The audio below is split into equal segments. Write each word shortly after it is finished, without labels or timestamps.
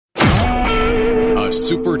A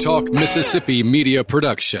Super Talk Mississippi media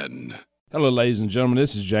production. Hello, ladies and gentlemen.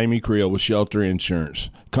 This is Jamie Creel with Shelter Insurance.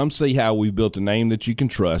 Come see how we've built a name that you can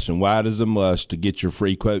trust and why it is a must to get your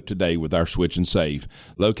free quote today with our Switch and Save.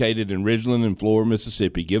 Located in Ridgeland and Flora,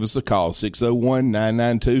 Mississippi. Give us a call,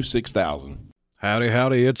 601-992-6000.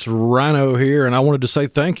 Howdy, it's Ryno here, and I wanted to say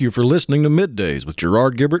thank you for listening to MidDays with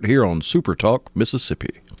Gerard Gibert here on Super Talk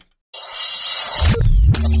Mississippi.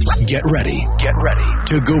 Get ready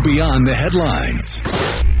to go beyond the headlines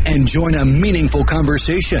and join a meaningful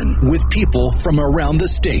conversation with people from around the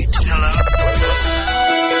state.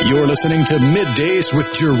 Hello. You're listening to MidDays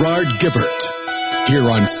with Gerard Gibert here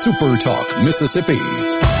on Super Talk Mississippi.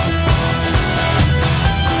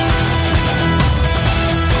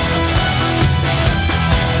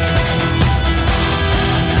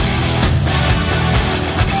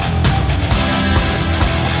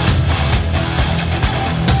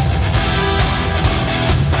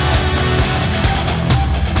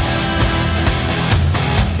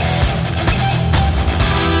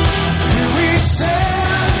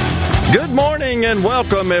 And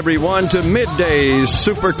welcome, everyone, to MidDays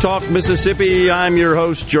Super Talk Mississippi. I'm your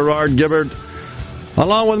host, Gerard Gibert,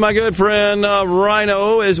 along with my good friend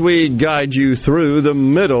Ryno, as we guide you through the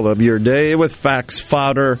middle of your day with facts,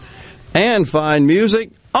 fodder, and fine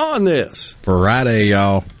music on this Friday,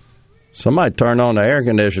 y'all. Somebody turned on the air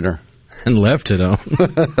conditioner. And left it on.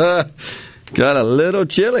 Got a little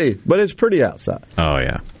chilly, but it's pretty outside. Oh,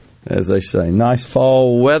 yeah. As they say, nice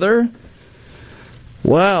fall weather.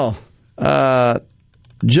 Well,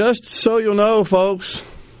 just so you'll know, folks,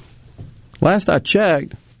 last I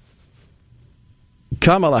checked,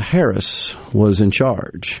 Kamala Harris was in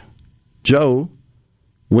charge. Joe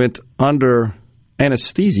went under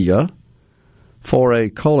anesthesia for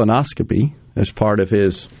a colonoscopy as part of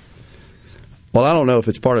his, well, I don't know if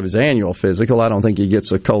it's part of his annual physical. I don't think he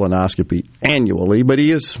gets a colonoscopy annually, but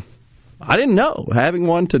he is, I didn't know, having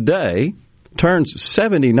one today, turns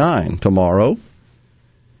 79 tomorrow.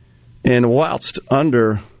 And whilst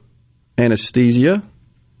under anesthesia,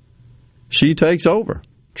 she takes over.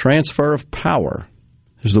 Transfer of power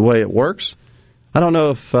is the way it works. I don't know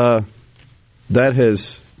if that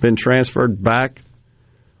has been transferred back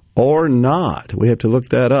or not. We have to look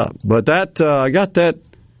that up. But that I got that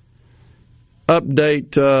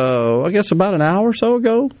update, I guess, about an hour or so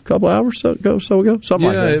ago, a couple hours ago, something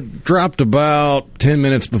like that. Yeah, it dropped about 10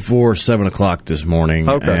 minutes before 7 o'clock this morning,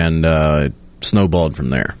 and it snowballed from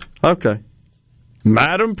there. Okay.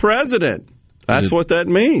 Madam President. That's what that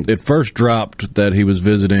means. It first dropped that he was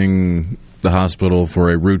visiting the hospital for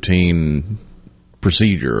a routine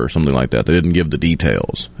procedure or something like that. They didn't give the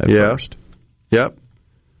details at first. Yep.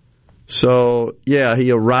 So, yeah,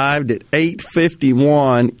 he arrived at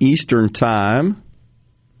 8:51 Eastern Time,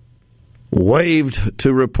 waved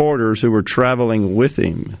to reporters who were traveling with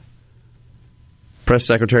him. Press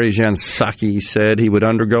Secretary Jen Psaki said he would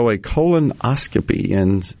undergo a colonoscopy,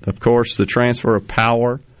 and, of course, the transfer of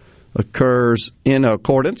power occurs in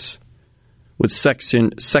accordance with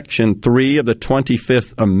Section 3 of the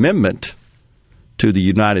 25th Amendment to the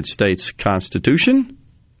United States Constitution.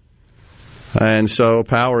 And so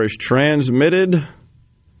power is transmitted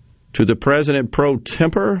to the President pro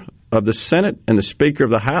tempore of the Senate and the Speaker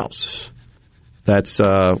of the House. That's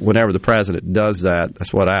whenever the President does that,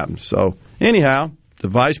 that's what happens. So, anyhow, the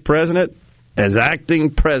Vice President as acting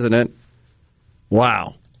President.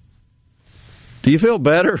 Wow. Do you feel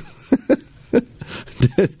better?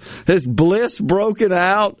 Has bliss broken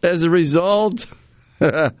out as a result?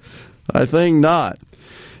 I think not.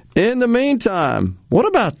 In the meantime, what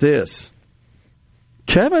about this?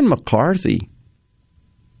 Kevin McCarthy,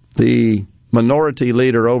 the minority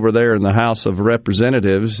leader over there in the House of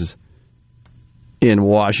Representatives in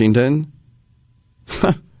Washington,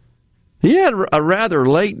 he had a rather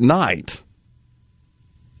late night.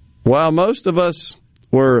 While most of us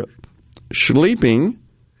were sleeping,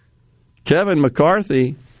 Kevin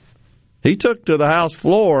McCarthy, he took to the House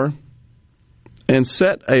floor and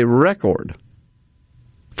set a record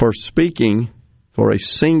for speaking for a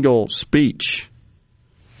single speech.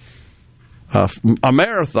 A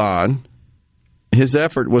marathon. His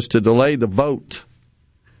effort was to delay the vote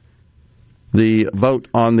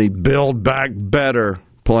on the Build Back Better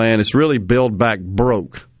plan. It's really Build Back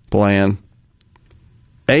Broke plan.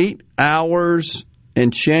 8 hours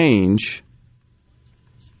and change,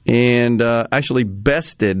 and actually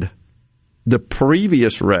bested the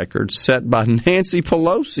previous record set by Nancy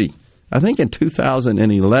Pelosi, I think in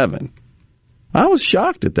 2011. I was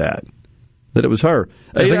shocked at that it was her.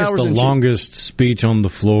 I think it's the longest speech on the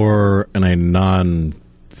floor in a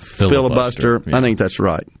non-filibuster. Yeah. I think that's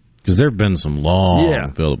right. Because there have been some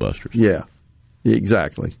long filibusters. Yeah.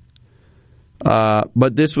 exactly.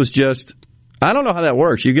 But this was just, I don't know how that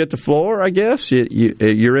works. You get the floor, I guess.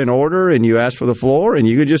 You're in order, and you ask for the floor, and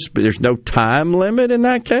you could just, there's no time limit in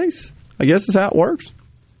that case. I guess is how it works.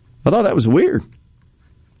 I thought that was weird.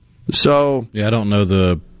 So yeah, I don't know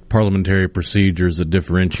the parliamentary procedures that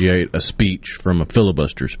differentiate a speech from a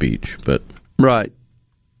filibuster speech, but right.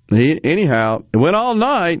 Anyhow, it went all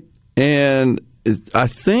night, and I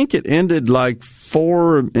think it ended like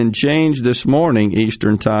 4 and change this morning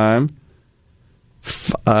Eastern time.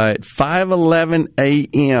 At 5:11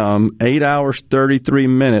 a.m., 8 hours 33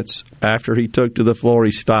 minutes after he took to the floor,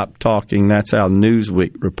 he stopped talking. That's how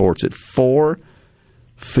Newsweek reports it.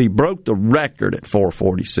 He broke the record at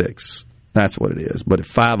 4:46. That's what it is. But at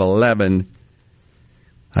 5:11,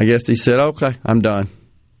 I guess he said, "Okay, I'm done."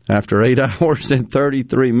 After 8 hours and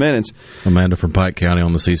 33 minutes. Amanda from Pike County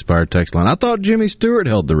on the C Spire text line. I thought Jimmy Stewart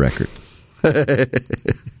held the record.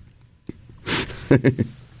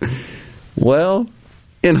 Well,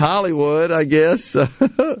 in Hollywood, I guess.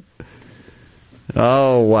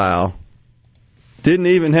 Oh, wow. Didn't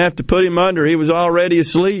even have to put him under. He was already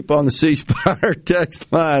asleep on the C Spire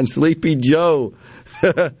text line. Sleepy Joe.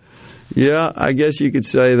 Yeah, I guess you could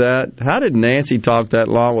say that. How did Nancy talk that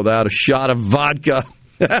long without a shot of vodka?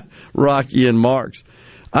 Rocky and Marks.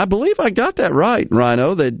 I believe I got that right,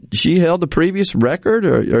 Ryno, that she held the previous record,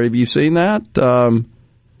 or have you seen that?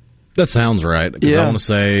 That sounds right. Yeah. I want to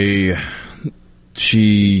say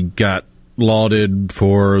she got lauded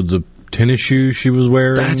for the tennis shoes she was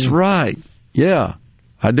wearing. That's right. Yeah,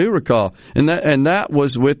 I do recall. And that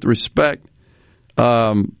was with respect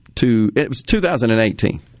to, it was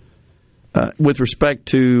 2018, with respect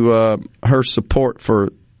to her support for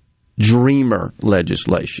Dreamer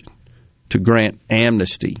legislation to grant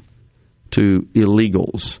amnesty to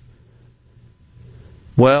illegals.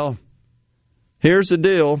 Well, here's the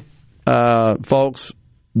deal, folks.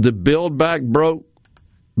 The Build Back Broke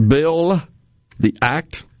bill, the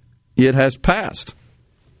act, it has passed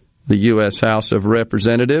the U.S. House of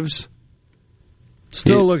Representatives.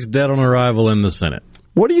 Still looks dead on arrival in the Senate.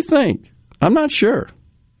 What do you think? I'm not sure.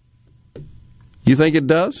 You think it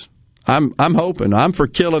does? I'm hoping. I'm for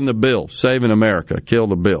killing the bill, saving America. Kill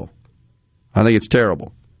the bill. I think it's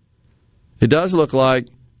terrible. It does look like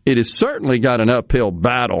it has certainly got an uphill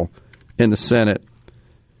battle in the Senate.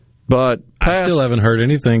 But I still haven't heard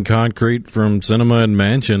anything concrete from Sinema and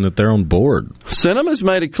Manchin that they're on board. Sinema's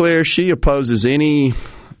made it clear she opposes any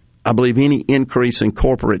increase in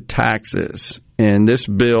corporate taxes. And this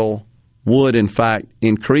bill would, in fact,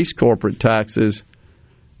 increase corporate taxes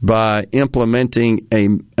by implementing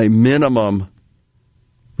a minimum.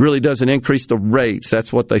 Really doesn't increase the rates.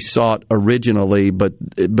 That's what they sought originally, but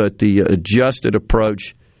the adjusted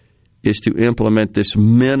approach is to implement this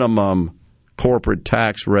minimum corporate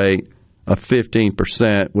tax rate of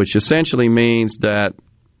 15%, which essentially means that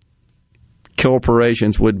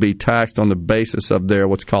corporations would be taxed on the basis of their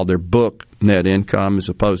what's called their book net income as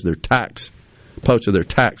opposed to their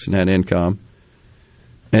tax net income.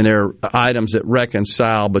 And there are items that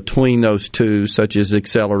reconcile between those two, such as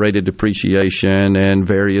accelerated depreciation and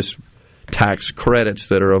various tax credits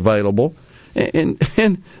that are available. And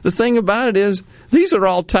the thing about it is, these are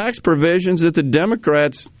all tax provisions that the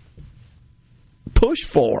Democrats push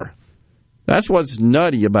for. That's what's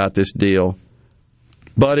nutty about this deal.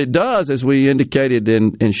 But it does, as we indicated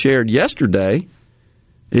and shared yesterday,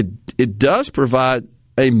 it does provide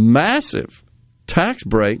a massive tax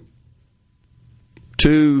break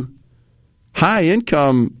to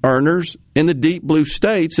high-income earners in the deep blue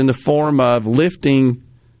states in the form of lifting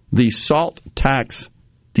the SALT tax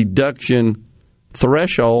deduction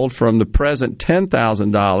threshold from the present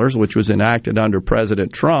 $10,000, which was enacted under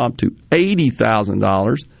President Trump, to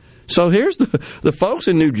 $80,000. So here's the folks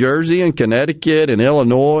in New Jersey and Connecticut and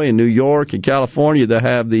Illinois and New York and California that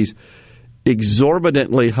have these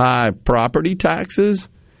exorbitantly high property taxes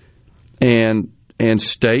and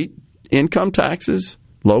state income taxes,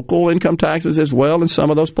 local income taxes as well in some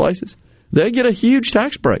of those places. They get a huge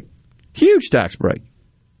tax break. Huge tax break.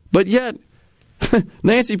 But yet,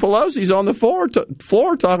 Nancy Pelosi's on the floor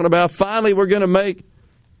talking about finally we're going to make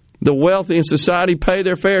the wealthy in society pay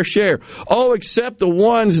their fair share. Oh, except the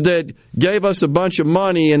ones that gave us a bunch of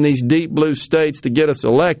money in these deep blue states to get us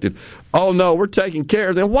elected. Oh, no, we're taking care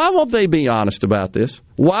of them. Why won't they be honest about this?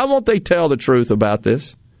 Why won't they tell the truth about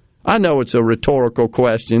this? I know it's a rhetorical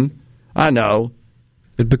question. I know.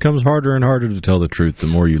 It becomes harder and harder to tell the truth the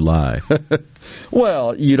more you lie.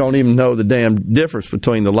 Well, you don't even know the damn difference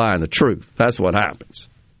between the lie and the truth. That's what happens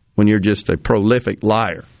when you're just a prolific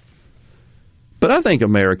liar. But I think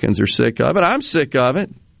Americans are sick of it. I'm sick of it.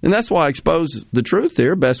 And that's why I expose the truth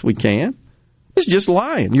here best we can. It's just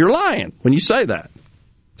lying. You're lying when you say that.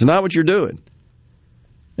 It's not what you're doing.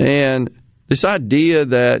 And this idea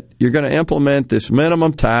that you're going to implement this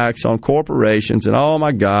minimum tax on corporations, and oh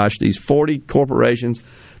my gosh, these 40 corporations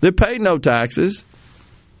that pay no taxes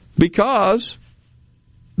because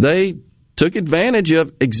they took advantage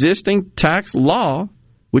of existing tax law,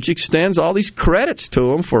 which extends all these credits to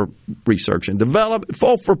them for research and development,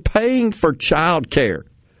 for paying for child care.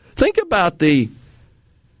 Think about the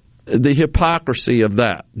hypocrisy of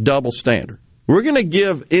that double standard. We're going to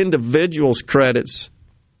give individuals credits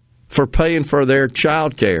for paying for their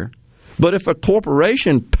child care, but if a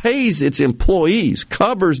corporation pays its employees,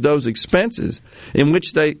 covers those expenses, in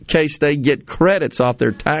which case they get credits off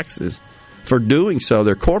their taxes for doing so,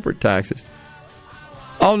 their corporate taxes,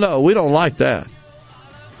 oh no, we don't like that.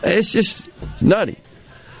 It's just nutty.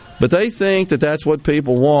 But they think that that's what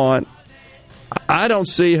people want. I don't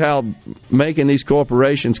see how making these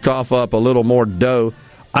corporations cough up a little more dough,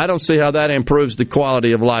 I don't see how that improves the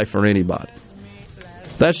quality of life for anybody.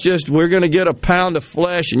 That's just, we're going to get a pound of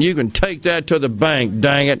flesh and you can take that to the bank,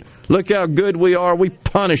 dang it. Look how good we are. We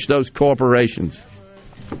punish those corporations.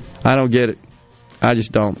 I don't get it. I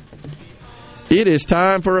just don't. It is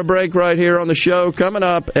time for a break right here on the show. Coming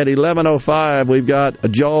up at 11:05, we've got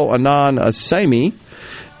Anand Samy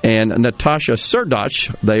and Natasha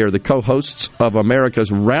Srdoc. They are the co-hosts of America's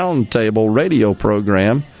Roundtable Radio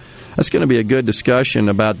Program. That's going to be a good discussion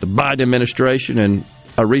about the Biden administration and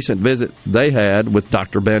a recent visit they had with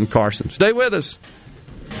Dr. Ben Carson. Stay with us.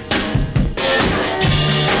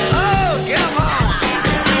 Oh, come on!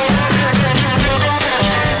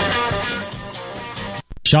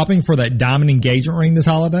 Shopping for that diamond engagement ring this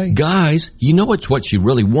holiday? Guys, you know it's what she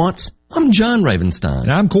really wants. I'm John Ravenstein.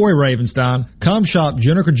 And I'm Corey Ravenstein. Come shop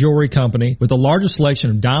Juniker Jewelry Company with the largest selection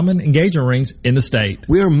of diamond engagement rings in the state.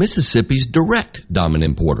 We are Mississippi's direct diamond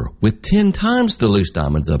importer with 10 times the loose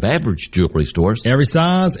diamonds of average jewelry stores. Every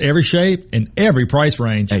size, every shape, and every price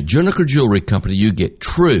range. At Juniker Jewelry Company, you get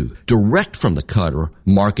true, direct from the cutter,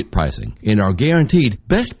 market pricing and our guaranteed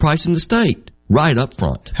best price in the state, right up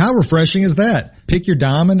front. How refreshing is that? Pick your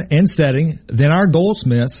diamond and setting, then our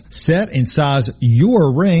goldsmiths set and size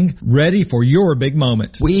your ring ready for your big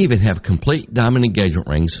moment. We even have complete diamond engagement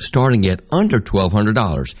rings starting at under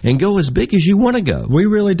 $1,200 and go as big as you want to go. We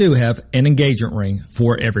really do have an engagement ring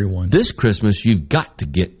for everyone. This Christmas, you've got to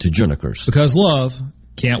get to Juniker's. Because love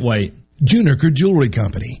can't wait. Juniker Jewelry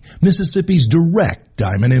Company, Mississippi's direct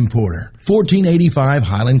diamond importer. 1485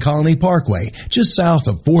 Highland Colony Parkway, just south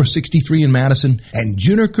of 463 in Madison, and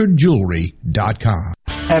JunikerJewelry.com.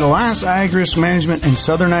 At Alliance Ag Risk Management and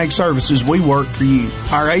Southern Ag Services, we work for you.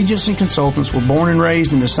 Our agents and consultants were born and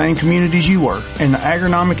raised in the same communities you were, and the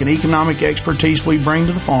agronomic and economic expertise we bring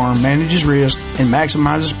to the farm manages risk and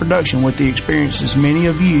maximizes production with the experiences many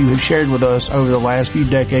of you have shared with us over the last few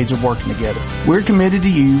decades of working together. We're committed to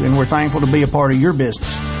you, and we're thankful to be a part of your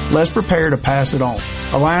business. Let's prepare to pass it on.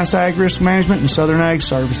 Alliance Ag Risk Management and Southern Ag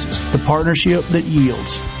Services, the partnership that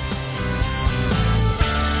yields.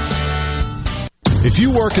 If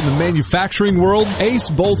you work in the manufacturing world, Ace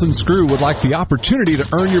Bolt & Screw would like the opportunity to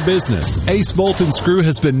earn your business. Ace Bolt & Screw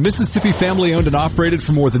has been Mississippi family owned and operated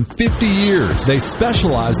for more than 50 years. They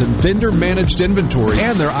specialize in vendor-managed inventory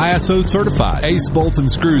and they're ISO certified. Ace Bolt &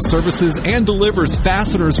 Screw services and delivers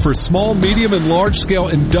fasteners for small, medium, and large-scale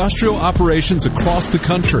industrial operations across the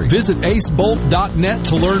country. Visit acebolt.net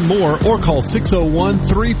to learn more or call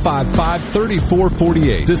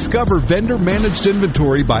 601-355-3448. Discover vendor-managed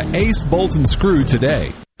inventory by Ace Bolt & Screw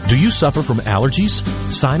today. Do you suffer from allergies,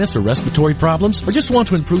 sinus, or respiratory problems, or just want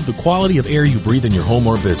to improve the quality of air you breathe in your home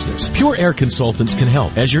or business? Pure Air Consultants can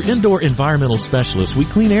help. As your indoor environmental specialists, we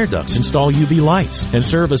clean air ducts, install UV lights, and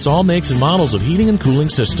service all makes and models of heating and cooling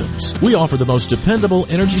systems. We offer the most dependable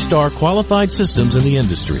Energy Star qualified systems in the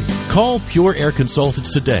industry. Call Pure Air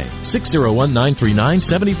Consultants today,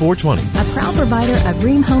 601-939-7420. A proud provider of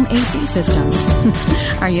Rheem Home AC systems.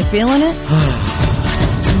 Are you feeling it?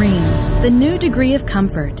 Rheem, the new degree of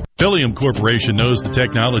comfort. Pelium Corporation knows the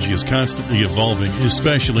technology is constantly evolving,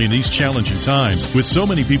 especially in these challenging times. With so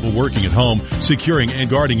many people working at home, securing and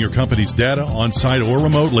guarding your company's data on-site or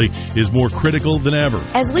remotely is more critical than ever.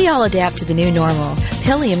 As we all adapt to the new normal,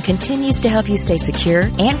 Pelium continues to help you stay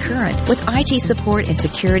secure and current with IT support in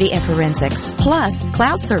security and forensics, plus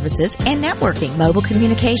cloud services and networking, mobile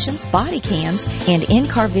communications, body cams, and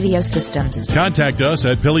in-car video systems. Contact us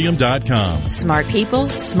at Pelium.com. Smart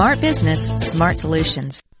people, smart business, smart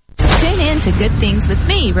solutions. Tune in to Good Things with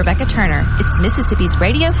me, Rebecca Turner. It's Mississippi's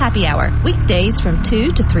Radio Happy Hour, weekdays from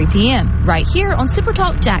 2 to 3 p.m., right here on Super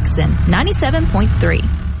Talk Jackson 97.3.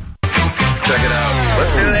 Check it out.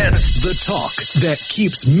 Let's do this. The talk that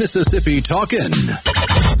keeps Mississippi talking.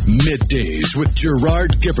 Middays with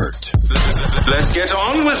Gerard Gibert. Let's get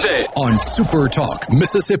on with it. On Super Talk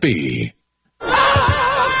Mississippi. Can't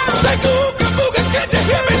you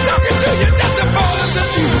hear me talking to you? That's the ball of the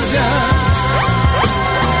future.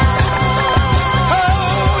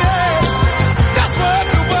 Oh, yeah. That's what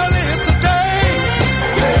the world is today.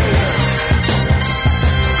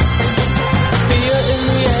 Fear in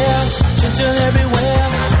the air, tension everywhere.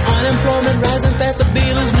 Unemployment rising fast, the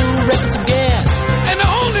Beatles' new records of gas. And the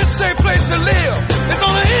only safe place to live is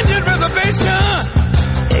on an Indian reservation.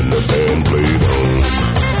 And the band played on.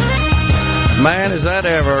 Man, is that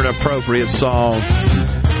ever an appropriate song?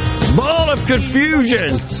 Ball of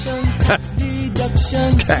confusion. Tax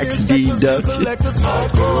deduction.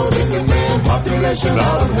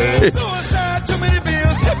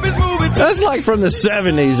 That's like from the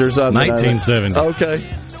 70s or something. 1970. Okay.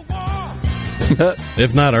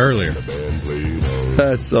 If not earlier.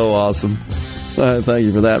 That's so awesome. Thank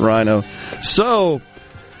you for that, Ryno. So,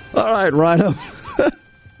 all right, Ryno.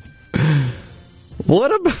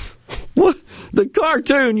 What about the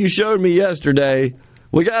cartoon you showed me yesterday?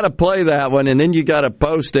 We got to play that one, and then you got to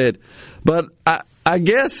post it. But I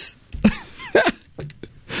guess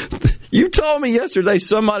you told me yesterday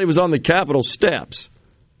somebody was on the Capitol steps.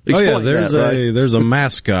 Explain there's a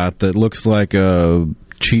mascot that looks like a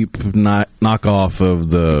cheap knockoff of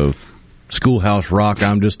the Schoolhouse Rock,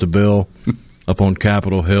 I'm Just a Bill, up on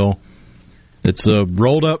Capitol Hill. It's a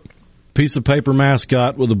rolled up piece of paper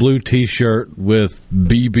mascot with a blue T-shirt with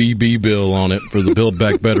BBB Bill on it for the Build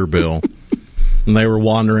Back Better bill. And they were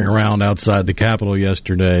wandering around outside the Capitol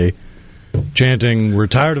yesterday chanting, "We're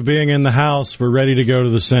tired of being in the House, we're ready to go to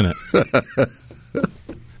the Senate."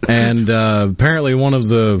 And apparently one of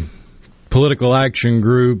the political action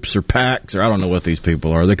groups or PACs, or I don't know what these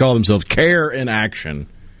people are, they call themselves Care in Action.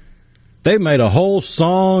 They made a whole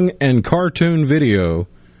song and cartoon video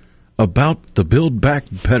about the Build Back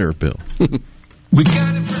Better bill. We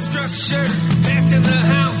got infrastructure passed in the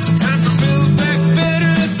House. Time for Build Back Better.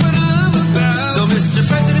 That's what I'm about. So, Mr.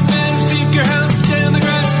 President, Madam Speaker, House, down the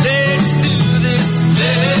grounds. Let's do this.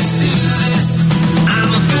 Let's do this. I'm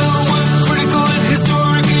a bill with critical and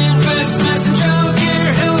historic investments in child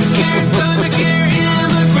care, health care, climate care,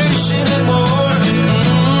 immigration, and more.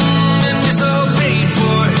 And it's all paid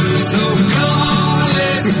for. So come on,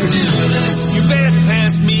 let's do this. You better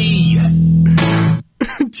pass me.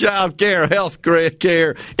 Child care, health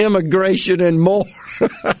care, immigration, and more.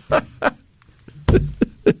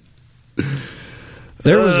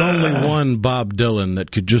 There was only one Bob Dylan that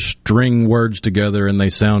could just string words together and they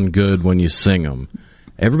sound good when you sing them.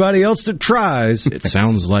 Everybody else that tries, it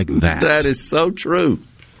sounds like that. That is so true.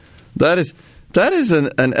 That is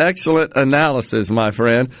an excellent analysis, my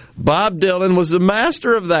friend. Bob Dylan was the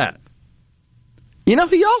master of that. You know,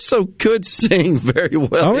 he also could sing very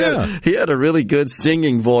well. Oh, yeah. He had a really good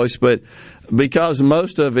singing voice, but because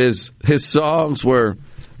most of his songs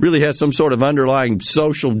really had some sort of underlying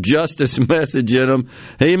social justice message in them,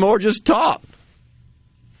 he more just talked.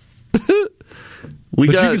 You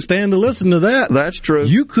can stand to listen to that. That's true.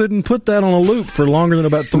 You couldn't put that on a loop for longer than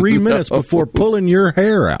about 3 minutes before pulling your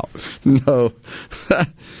hair out. No.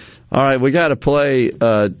 All right, we got to play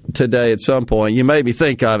today at some point. You made me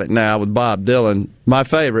think of it now with Bob Dylan. My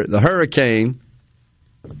favorite, The Hurricane.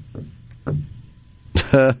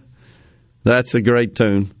 That's a great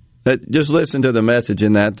tune. Just listen to the message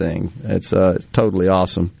in that thing. It's totally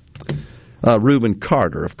awesome. Reuben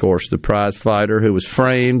Carter, of course, the prize fighter who was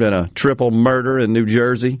framed in a triple murder in New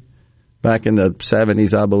Jersey back in the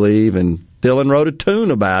 70s, I believe. And Dylan wrote a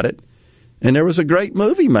tune about it. And there was a great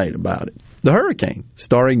movie made about it, The Hurricane,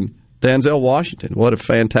 starring Denzel Washington. What a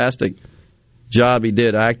fantastic job he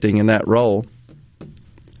did acting in that role.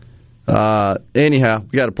 Anyhow,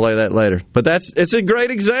 we got to play that later. But it's a great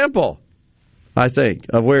example, I think,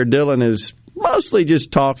 of where Dylan is mostly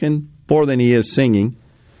just talking more than he is singing,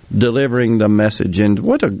 delivering the message. And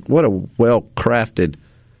what a well-crafted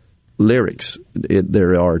lyrics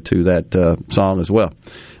there are to that song as well.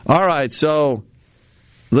 All right, so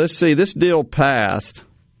let's see. This deal passed,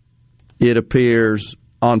 it appears,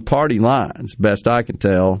 on party lines, best I can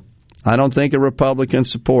tell. I don't think a Republican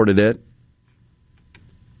supported it.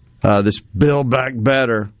 This Build Back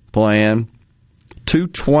Better plan,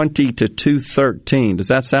 220 to 213. Does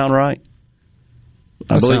that sound right?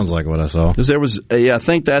 That sounds like what I saw. Because there was, I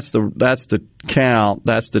think that's the count,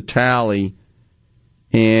 that's the tally,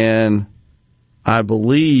 and I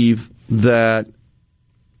believe that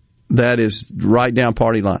is right down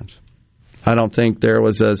party lines. I don't think there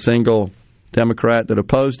was a single Democrat that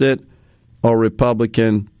opposed it or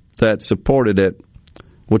Republican that supported it.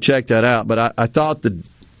 We'll check that out. But I thought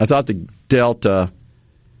the delta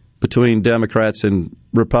between Democrats and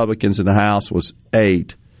Republicans in the House was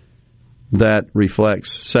 8. That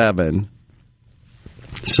reflects 7.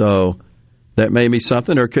 So that may be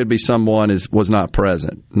something, or it could be someone was not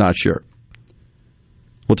present. Not sure.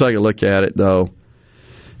 We'll take a look at it, though.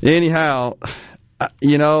 Anyhow,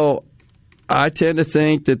 I tend to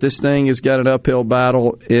think that this thing has got an uphill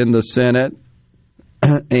battle in the Senate,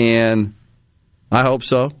 and I hope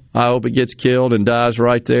so. I hope it gets killed and dies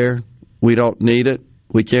right there. We don't need it.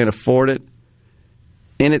 We can't afford it.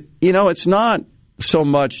 And it's not so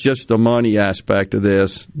much just the money aspect of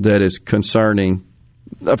this that is concerning.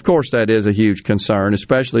 Of course, that is a huge concern,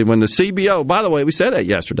 especially when the CBO, by the way, we said that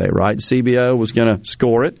yesterday, right? The CBO was going to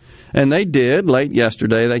score it, and they did. Late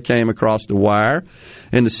yesterday, they came across the wire,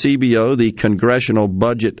 and the CBO, the Congressional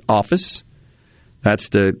Budget Office, that's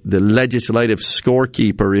the legislative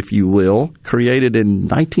scorekeeper, if you will, created in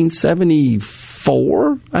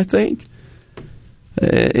 1974, I think.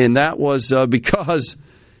 And that was because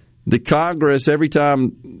the Congress, every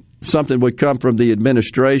time something would come from the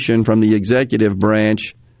administration, from the executive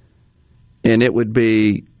branch, and it would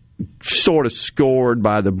be sort of scored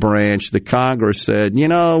by the branch, the Congress said,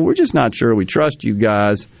 we're just not sure we trust you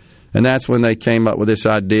guys. And that's when they came up with this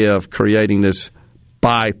idea of creating this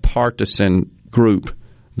bipartisan group,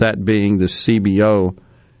 that being the CBO,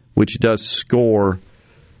 which does score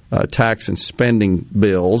tax and spending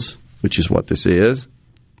bills, which is what this is.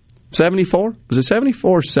 74? Was it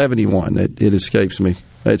 74 or 71? It escapes me.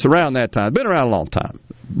 It's around that time. It's been around a long time,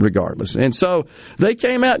 regardless. And so they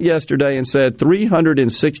came out yesterday and said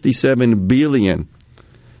 $367 billion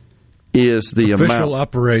is the amount. Official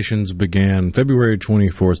operations began February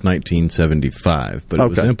 24th, 1975, but it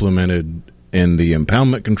was implemented in the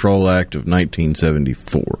Impoundment Control Act of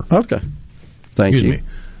 1974. Okay. Thank you. Excuse me.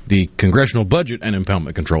 The Congressional Budget and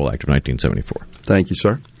Impoundment Control Act of 1974. Thank you,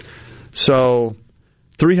 sir. So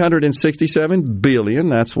 $367 billion,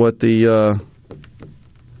 that's what the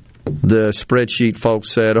spreadsheet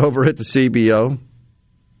folks said over at the CBO.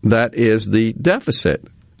 That is the deficit.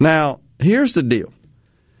 Now, here's the deal.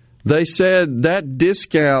 They said that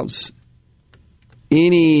discounts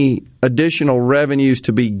any additional revenues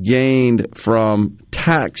to be gained from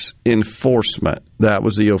tax enforcement. That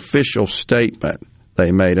was the official statement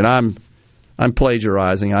they made. And I'm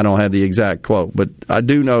plagiarizing. I don't have the exact quote, but I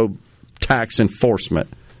do know tax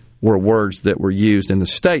enforcement were words that were used in the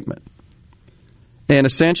statement. And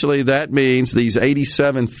essentially that means these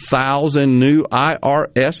 87,000 new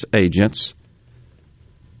IRS agents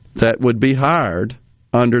that would be hired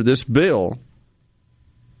under this bill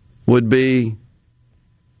would be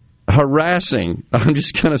harassing, I'm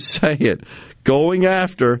just going to say it, going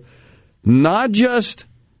after not just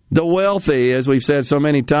the wealthy, as we've said so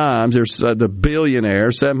many times. There's the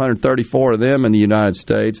billionaires, 734 of them in the United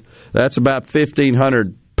States. That's about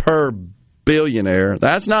 1,500 per billionaire.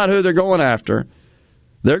 That's not who they're going after.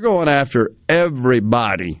 They're going after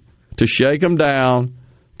everybody to shake them down,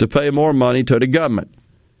 to pay more money to the government.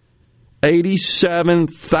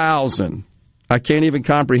 87,000. I can't even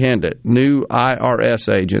comprehend it. New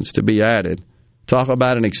IRS agents to be added. Talk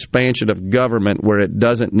about an expansion of government where it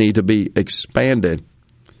doesn't need to be expanded.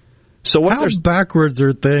 So how backwards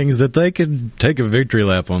are things that they can take a victory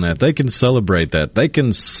lap on that? They can celebrate that. They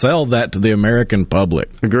can sell that to the American public.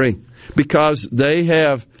 Agree. Because they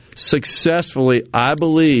have successfully, I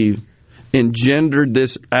believe, engendered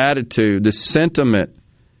this attitude, this sentiment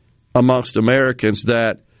amongst Americans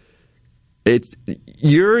that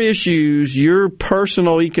your issues, your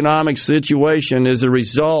personal economic situation is a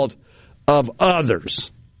result of others.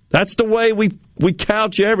 That's the way we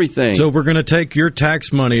couch everything. So we're going to take your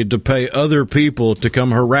tax money to pay other people to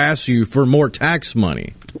come harass you for more tax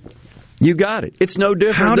money. You got it. It's no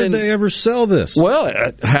different. How did they ever sell this? Well,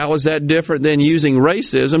 how is that different than using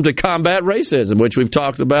racism to combat racism, which we've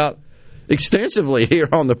talked about extensively here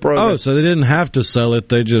on the program? Oh, so they didn't have to sell it.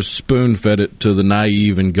 They just spoon-fed it to the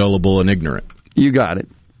naive and gullible and ignorant. You got it.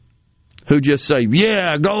 Who just say,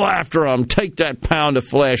 yeah, go after them, take that pound of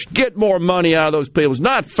flesh, get more money out of those people. It's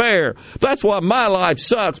not fair. That's why my life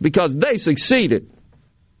sucks, because they succeeded.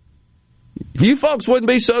 If you folks wouldn't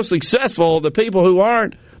be so successful, the people who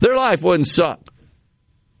aren't, their life wouldn't suck.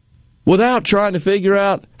 Without trying to figure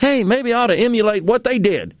out, hey, maybe I ought to emulate what they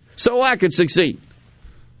did so I could succeed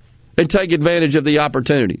and take advantage of the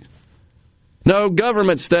opportunity. No,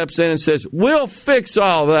 government steps in and says, we'll fix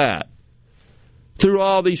all that through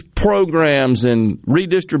all these programs and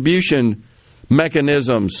redistribution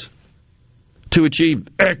mechanisms to achieve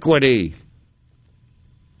equity.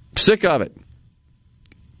 Sick of it.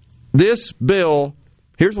 This bill,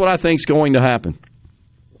 Here's what I think is going to happen.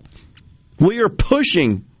 We are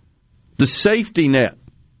pushing the safety net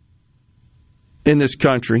in this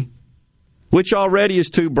country, which already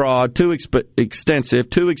is too broad, too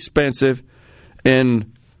extensive, too expensive,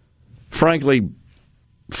 and frankly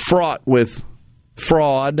fraught with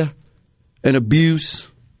fraud and abuse.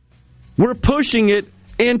 We're pushing it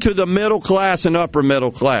into the middle class and upper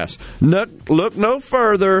middle class. Look no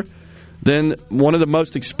further than one of the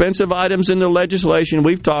most expensive items in the legislation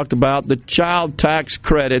we've talked about, the child tax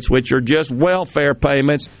credits, which are just welfare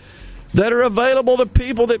payments that are available to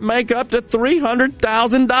people that make up to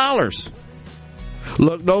 $300,000.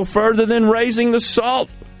 Look no further than raising the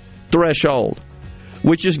SALT threshold,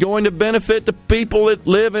 which is going to benefit the people that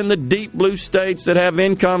live in the deep blue states that have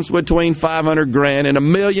incomes between $500,000 and $1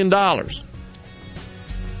 million.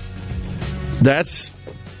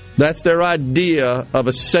 That's their idea of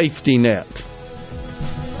a safety net.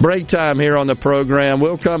 Break time here on the program.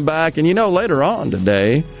 We'll come back, and later on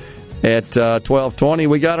today at 12:20,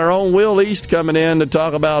 we got our own Will East coming in to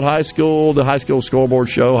talk about the high school scoreboard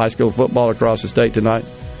show, high school football across the state tonight.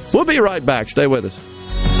 We'll be right back. Stay with us.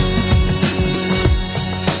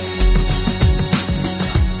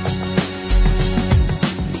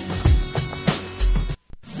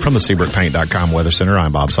 From the SeabrookPaint.com Weather Center,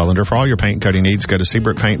 I'm Bob Sullender. For all your paint and coating needs, go to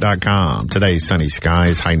SeabrookPaint.com. Today, sunny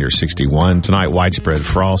skies, high near 61. Tonight, widespread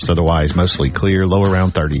frost, otherwise mostly clear, low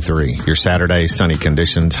around 33. Your Saturday, sunny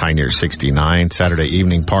conditions, high near 69. Saturday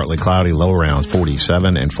evening, partly cloudy, low around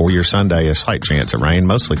 47. And for your Sunday, a slight chance of rain,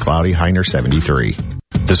 mostly cloudy, high near 73.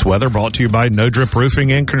 This weather brought to you by No Drip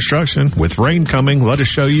Roofing and Construction. With rain coming, let us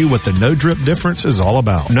show you what the No Drip difference is all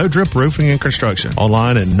about. No Drip Roofing and Construction.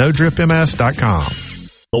 Online at NoDripMS.com.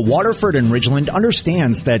 The Waterford in Ridgeland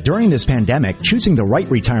understands that during this pandemic, choosing the right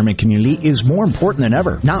retirement community is more important than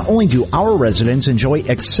ever. Not only do our residents enjoy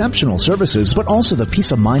exceptional services, but also the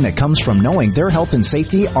peace of mind that comes from knowing their health and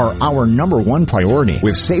safety are our number one priority.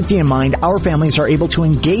 With safety in mind, our families are able to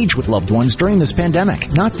engage with loved ones during this pandemic,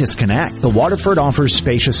 not disconnect. The Waterford offers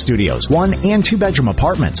spacious studios, 1- and 2-bedroom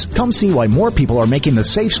apartments. Come see why more people are making the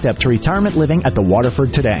safe step to retirement living at the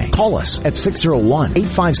Waterford today. Call us at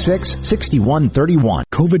 601-856-6131.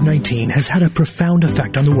 COVID-19 has had a profound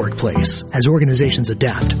effect on the workplace. As organizations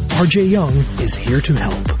adapt, RJ Young is here to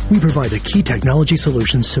help. We provide the key technology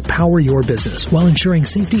solutions to power your business while ensuring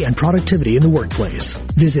safety and productivity in the workplace.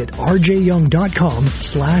 Visit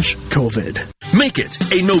rjyoung.com/COVID. Make it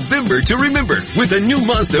a November to remember with a new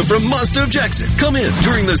Mazda from Mazda of Jackson. Come in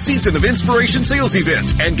during the Season of Inspiration sales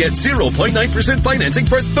event and get 0.9% financing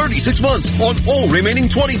for 36 months on all remaining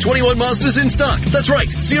 2021 Mazdas in stock. That's right,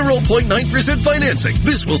 0.9% financing.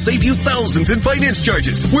 This will save you thousands in finance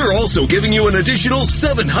charges. We're also giving you an additional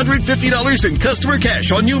 $750 in customer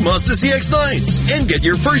cash on new Mazda CX-9s and get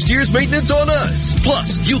your first year's maintenance on us.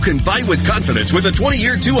 Plus, you can buy with confidence with a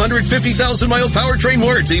 20-year, 250,000-mile powertrain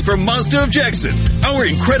warranty from Mazda of Jackson. Our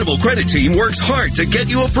incredible credit team works hard to get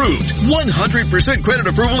you approved. 100% credit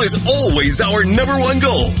approval is always our number one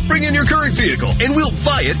goal. Bring in your current vehicle and we'll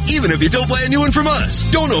buy it even if you don't buy a new one from us.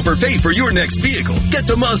 Don't overpay for your next vehicle. Get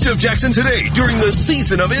to Mazda of Jackson today during the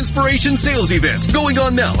Season of Inspiration sales event going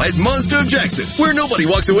on now at Mazda of Jackson, where nobody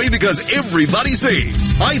walks away because everybody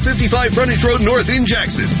saves. I-55 Frontage Road North in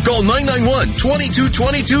Jackson. Call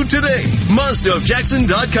 991-2222 today.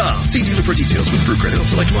 MazdaofJackson.com. See dealer for details with approved credit on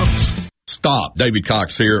select models. Stop. David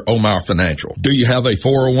Cox here, Omar Financial. Do you have a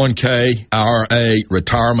 401k, IRA,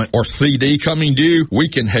 retirement, or CD coming due? We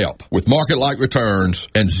can help with market-like returns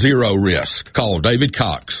and zero risk. Call David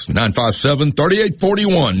Cox,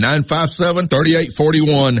 957-3841,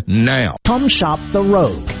 957-3841 now. Come shop The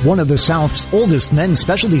Rogue, one of the South's oldest men's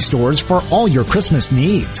specialty stores for all your Christmas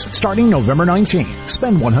needs. Starting November 19th,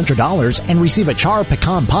 spend $100 and receive a char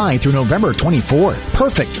pecan pie through November 24th.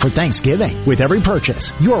 Perfect for Thanksgiving. With every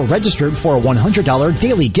purchase, you are registered for a $100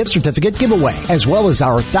 daily gift certificate giveaway, as well as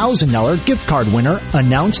our $1,000 gift card winner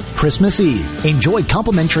announced Christmas Eve. Enjoy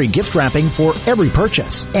complimentary gift wrapping for every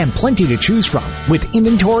purchase and plenty to choose from with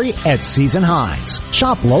inventory at season highs.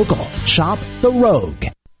 Shop local. Shop The Rogue.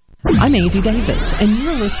 I'm Andy Davis, and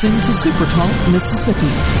you're listening to Super Talk Mississippi.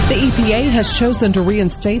 The EPA has chosen to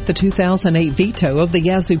reinstate the 2008 veto of the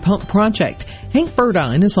Yazoo Pump project. Hank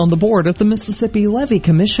Burdine is on the board of the Mississippi Levee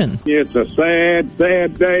Commission. It's a sad,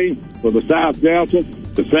 sad day for the South Delta.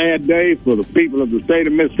 It's a sad day for the people of the state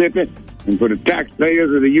of Mississippi and for the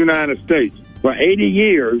taxpayers of the United States. For 80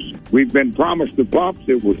 years, we've been promised the pumps.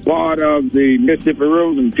 It was part of the Mississippi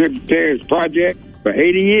Roads and Tributaries project. For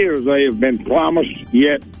 80 years, they have been promised,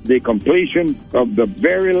 yet the completion of the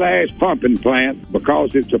very last pumping plant,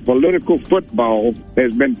 because it's a political football,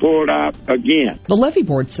 has been pulled out again. The levee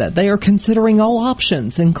board said they are considering all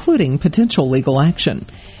options, including potential legal action.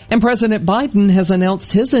 And President Biden has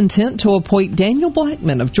announced his intent to appoint Daniel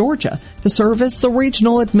Blackman of Georgia to serve as the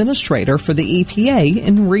regional administrator for the EPA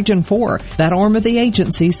in Region 4. That arm of the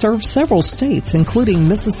agency serves several states, including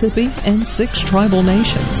Mississippi and 6 tribal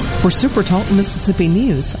nations. For SuperTalk Mississippi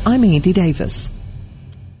News, I'm Andy Davis.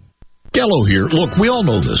 Gallo here. Look, we all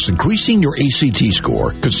know this. Increasing your ACT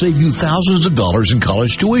score could save you thousands of dollars in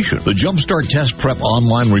college tuition. The Jumpstart Test Prep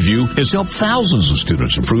online review has helped thousands of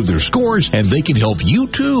students improve their scores, and they can help you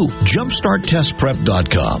too.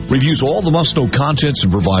 JumpstartTestPrep.com reviews all the must-know contents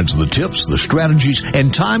and provides the tips, the strategies,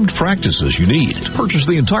 and timed practices you need. Purchase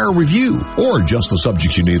the entire review or just the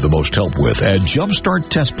subjects you need the most help with at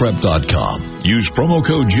JumpstartTestPrep.com. Use promo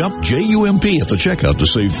code JUMP, J-U-M-P at the checkout to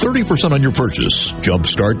save 30% on your purchase.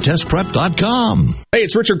 JumpstartTestPrep.com. Hey,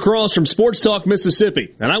 it's Richard Cross from Sports Talk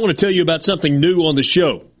Mississippi, and I want to tell you about something new on the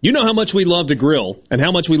show. You know how much we love to grill and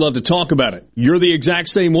how much we love to talk about it. You're the exact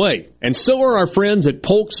same way, and so are our friends at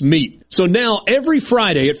Polk's Meat. So now, every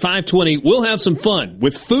Friday at 5:20, we'll have some fun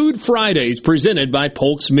with Food Fridays presented by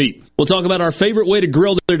Polk's Meat. We'll talk about our favorite way to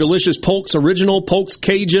grill their delicious Polk's Original, Polk's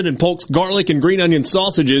Cajun, and Polk's Garlic and Green Onion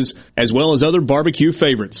sausages, as well as other barbecue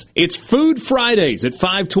favorites. It's Food Fridays at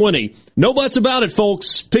 5:20. No buts about it,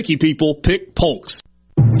 folks. Picky people pick Polk's.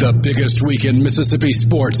 The biggest week in Mississippi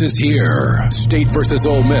sports is here. State versus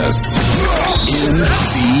Ole Miss in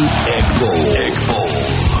the Egg Bowl.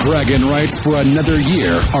 Bragging rights for another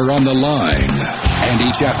year are on the line. And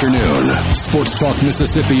each afternoon, Sports Talk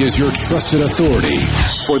Mississippi is your trusted authority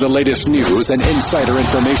for the latest news and insider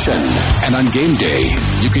information. And on game day,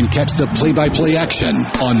 you can catch the play-by-play action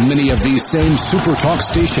on many of these same Super Talk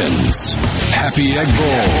stations. Happy Egg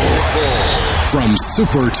Bowl from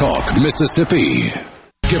Super Talk Mississippi.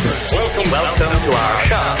 Gibert. Welcome to our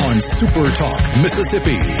shop on Super Talk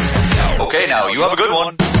Mississippi. Okay, now you have a good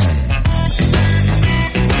one.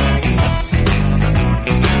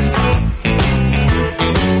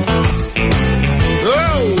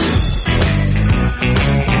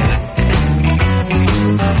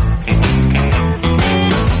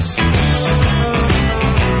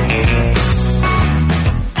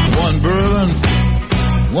 One bourbon,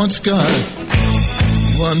 one Scotch,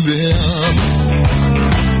 one beer.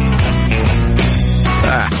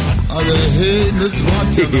 I said, hey, Mr.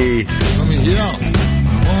 Bartender, come here. I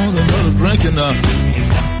want another drink and I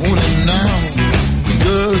want it now.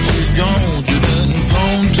 Girl, she's gone. She been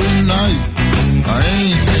gone tonight. I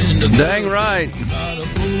ain't seen the Dang right.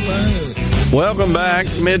 Welcome back,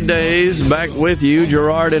 Middays. Back with you,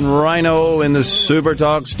 Gerard and Ryno in the Super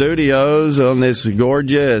Talk studios on this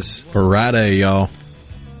gorgeous Friday, y'all.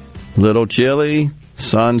 Little chilly,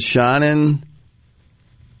 sun shining.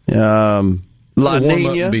 La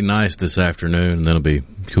Nina. It'll be nice this afternoon, and then it'll be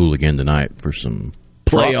cool again tonight for some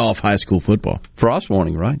playoff high school football. Frost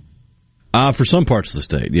warning, right? For some parts of the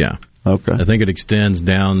state, yeah. Okay. I think it extends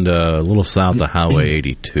down to a little south of Highway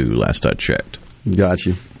 82, last I checked. Got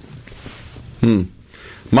you.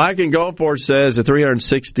 Mike in Gulfport says the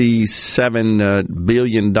 $367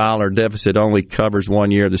 billion deficit only covers 1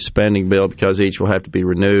 year of the spending bill because each will have to be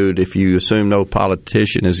renewed. If you assume no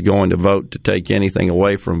politician is going to vote to take anything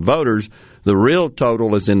away from voters, the real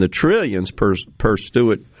total is in the trillions per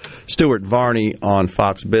Stuart Varney on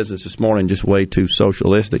Fox Business this morning, just way too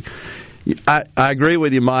socialistic. I agree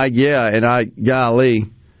with you, Mike. Yeah, and golly,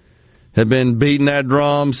 have been beating that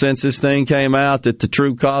drum since this thing came out that the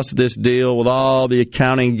true cost of this deal with all the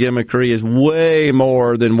accounting gimmickry is way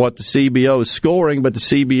more than what the CBO is scoring, but the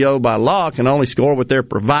CBO by law can only score what they're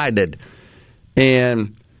provided.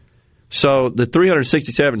 And so the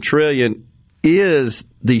 $367 trillion is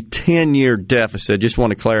the 10-year deficit. Just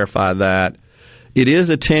want to clarify that. It is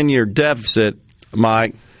a 10-year deficit,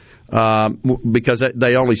 Mike, because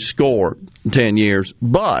they only score 10 years.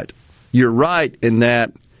 But you're right in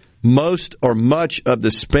that most or much of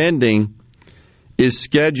the spending is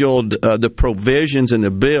scheduled, the provisions in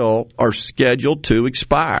the bill are scheduled to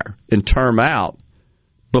expire and term out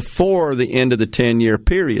before the end of the 10-year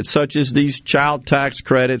period, such as these child tax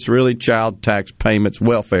credits, really child tax payments,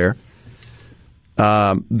 welfare.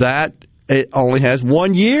 That it only has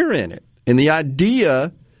 1 year in it. And the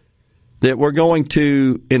idea that we're going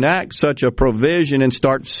to enact such a provision and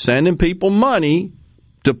start sending people money,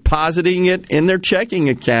 depositing it in their checking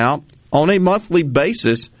account on a monthly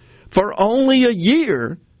basis for only a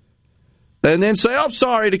year, and then say, oh,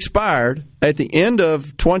 sorry, it expired at the end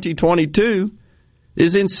of 2022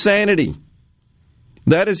 is insanity.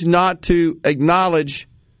 That is not to acknowledge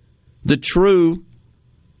the true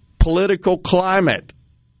political climate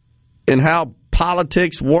and how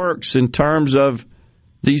politics works in terms of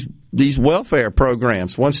these welfare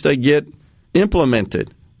programs. Once they get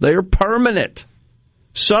implemented, they are permanent.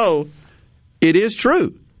 So it is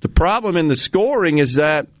true. The problem in the scoring is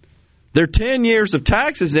that there are 10 years of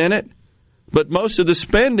taxes in it, but most of the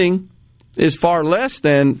spending is far less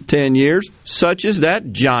than 10 years, such as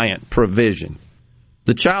that giant provision.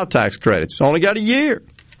 The child tax credits only got a year.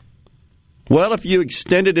 Well, if you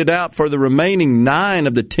extended it out for the remaining 9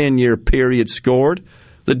 of the 10-year period scored,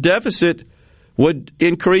 the deficit would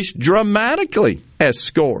increase dramatically as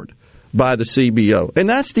scored by the CBO. And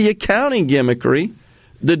that's the accounting gimmickry,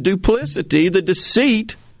 the duplicity, the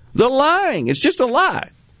deceit, the lying. It's just a lie.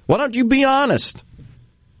 Why don't you be honest?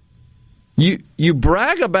 You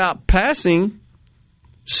brag about passing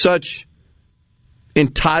such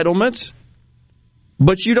entitlements,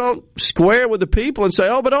 but you don't square with the people and say,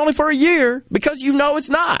 oh, but only for a year, because you know it's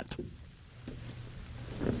not.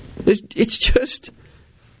 It's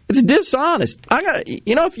dishonest.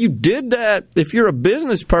 If you did that, if you're a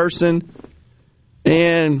business person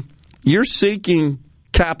and you're seeking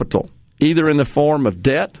capital, either in the form of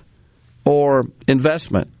debt or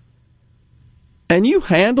investment, and you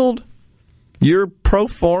handled your pro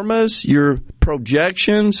formas, your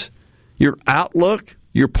projections, your outlook,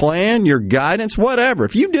 your plan, your guidance, whatever.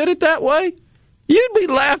 If you did it that way, you'd be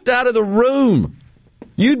laughed out of the room.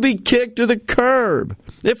 You'd be kicked to the curb.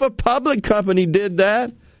 If a public company did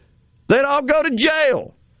that, they'd all go to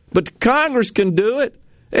jail. But Congress can do it,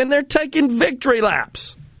 and they're taking victory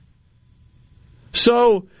laps.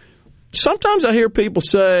 So sometimes I hear people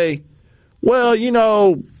say, well,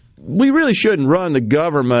 we really shouldn't run the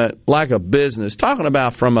government like a business, talking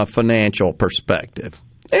about from a financial perspective.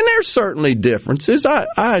 And there's certainly differences.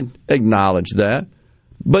 I acknowledge that.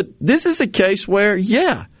 But this is a case where,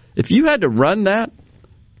 if you had to run that,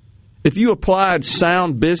 if you applied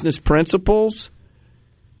sound business principles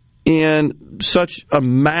in such a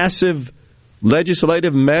massive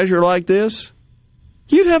legislative measure like this,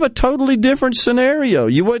 you'd have a totally different scenario.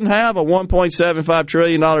 You wouldn't have a $1.75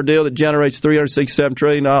 trillion deal that generates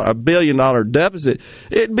 $367 billion deficit.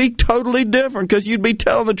 It'd be totally different because you'd be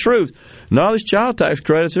telling the truth. No, these child tax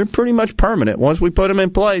credits are pretty much permanent. Once we put them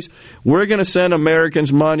in place, we're going to send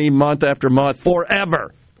Americans money month after month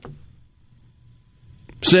forever,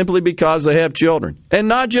 simply because they have children. And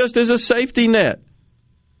not just as a safety net.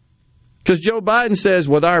 Because Joe Biden says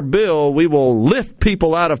with our bill, we will lift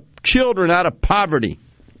children out of poverty.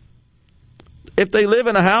 If they live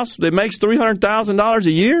in a house that makes $300,000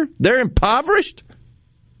 a year, they're impoverished.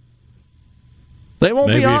 They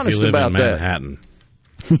won't be honest about that. Manhattan.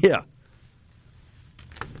 Yeah.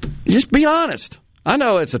 Just be honest. I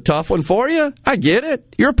know it's a tough one for you. I get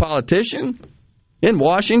it. You're a politician in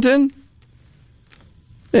Washington,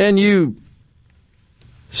 and you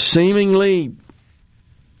seemingly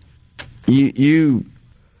you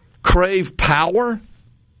crave power,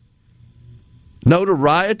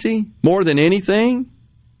 notoriety more than anything.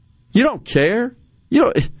 You don't care.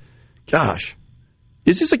 Gosh,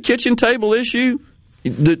 is this a kitchen table issue?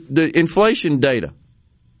 The inflation data,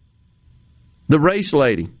 the race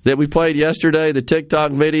lady that we played yesterday, the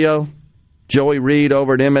TikTok video, Joey Reid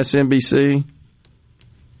over at MSNBC,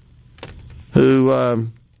 who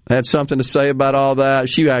had something to say about all that.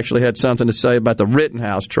 She actually had something to say about the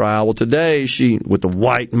Rittenhouse trial. Well, today she, with the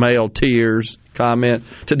white male tears comment,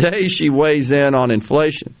 today she weighs in on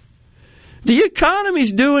inflation. The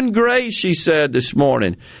economy's doing great, she said this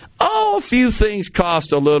morning. Oh, a few things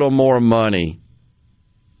cost a little more money.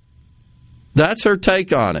 That's her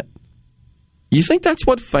take on it. You think that's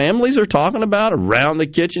what families are talking about around the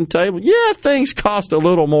kitchen table? Yeah, things cost a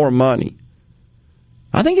little more money.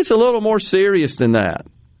 I think it's a little more serious than that.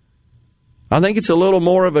 I think it's a little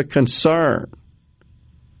more of a concern.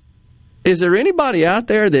 Is there anybody out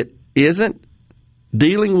there that isn't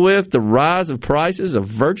dealing with the rise of prices of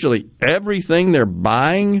virtually everything they're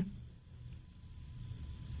buying?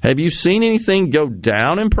 Have you seen anything go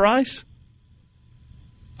down in price?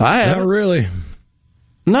 I haven't. Not really.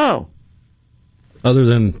 No. Other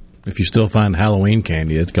than if you still find Halloween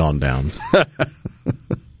candy, it's gone down.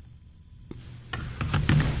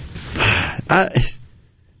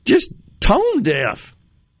 Just tone deaf.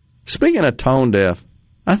 Speaking of tone deaf,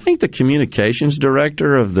 I think the communications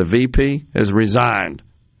director of the VP has resigned.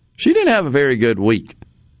 She didn't have a very good week.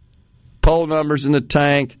 Poll numbers in the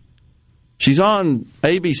tank. She's on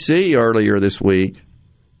ABC earlier this week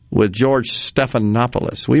with George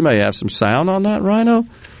Stephanopoulos. We may have some sound on that, Ryno.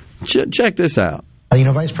 Check this out.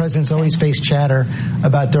 Vice presidents always face chatter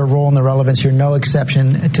about their role and their relevance. You're no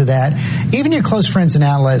exception to that. Even your close friends and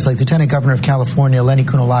allies, like Lieutenant Governor of California, Lenny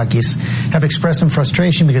Kounalakis, have expressed some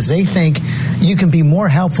frustration because they think you can be more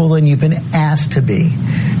helpful than you've been asked to be.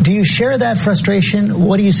 Do you share that frustration?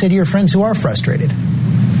 What do you say to your friends who are frustrated?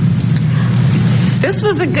 This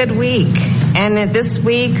was a good week. And this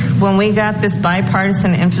week, when we got this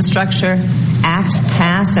bipartisan infrastructure act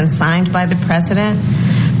passed and signed by the president,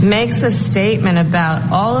 makes a statement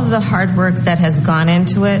about all of the hard work that has gone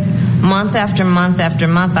into it month after month after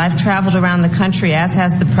month. I've traveled around the country, as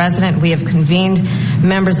has the president. We have convened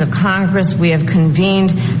members of Congress. We have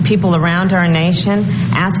convened people around our nation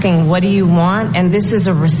asking, what do you want? And this is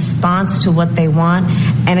a response to what they want.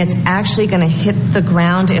 And it's actually going to hit the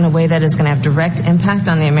ground in a way that is going to have direct impact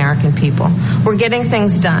on the American people. We're getting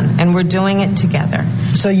things done, and we're doing it together.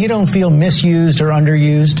 So you don't feel misused or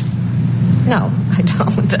underused? No, I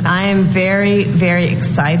don't. I am very, very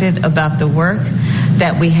excited about the work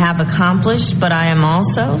that we have accomplished, but I am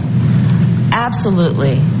also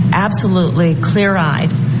absolutely clear-eyed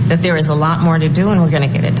that there is a lot more to do, and we're going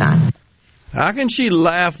to get it done. How can she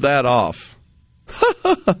laugh that off?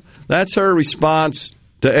 That's her response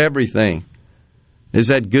to everything, is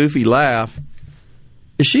that goofy laugh.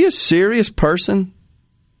 Is she a serious person?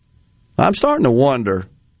 I'm starting to wonder.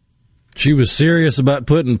 She was serious about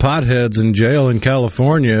putting potheads in jail in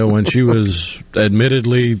California when she was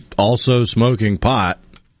admittedly also smoking pot.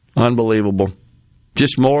 Unbelievable.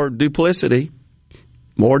 Just more duplicity,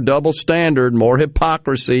 more double standard, more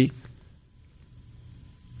hypocrisy.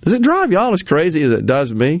 Does it drive y'all as crazy as it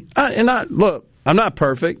does me? Look, I'm not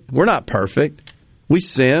perfect. We're not perfect. We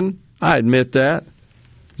sin. I admit that.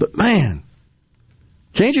 But, man,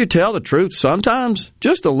 can't you tell the truth sometimes?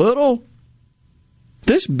 Just a little.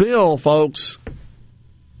 This bill, folks,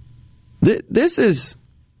 this is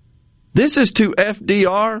to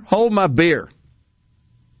FDR. Hold my beer.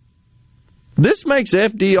 This makes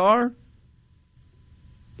FDR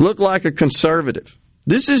look like a conservative.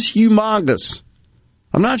 This is humongous.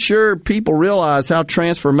 I'm not sure people realize how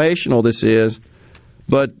transformational this is,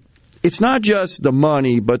 but it's not just the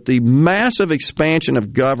money, but the massive expansion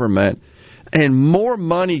of government and more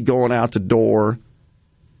money going out the door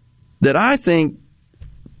that I think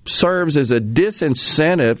serves as a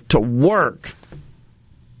disincentive to work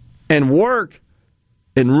and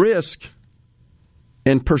risk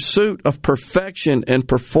in pursuit of perfection and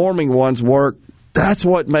performing one's work. That's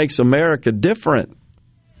what makes America different.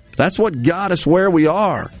 That's what got us where we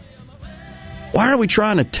are. Why are we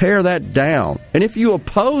trying to tear that down? And if you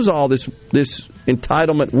oppose all this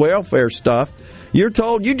entitlement welfare stuff, you're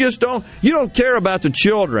told you don't care about the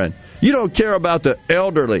children. You don't care about the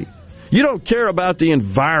elderly. You don't care about the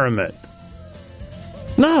environment.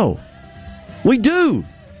 No, we do.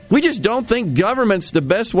 We just don't think government's the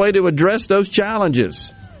best way to address those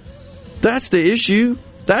challenges. That's the issue.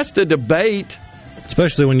 That's the debate.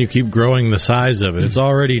 Especially when you keep growing the size of it. It's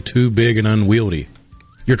already too big and unwieldy.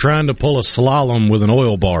 You're trying to pull a slalom with an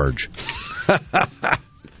oil barge.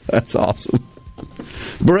 That's awesome.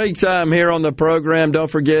 Break time here on the program. Don't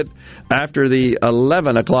forget, after the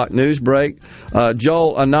 11 o'clock news break,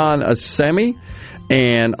 Joel Anand Samy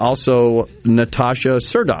and also Natasha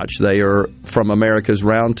Srdoc. They are from America's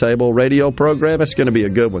Roundtable Radio Program. It's going to be a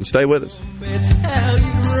good one. Stay with us.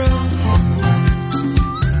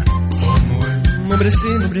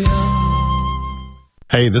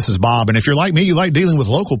 Hey, this is Bob, and if you're like me, you like dealing with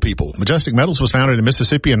local people. Majestic Metals was founded in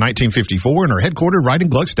Mississippi in 1954 and are headquartered right in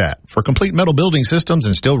Gluckstadt. For complete metal building systems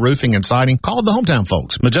and steel roofing and siding, call the hometown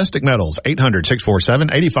folks. Majestic Metals,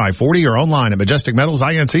 800-647-8540 or online at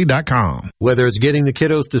majesticmetalsinc.com. Whether it's getting the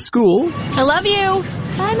kiddos to school, I love you.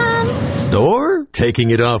 Bye, Mom. Or taking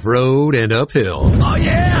it off-road and uphill. Oh,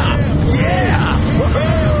 yeah! Yeah!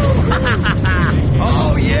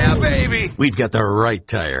 Oh, yeah, baby! We've got the right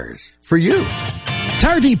tires for you.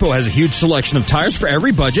 Tire Depot has a huge selection of tires for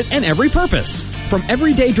every budget and every purpose. From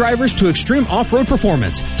everyday drivers to extreme off-road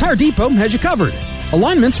performance, Tire Depot has you covered.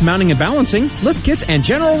 Alignments, mounting and balancing, lift kits, and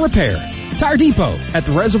general repair. Tire Depot at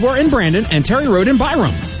the Reservoir in Brandon and Terry Road in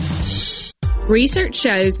Byram. Research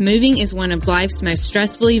shows moving is one of life's most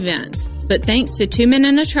stressful events. But thanks to 2 Men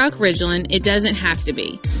and a Truck Ridgeland, it doesn't have to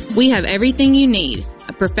be. We have everything you need.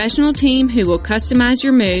 A professional team who will customize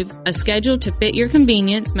your move, a schedule to fit your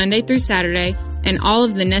convenience Monday through Saturday, and all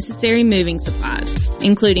of the necessary moving supplies,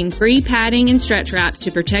 including free padding and stretch wrap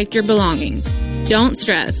to protect your belongings. Don't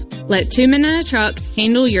stress. Let 2 Men and a Truck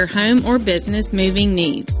handle your home or business moving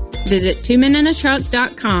needs. Visit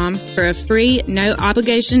 2menandatruck.com for a free,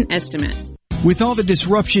 no-obligation estimate. With all the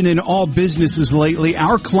disruption in all businesses lately,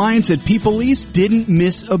 our clients at People East didn't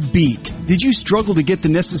miss a beat. Did you struggle to get the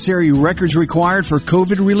necessary records required for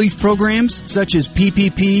COVID relief programs such as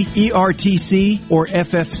PPP, ERTC, or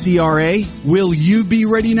FFCRA? Will you be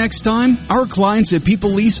ready next time? Our clients at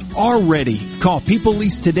People East are ready. Call People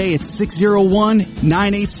East today at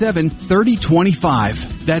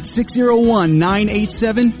 601-987-3025. That's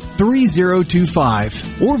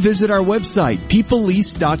 601-987-3025. Or visit our website,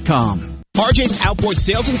 peopleeast.com. RJ's Outboard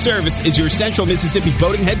Sales and Service is your central Mississippi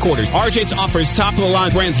boating headquarters. RJ's offers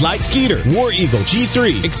top-of-the-line brands like Skeeter, War Eagle,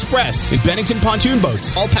 G3, Express, and Bennington pontoon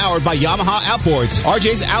boats, all powered by Yamaha Outboards.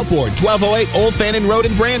 RJ's Outboard, 1208 Old Fannin Road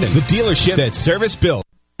in Brandon, the dealership that's service-built.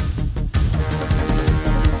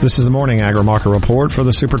 This is the Morning Agri-Market Report for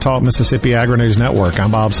the Super Talk Mississippi Agri-News Network. I'm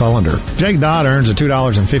Bob Sullender. Jake Dodd earns a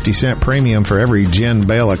 $2.50 premium for every gin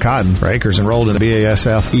bale of cotton for acres enrolled in the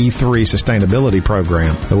BASF E3 sustainability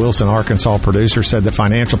program. The Wilson, Arkansas producer said that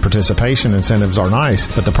financial participation incentives are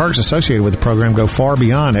nice, but the perks associated with the program go far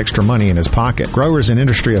beyond extra money in his pocket. Growers and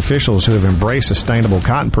industry officials who have embraced sustainable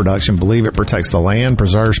cotton production believe it protects the land,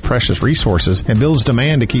 preserves precious resources, and builds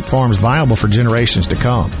demand to keep farms viable for generations to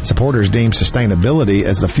come. Supporters deem sustainability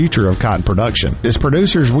as the future of cotton production. As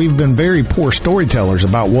producers, we've been very poor storytellers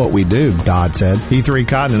about what we do, Dodd said. E3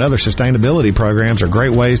 Cotton and other sustainability programs are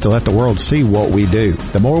great ways to let the world see what we do.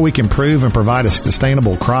 The more we can prove and provide a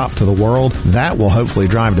sustainable crop to the world, that will hopefully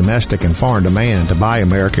drive domestic and foreign demand to buy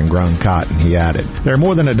American-grown cotton, he added. There are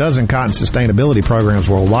more than a dozen cotton sustainability programs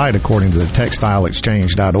worldwide, according to the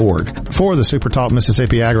textileexchange.org. For the Super Talk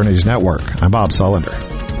Mississippi Agri-News Network, I'm Bob Sullender.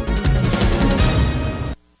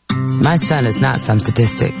 My son is not some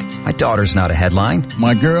statistic. My daughter's not a headline.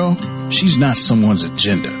 My girl, she's not someone's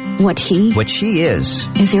agenda. What she is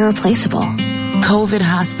irreplaceable. COVID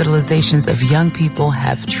hospitalizations of young people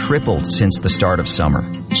have tripled since the start of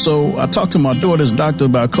summer. So I talked to my daughter's doctor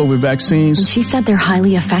about COVID vaccines. And she said they're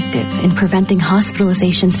highly effective in preventing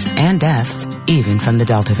hospitalizations and deaths, even from the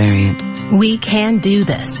Delta variant. We can do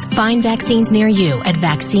this. Find vaccines near you at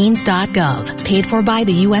vaccines.gov. Paid for by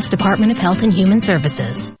the U.S. Department of Health and Human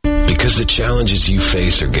Services. Because the challenges you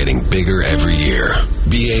face are getting bigger every year,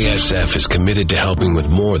 BASF is committed to helping with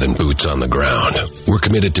more than boots on the ground. We're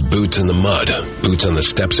committed to boots in the mud, boots on the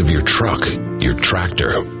steps of your truck, your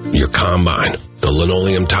tractor, your combine, the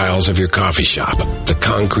linoleum tiles of your coffee shop, the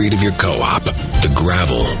concrete of your co-op, the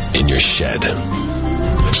gravel in your shed.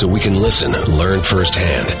 So we can listen, learn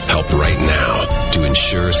firsthand, help right now to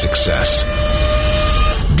ensure success.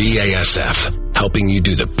 BASF, helping you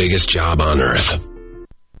do the biggest job on earth.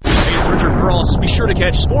 Hey, it's Richard Cross. Be sure to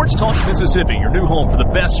catch Sports Talk Mississippi, your new home for the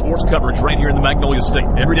best sports coverage right here in the Magnolia State.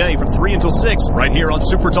 Every day from 3 until 6, right here on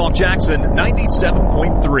Super Talk Jackson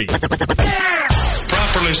 97.3.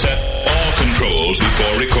 Properly set all controls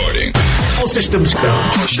before recording. All systems go.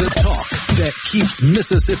 The talk that keeps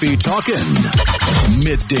Mississippi talking.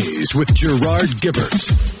 Middays with Gerard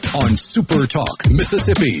Gibert on Super Talk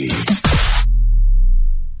Mississippi.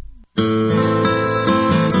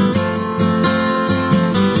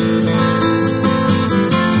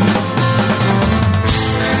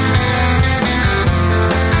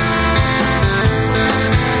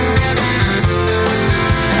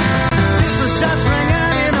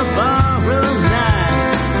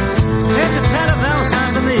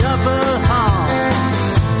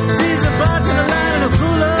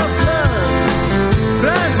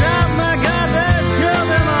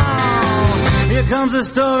 Comes the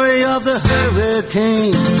story of the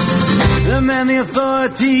hurricane. The man the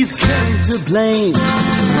authorities came to blame for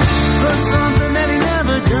something that he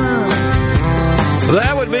never done.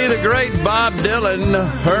 That would be the great Bob Dylan,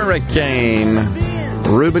 Hurricane.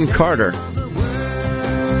 Reuben Carter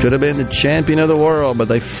could have been the champion of the world, but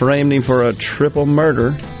they framed him for a triple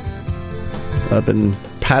murder up in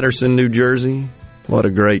Patterson, New Jersey. What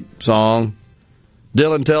a great song.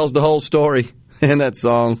 Dylan tells the whole story in that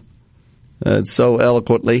song. So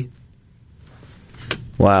eloquently.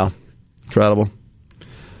 Wow. Incredible.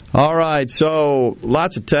 All right, so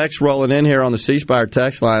lots of text rolling in here on the C Spire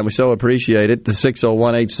text line. We so appreciate it. The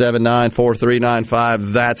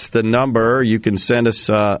 601-879-4395. That's the number. You can send us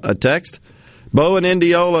a text. Bo in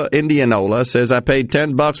Indianola says, I paid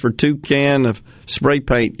 $10 for 2 cans of spray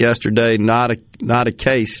paint yesterday, not a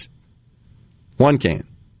case. 1 can.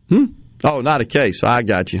 Oh, not a case. I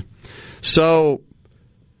got you. So...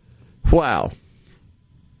 wow.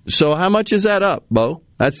 So how much is that up, Bo?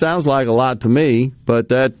 That sounds like a lot to me, but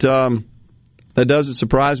that doesn't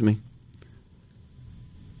surprise me.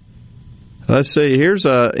 Let's see. Here's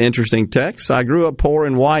an interesting text. I grew up poor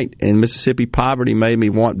and white, and Mississippi poverty made me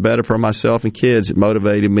want better for myself and kids. It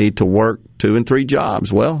motivated me to work 2 and 3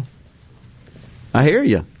 jobs. Well, I hear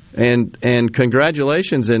you. And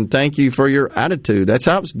congratulations and thank you for your attitude. That's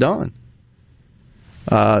how it's done.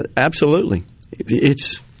 Absolutely.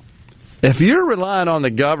 If you're relying on the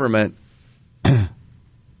government,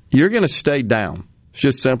 you're going to stay down. It's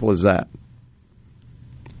just simple as that.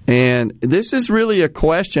 And this is really a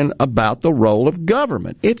question about the role of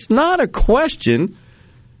government. It's not a question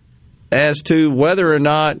as to whether or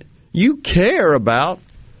not you care about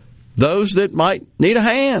those that might need a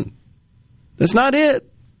hand. That's not it.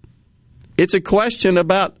 It's a question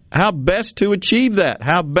about how best to achieve that,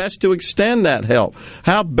 how best to extend that help,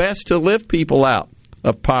 how best to lift people out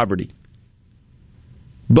of poverty.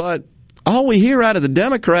 But all we hear out of the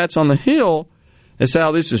Democrats on the Hill is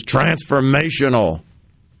how this is transformational.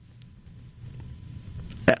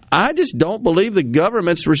 I just don't believe the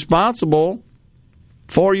government's responsible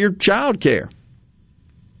for your child care.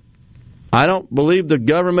 I don't believe the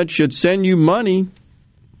government should send you money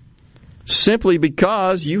simply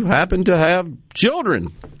because you happen to have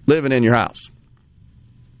children living in your house.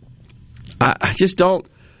 I just don't.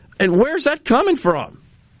 And where's that coming from?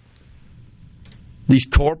 These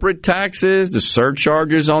corporate taxes, the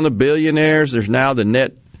surcharges on the billionaires, there's now the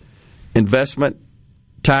net investment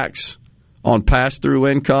tax on pass-through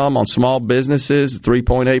income on small businesses,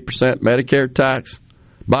 3.8% Medicare tax.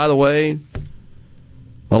 By the way,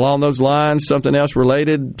 along those lines, something else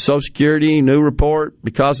related, Social Security, new report,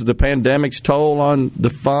 because of the pandemic's toll on the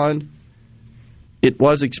fund, it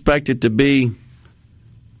was expected to be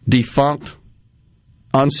defunct,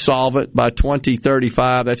 unsolvent by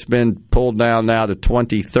 2035. That's been pulled down now to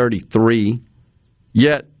 2033.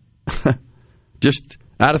 Yet, just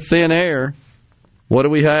out of thin air, what do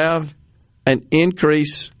we have? An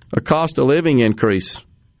increase, a cost of living increase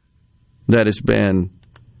that has been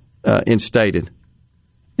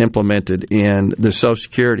implemented in the Social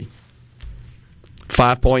Security.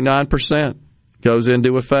 5.9% goes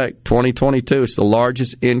into effect 2022. It's the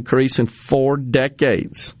largest increase in 4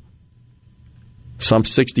 decades. Some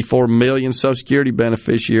 64 million Social Security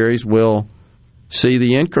beneficiaries will see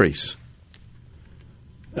the increase.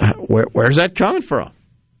 Where's that coming from?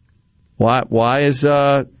 Why is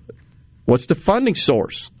what's the funding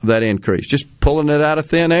source of that increase? Just pulling it out of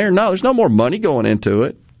thin air? No, there's no more money going into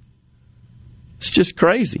it. It's just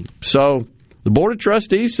crazy. So the Board of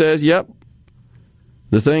Trustees says, yep,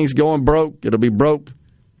 the thing's going broke. It'll be broke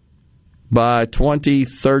by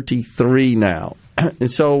 2033 now. And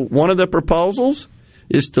so one of the proposals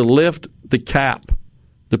is to lift the cap,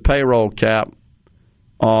 the payroll cap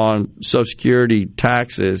on Social Security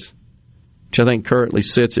taxes, which I think currently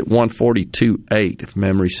sits at $142,800, if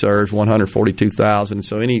memory serves, $142,000.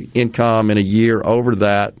 So any income in a year over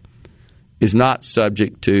that is not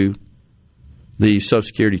subject to the Social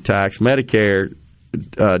Security tax. Medicare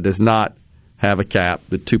does not have a cap,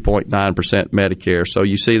 the 2.9% Medicare. So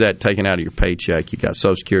you see that taken out of your paycheck. You got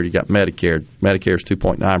Social Security, you got Medicare. Medicare's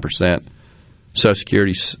 2.9%. Social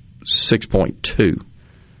Security's 6.2%.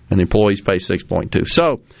 And the employees pay 6.2%.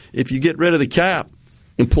 So if you get rid of the cap,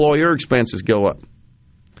 employer expenses go up.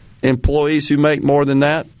 Employees who make more than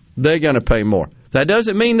that, they're going to pay more. That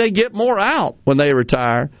doesn't mean they get more out when they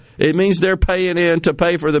retire. It means they're paying in to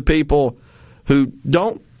pay for the people who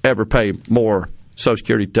don't ever pay more Social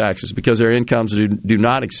Security taxes because their incomes do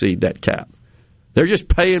not exceed that cap. They're just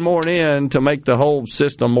paying more in to make the whole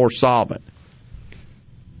system more solvent.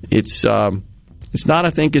 It's not,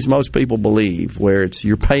 I think, as most people believe, where it's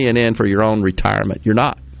you're paying in for your own retirement. You're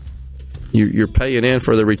not. You're paying in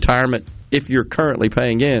for the retirement. If you're currently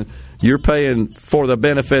paying in, you're paying for the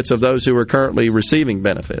benefits of those who are currently receiving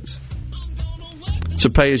benefits. It's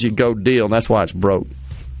a pay-as-you-go deal, and that's why it's broke.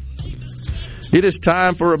 It is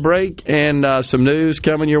time for a break and some news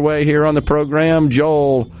coming your way here on the program.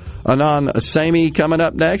 Anand Samy coming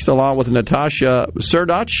up next, along with Natasha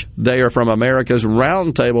Srdoc. They are from America's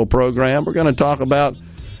Roundtable Program. We're going to talk about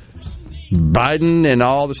Biden and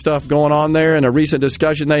all the stuff going on there and a recent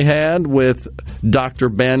discussion they had with Dr.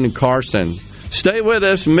 Ben Carson. Stay with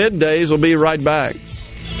us. Middays will be right back.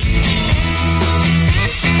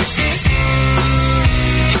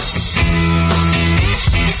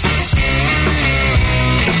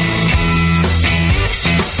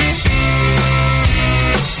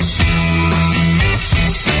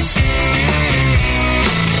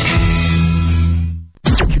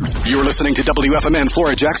 You're listening to WFMN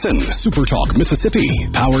Flora Jackson, Super Talk, Mississippi,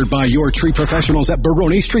 powered by your tree professionals at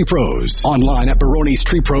Baroni's Tree Pros. Online at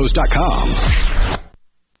baronistreepros.com.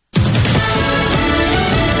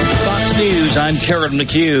 News, I'm Carol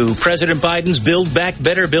McHugh. President Biden's Build Back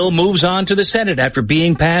Better bill moves on to the Senate after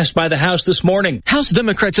being passed by the House this morning. House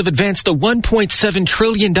Democrats have advanced a $1.7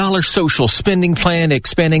 trillion social spending plan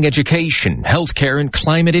expanding education, health care, and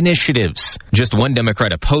climate initiatives. Just one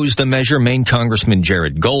Democrat opposed the measure, Maine Congressman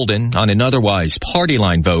Jared Golden, on an otherwise party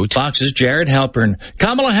line vote. Fox's Jared Halpern.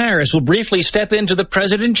 Kamala Harris will briefly step into the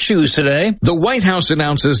president's shoes today. The White House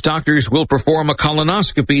announces doctors will perform a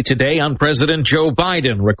colonoscopy today on President Joe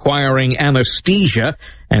Biden, requiring anesthesia,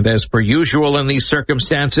 and as per usual in these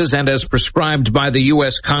circumstances and as prescribed by the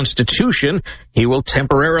U.S. Constitution, he will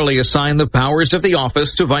temporarily assign the powers of the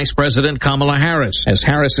office to Vice President Kamala Harris. As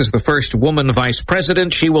Harris is the first woman vice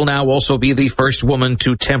president, she will now also be the first woman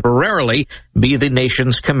to temporarily be the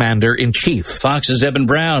nation's commander-in-chief. Fox's Eben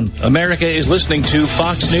Brown. America is listening to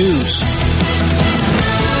Fox News.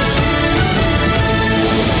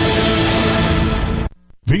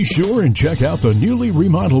 Be sure and check out the newly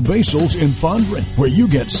remodeled Basil's in Fondren, where you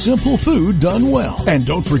get simple food done well. And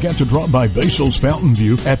don't forget to drop by Basil's Fountain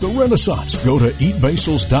View at the Renaissance. Go to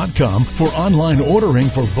eatbasils.com for online ordering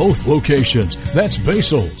for both locations. That's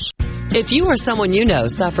Basil's. If you or someone you know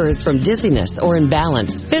suffers from dizziness or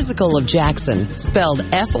imbalance, Physical of Jackson, spelled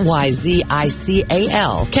F-Y-Z-I-C-A-L,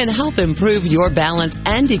 can help improve your balance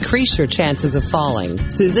and decrease your chances of falling.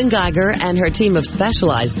 Susan Geiger and her team of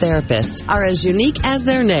specialized therapists are as unique as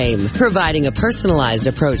their name, providing a personalized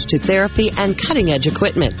approach to therapy and cutting-edge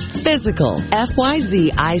equipment. Physical,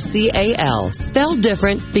 F-Y-Z-I-C-A-L, spelled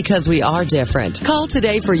different because we are different. Call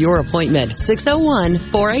today for your appointment,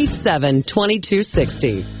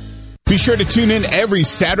 601-487-2260. Be sure to tune in every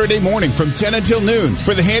Saturday morning from 10 until noon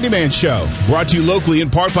for The Handyman Show. Brought to you locally in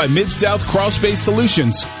part by Mid-South Crawl Space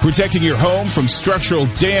Solutions. Protecting your home from structural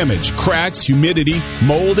damage, cracks, humidity,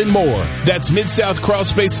 mold, and more. That's Mid-South Crawl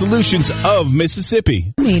Space Solutions of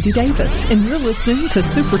Mississippi. I'm Andy Davis, and you're listening to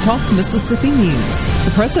Super Talk Mississippi News.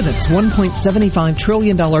 The President's $1.75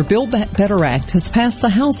 trillion Build Back Better Act has passed the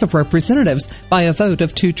House of Representatives by a vote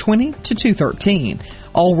of 220 to 213.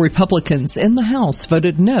 All Republicans in the House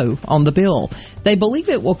voted no on the bill. They believe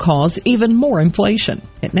it will cause even more inflation.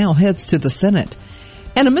 It now heads to the Senate.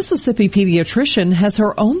 And a Mississippi pediatrician has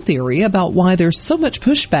her own theory about why there's so much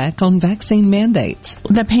pushback on vaccine mandates.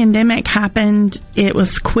 The pandemic happened. It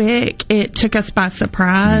was quick. It took us by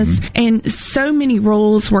surprise. And so many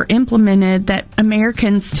rules were implemented that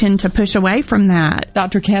Americans tend to push away from that.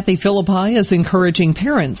 Dr. Kathy Philippi is encouraging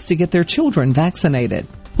parents to get their children vaccinated.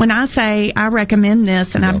 When I say I recommend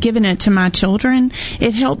this and I've given it to my children,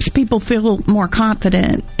 it helps people feel more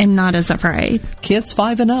confident and not as afraid. Kids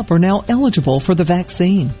 5 and up are now eligible for the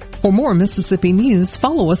vaccine. For more Mississippi news,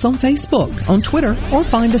 follow us on Facebook, on Twitter, or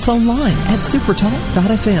find us online at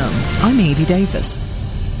supertalk.fm. I'm Andy Davis.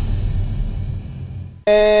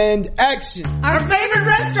 And action. Our favorite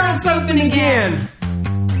restaurant's open again.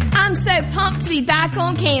 I'm so pumped to be back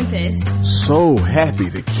on campus. So happy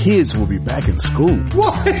the kids will be back in school.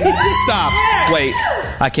 What? Stop. Wait,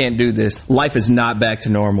 I can't do this. Life is not back to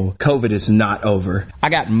normal. COVID is not over. I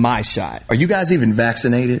got my shot. Are you guys even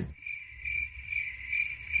vaccinated?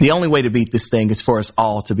 The only way to beat this thing is for us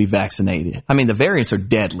all to be vaccinated. I mean, the variants are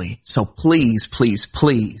deadly. So please, please,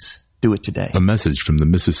 please do it today. A message from the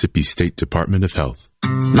Mississippi State Department of Health.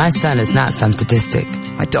 My son is not some statistic.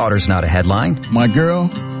 My daughter's not a headline. My girl,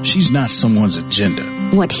 she's not someone's agenda.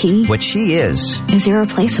 What she is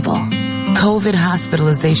irreplaceable. COVID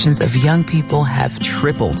hospitalizations of young people have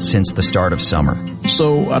tripled since the start of summer.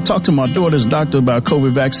 So I talked to my daughter's doctor about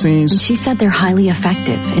COVID vaccines. And she said they're highly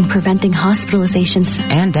effective in preventing hospitalizations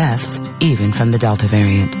and deaths, even from the Delta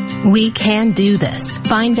variant. We can do this.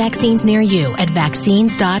 Find vaccines near you at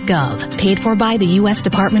vaccines.gov. Paid for by the U.S.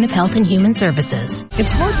 Department of Health and Human Services.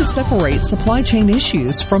 It's hard to separate supply chain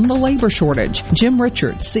issues from the labor shortage. Jim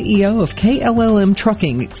Richards, CEO of KLLM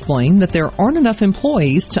Trucking, explained that there aren't enough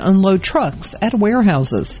employees to unload trucks at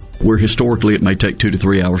warehouses. Where historically it may take 2 to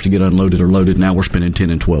 3 hours to get unloaded or loaded, now we're spending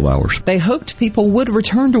 10 and 12 hours. They hoped people would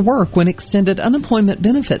return to work when extended unemployment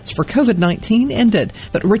benefits for COVID-19 ended,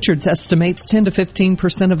 but Richards estimates 10 to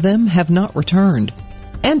 15% of them have not returned.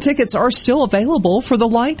 And tickets are still available for The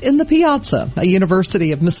Light in the Piazza, a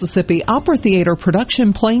University of Mississippi Opera Theater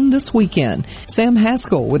production playing this weekend. Sam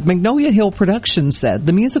Haskell with Magnolia Hill Productions said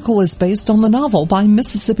the musical is based on the novel by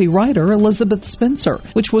Mississippi writer Elizabeth Spencer,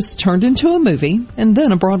 which was turned into a movie and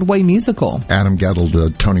then a Broadway musical. Adam Gettle,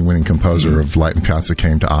 the Tony-winning composer of Light in the Piazza,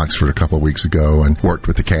 came to Oxford a couple of weeks ago and worked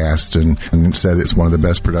with the cast and said it's one of the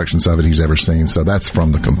best productions of it he's ever seen. So that's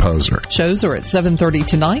from the composer. Shows are at 7:30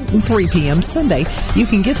 tonight and 3 p.m. Sunday. You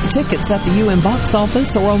can get the tickets at the UM box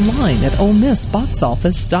office or online at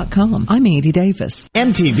OleMissBoxOffice.com. I'm Andy Davis.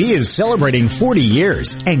 MTV is celebrating 40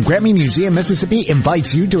 years, and Grammy Museum Mississippi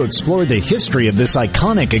invites you to explore the history of this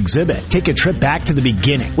iconic exhibit. Take a trip back to the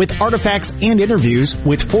beginning with artifacts and interviews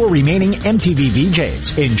with 4 remaining MTV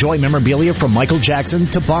VJs. Enjoy memorabilia from Michael Jackson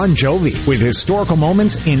to Bon Jovi, with historical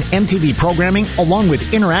moments in MTV programming along with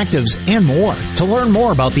interactives and more. To learn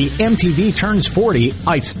more about the MTV Turns 40,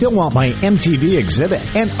 I Still Want My MTV exhibit,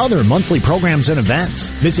 and other monthly programs and events,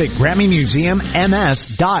 visit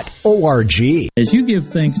GrammyMuseumMS.org. As you give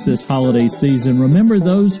thanks this holiday season, remember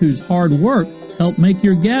those whose hard work helped make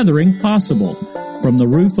your gathering possible. From the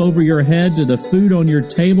roof over your head to the food on your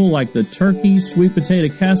table like the turkey, sweet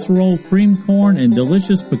potato casserole, cream corn, and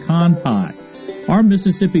delicious pecan pie. Our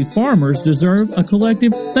Mississippi farmers deserve a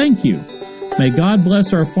collective thank you. May God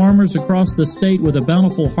bless our farmers across the state with a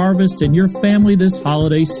bountiful harvest and your family this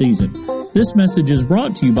holiday season. This message is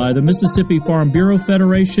brought to you by the Mississippi Farm Bureau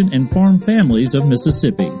Federation and Farm Families of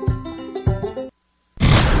Mississippi.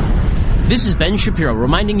 This is Ben Shapiro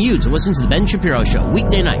reminding you to listen to The Ben Shapiro Show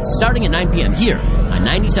weekday nights starting at 9 p.m. here on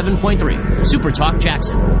 97.3 Super Talk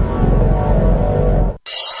Jackson.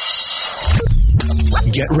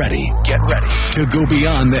 Get ready to go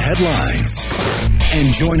beyond the headlines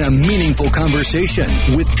and join a meaningful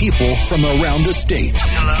conversation with people from around the state.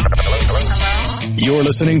 Hello? You're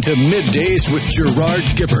listening to Middays with Gerard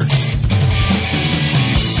Gibert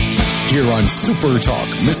here on Super Talk,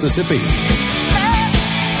 Mississippi.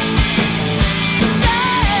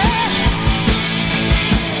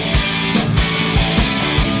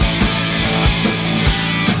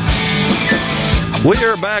 We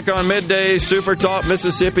are back on Middays, Super Talk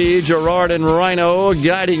Mississippi. Gerard and Ryno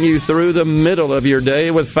guiding you through the middle of your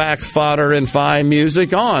day with facts, fodder, and fine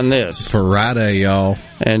music on this Friday, y'all.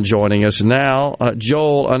 And joining us now,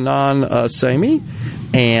 Anand Samy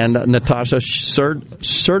and Natasha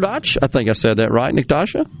Srdoc. I think I said that right,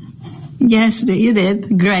 Natasha? Yes, you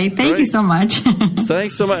did. Great. Thank you so much.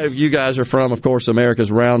 Thanks so much. You guys are from, of course,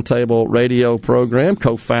 America's Roundtable Radio Program,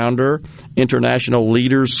 Co-Founder, International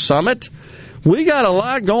Leaders Summit. We got a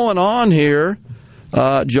lot going on here,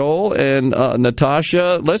 Joel and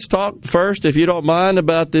Natasha. Let's talk first, if you don't mind,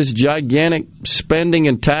 about this gigantic spending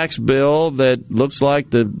and tax bill that looks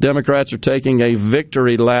like the Democrats are taking a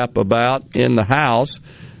victory lap about in the House,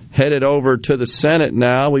 headed over to the Senate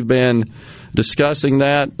now. We've been discussing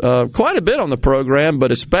that quite a bit on the program,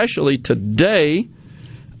 but especially today,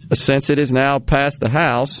 since it is now past the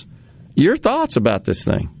House. Your thoughts about this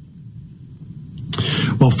thing?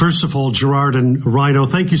 Well, first of all, Gerard and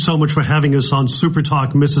Ryno, thank you so much for having us on Super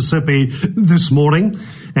Talk Mississippi this morning.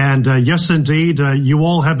 And yes, indeed, you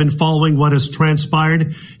all have been following what has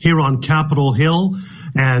transpired here on Capitol Hill.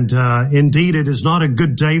 And indeed, it is not a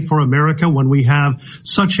good day for America when we have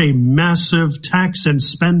such a massive tax and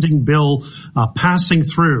spending bill passing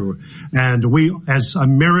through. And we, as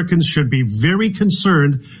Americans, should be very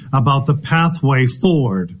concerned about the pathway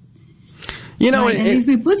forward. You know, right, if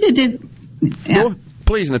we put it in... Yeah.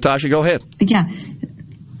 Please, Natasha, go ahead. Yeah.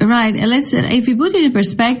 Right. If you put it in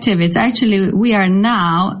perspective, it's actually, we are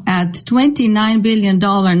now at $29 billion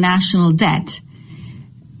national debt.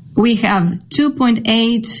 We have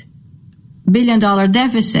 $2.8 billion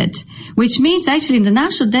deficit, which means actually the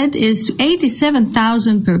national debt is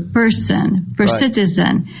 $87,000 per person, per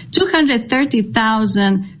citizen,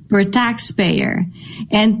 $230,000 per taxpayer.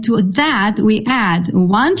 And to that, we add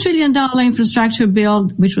 $1 trillion infrastructure bill,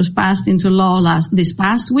 which was passed into law this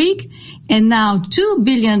past week, and now $2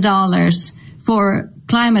 billion for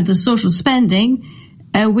climate and social spending,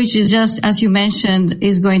 which is just, as you mentioned,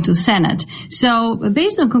 is going to Senate. So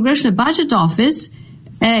based on Congressional Budget Office,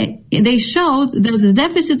 they showed that the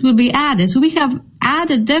deficit will be added. So we have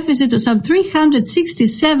added deficit of some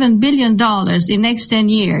 $367 billion in next 10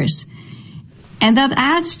 years. And that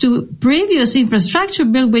adds to previous infrastructure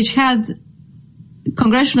bill, which had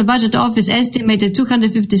Congressional Budget Office estimated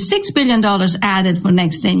 $256 billion added for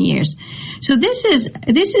next 10 years. So this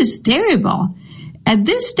is terrible. At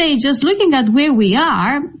this stage, just looking at where we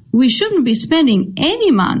are, we shouldn't be spending any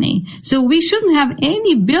money. So we shouldn't have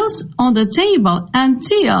any bills on the table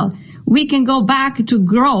until we can go back to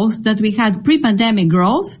growth that we had pre-pandemic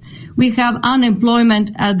growth. We have unemployment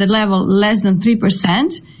at the level less than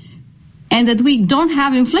 3%. And that we don't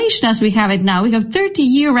have inflation as we have it now. We have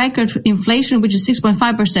 30-year record inflation, which is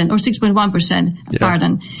 6.5% or 6.1%,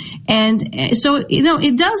 pardon. And so,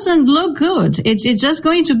 it doesn't look good. It's just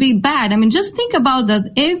going to be bad. I mean, just think about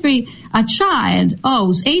that a child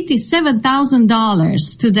owes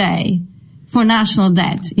 $87,000 today for national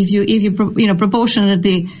debt if you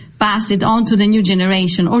proportionately pass it on to the new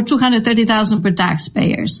generation, or $230,000 per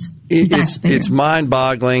taxpayers. It's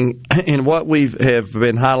mind-boggling, and what we have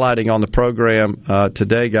been highlighting on the program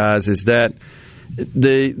today, guys, is that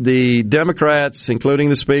the Democrats, including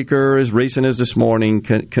the Speaker, as recent as this morning,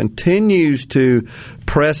 continues to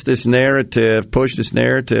push this narrative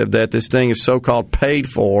that this thing is so-called paid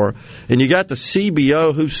for, and you got the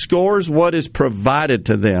CBO who scores what is provided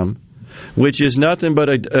to them, which is nothing but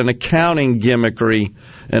an accounting gimmickry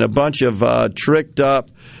and a bunch of tricked up,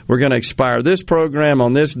 we're going to expire this program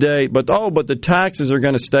on this date, but the taxes are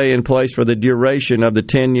going to stay in place for the duration of the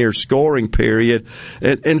 10-year scoring period.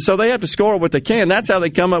 And so they have to score what they can. That's how they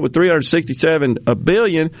come up with $367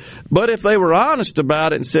 billion. But if they were honest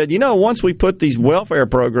about it and said, once we put these welfare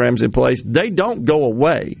programs in place, they don't go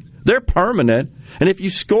away. They're permanent. And if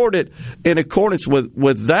you scored it in accordance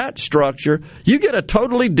with that structure, you get a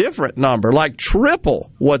totally different number, like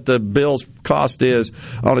triple what the bill's cost is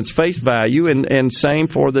on its face value, and same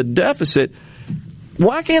for the deficit.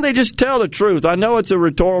 Why can't they just tell the truth? I know it's a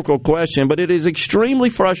rhetorical question, but it is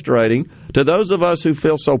extremely frustrating to those of us who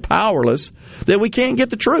feel so powerless that we can't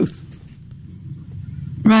get the truth.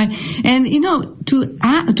 Right. And, to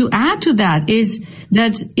add to that is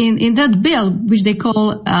that in that bill, which they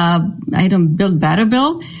call Build Better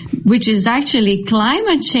bill, which is actually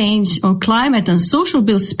climate change or climate and social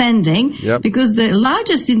bill spending, because the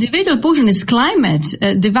largest individual portion is climate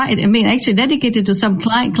actually dedicated to some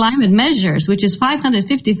climate measures, which is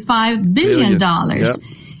 $555 billion. Yep.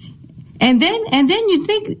 And then you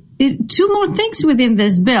think two more things within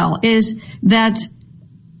this bill is that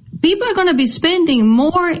people are going to be spending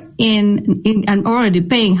more and already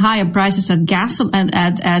paying higher prices at gasoline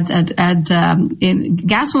in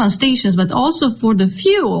gasoline stations, but also for the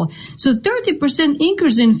fuel. So 30%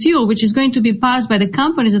 increase in fuel, which is going to be passed by the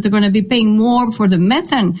companies that are going to be paying more for the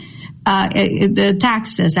methane, the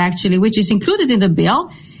taxes actually, which is included in the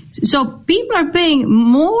bill. So people are paying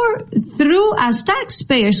more through as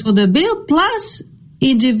taxpayers for the bill, plus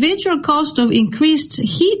individual cost of increased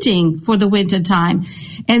heating for the winter time.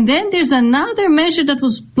 And then there's another measure that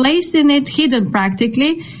was placed in it, hidden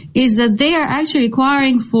practically, is that they are actually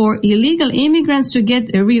requiring for illegal immigrants to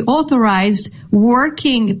get reauthorized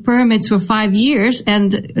working permits for 5 years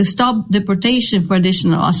and stop deportation for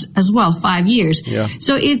additional as well, 5 years. Yeah.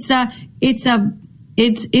 So it's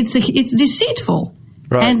deceitful.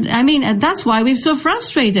 Right. And that's why we're so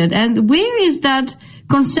frustrated. And where is that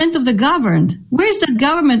consent of the governed? Where's the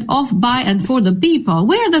government of, by, and for the people?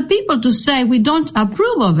 Where are the people to say we don't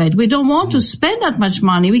approve of it? We don't want to spend that much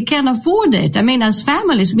money. We can't afford it. As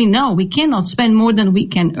families, we know we cannot spend more than we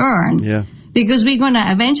can earn. Yeah. Because we're going to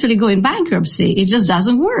eventually go in bankruptcy. It just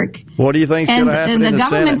doesn't work. What do you think is going to happen in the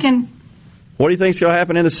Senate? What do you think is going to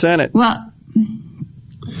happen in the Senate? Well,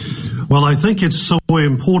 I think it's so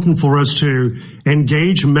important for us to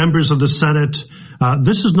engage members of the Senate.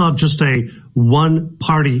 This is not just a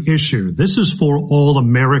one-party issue. This is for all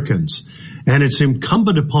Americans. And it's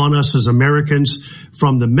incumbent upon us as Americans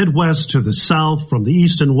from the Midwest to the South, from the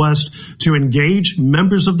East and West, to engage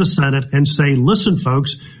members of the Senate and say, listen,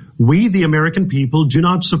 folks, we, the American people, do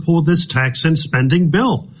not support this tax and spending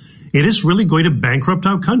bill. It is really going to bankrupt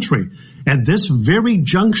our country. At this very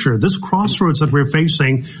juncture, this crossroads that we're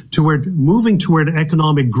facing moving toward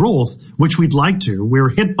economic growth, which we'd like to, we're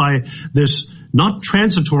hit by this not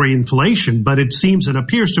transitory inflation, but it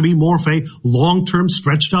appears to be more of a long-term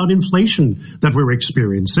stretched out inflation that we're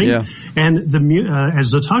experiencing. Yeah. And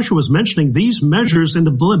as Natasha was mentioning, these measures in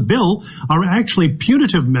the bill are actually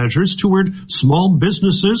punitive measures toward small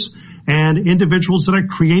businesses and individuals that are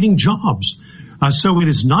creating jobs. So it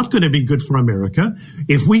is not going to be good for America.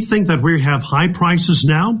 If we think that we have high prices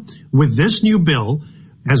now, with this new bill,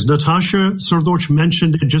 as Natasha Srdoc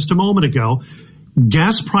mentioned just a moment ago,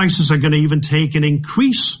 gas prices are going to even take an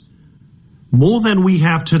increase more than we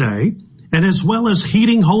have today, and as well as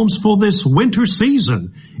heating homes for this winter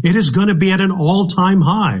season. It is going to be at an all-time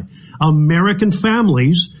high. American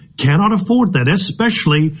families cannot afford that,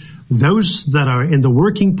 especially those that are in the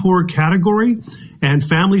working poor category and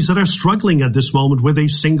families that are struggling at this moment with a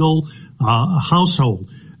single household.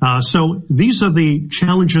 So these are the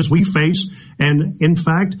challenges we face. And in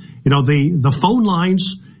fact, the phone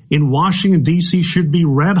lines in Washington, D.C. should be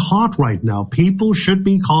red hot right now. People should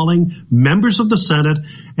be calling members of the Senate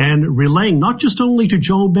and relaying not just only to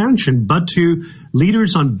Joe Manchin, but to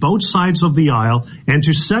leaders on both sides of the aisle and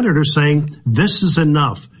to senators saying, this is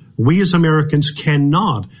enough. we as Americans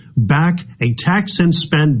cannot back a tax and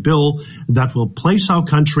spend bill that will place our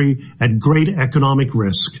country at great economic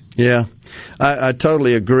risk. Yeah, I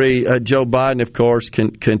totally agree. Joe Biden, of course,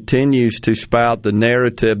 continues to spout the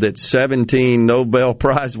narrative that 17 Nobel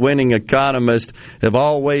Prize winning economists have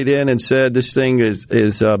all weighed in and said this thing is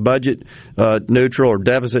budget neutral or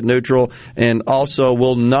deficit neutral and also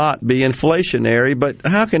will not be inflationary. But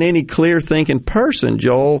how can any clear-thinking person,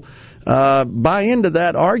 Joel, buy into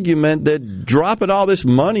that argument that dropping all this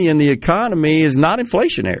money in the economy is not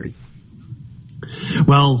inflationary?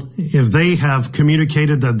 Well, if they have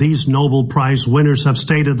communicated that these Nobel Prize winners have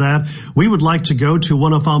stated that, we would like to go to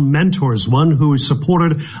one of our mentors, one who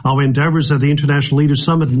supported our endeavors at the International Leaders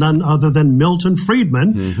Summit, none other than Milton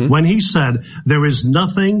Friedman, when he said, there is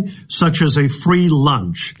nothing such as a free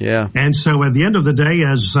lunch. Yeah. And so at the end of the day,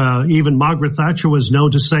 as even Margaret Thatcher was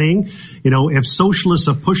known to saying, if socialists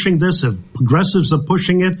are pushing this, if progressives are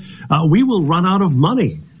pushing it, we will run out of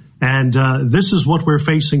money. And this is what we're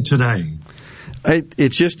facing today.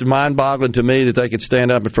 It's just mind-boggling to me that they could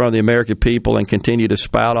stand up in front of the American people and continue to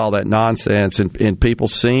spout all that nonsense, and people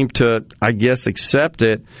seem to, I guess, accept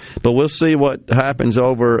it. But we'll see what happens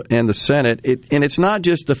over in the Senate. And it's not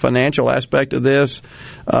just the financial aspect of this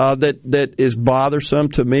that is bothersome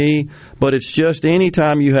to me, but it's just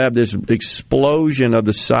anytime you have this explosion of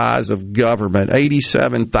the size of government,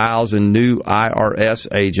 87,000 new IRS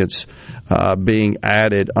agents being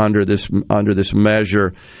added under this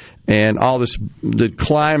measure. And all this, the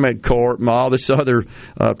climate court and all this other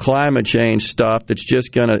climate change stuff that's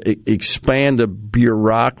just going to expand the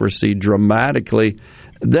bureaucracy dramatically,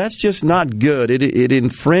 that's just not good. It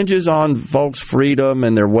infringes on folks' freedom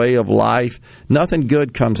and their way of life. Nothing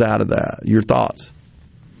good comes out of that. Your thoughts?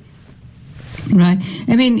 Right.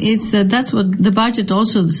 I mean, that's what the budget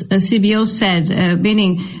also, CBO said,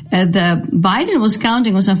 meaning the Biden was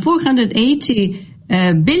counting was on $480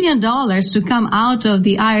 billion to come out of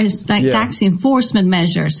the IRS tax enforcement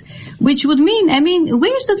measures, which would mean,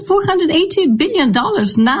 where's that $480 billion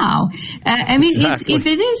now? Exactly. If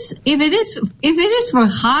it is for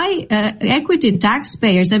high equity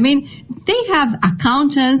taxpayers, they have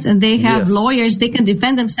accountants and they have lawyers, they can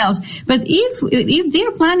defend themselves. But if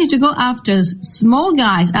they're planning to go after small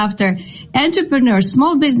guys, after entrepreneurs,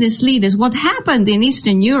 small business leaders, what happened in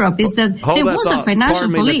Eastern Europe is that there was a financial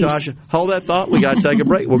police. Natasha, hold that thought. We got to take a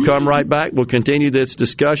break. We'll come right back. We'll continue this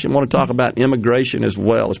discussion. I want to talk about immigration as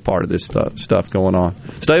well as part of this stuff going on.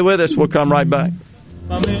 Stay with us. We'll come right back.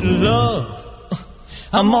 I'm in love.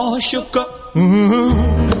 I'm all shook up.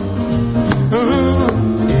 Mm-hmm.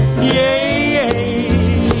 Mm-hmm. Yeah, yeah,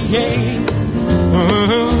 yeah.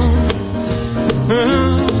 Mm-hmm.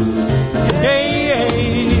 Mm-hmm. Yeah,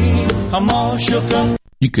 yeah. I'm all shook up.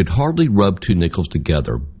 You could hardly rub two nickels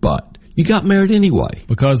together, but you got married anyway.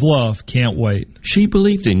 Because love can't wait. She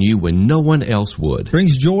believed in you when no one else would.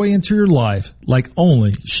 Brings joy into your life like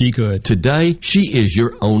only she could. Today, she is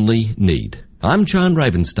your only need. I'm John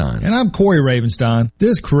Ravenstein. And I'm Corey Ravenstein.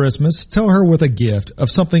 This Christmas, tell her with a gift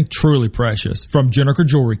of something truly precious from Juniker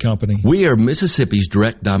Jewelry Company. We are Mississippi's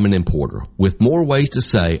direct diamond importer with more ways to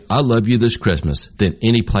say I love you this Christmas than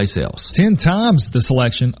any place else. 10 times the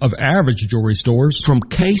selection of average jewelry stores. From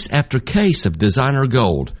case after case of designer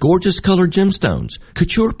gold, gorgeous colored gemstones,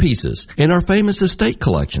 couture pieces, and our famous estate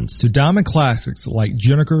collections. To diamond classics like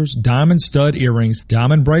Juniker's diamond stud earrings,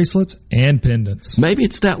 diamond bracelets, and pendants. Maybe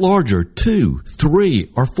it's that larger 2,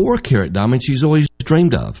 3, or 4 carat diamond she's always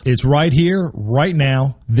dreamed of. It's right here, right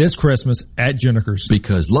now, this Christmas at Juniker's.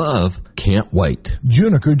 Because love can't wait.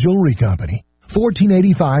 Juniker Jewelry Company,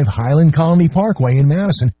 1485 Highland Colony Parkway in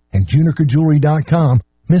Madison, and JunikerJewelry.com,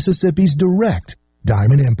 Mississippi's direct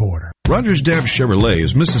diamond importer. Rogers Dabbs Chevrolet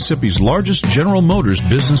is Mississippi's largest General Motors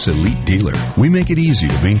business elite dealer. We make it easy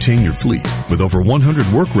to maintain your fleet with over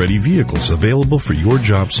 100 work-ready vehicles available for your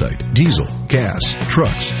job site. Diesel, gas,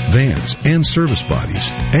 trucks, vans, and service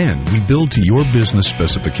bodies. And we build to your business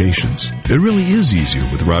specifications. It really is easier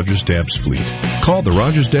with Rogers Dabbs Fleet. Call the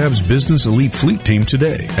Rogers Dabbs Business Elite Fleet Team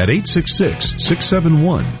today at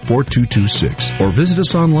 866-671-4226 or visit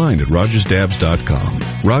us online at rogersdabbs.com.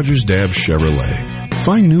 Rogers Dabbs Chevrolet.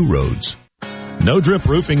 Find new roads. No Drip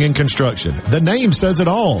Roofing and Construction. The name says it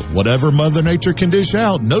all. Whatever Mother Nature can dish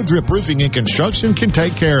out, No Drip Roofing and Construction can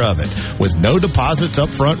take care of it with no deposits up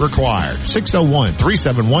front required.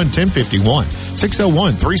 601-371-1051.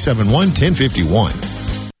 601-371-1051.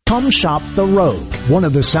 Come shop The Rogue, one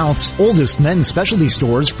of the South's oldest men's specialty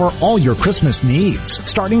stores for all your Christmas needs.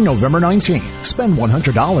 Starting November 19th, spend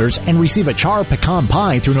 $100 and receive a char pecan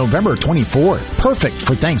pie through November 24th. Perfect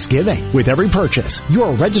for Thanksgiving. With every purchase, you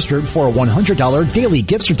are registered for a $100 daily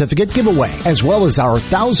gift certificate giveaway, as well as our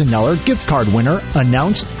 $1,000 gift card winner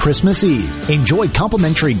announced Christmas Eve. Enjoy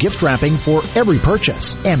complimentary gift wrapping for every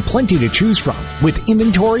purchase and plenty to choose from with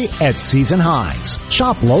inventory at season highs.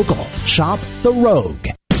 Shop local. Shop The Rogue.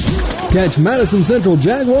 Catch Madison Central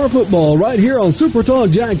Jaguar football right here on Super Talk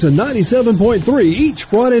Jackson 97.3 each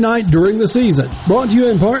Friday night during the season. Brought to you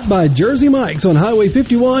in part by Jersey Mike's on Highway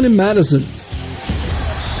 51 in Madison.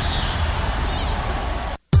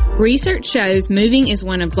 Research shows moving is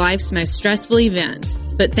one of life's most stressful events,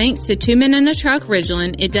 but thanks to 2 Men and a Truck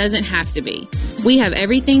Ridgeland, it doesn't have to be. We have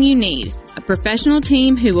everything you need. A professional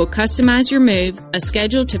team who will customize your move, a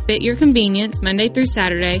schedule to fit your convenience Monday through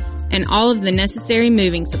Saturday, and all of the necessary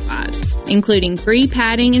moving supplies, including free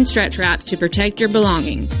padding and stretch wrap to protect your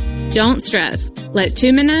belongings. Don't stress. Let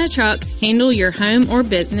 2 Men and a Truck handle your home or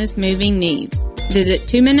business moving needs. Visit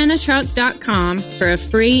 2menandatruck.com for a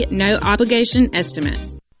free, no-obligation estimate.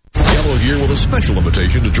 Yellow here with a special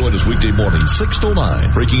invitation to join us weekday morning, 6 to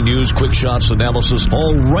 9. Breaking news, quick shots, analysis,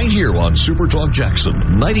 all right here on Super Talk Jackson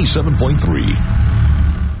 97.3.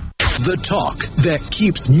 The talk that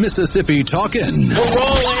keeps Mississippi talking. We're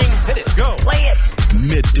rolling. Hit it. Go. Play it.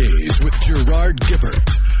 Middays with Gerard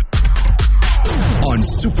Gibert on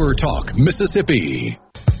Super Talk Mississippi.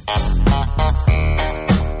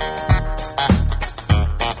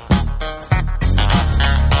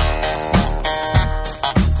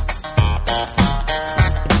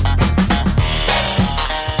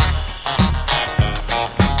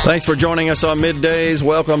 Thanks for joining us on Middays.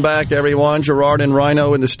 Welcome back, everyone. Gerard and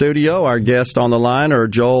Ryno in the studio. Our guests on the line are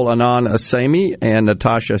Joel Anand Samy and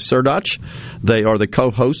Natasha Srdoc. They are the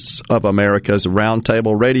co-hosts of America's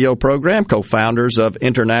Roundtable Radio Program, co-founders of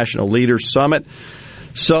International Leaders Summit.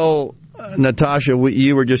 So, Natasha,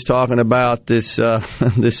 you were just talking about this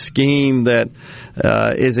this scheme that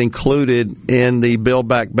is included in the Build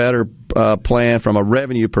Back Better plan from a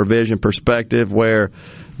revenue provision perspective, where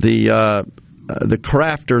the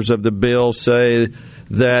crafters of the bill say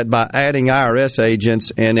that by adding IRS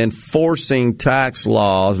agents and enforcing tax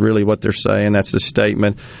laws, really what they're saying, that's the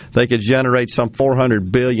statement, they could generate some $400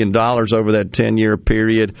 billion over that 10-year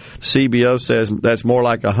period. CBO says that's more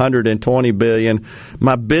like $120 billion.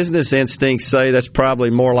 My business instincts say that's probably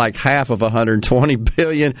more like half of $120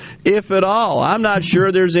 billion, if at all. I'm not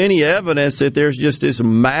sure there's any evidence that there's just this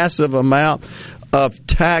massive amount of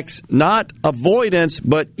tax, not avoidance,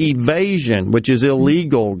 but evasion, which is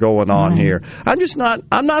illegal going on here.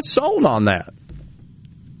 I'm not sold on that.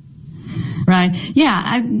 Right.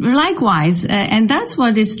 Yeah, likewise. And that's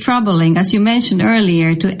what is troubling, as you mentioned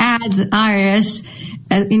earlier, to add IRS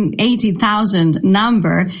in 80,000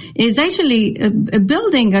 number is actually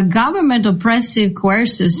building a government oppressive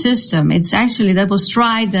coercive system. It's actually that was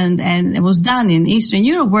tried and it was done in Eastern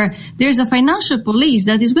Europe, where there's a financial police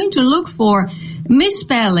that is going to look for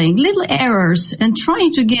misspelling, little errors, and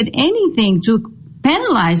trying to get anything to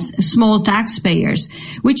penalize small taxpayers,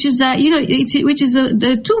 which is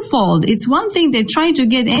the twofold. It's one thing, they're trying to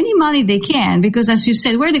get any money they can, because as you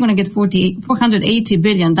said, where are they going to get $480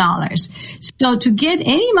 billion? So to get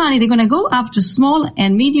any money, they're going to go after small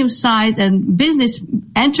and medium sized and business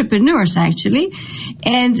entrepreneurs, actually.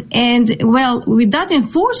 And well, with that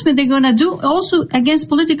enforcement, they're going to do also against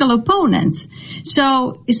political opponents.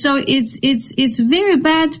 So it's very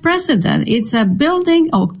bad precedent. It's a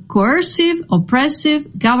building of coercive, oppressive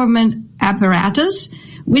government apparatus,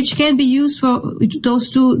 which can be used for those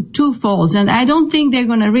two folds. And I don't think they're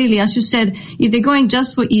going to really, as you said, if they're going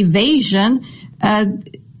just for evasion,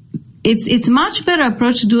 it's much better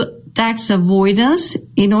approach to do tax avoidance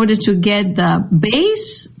in order to get the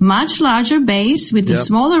base, much larger base with a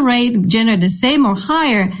smaller rate, generate the same or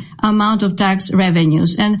higher amount of tax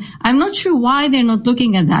revenues. And I'm not sure why they're not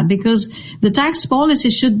looking at that, because the tax policy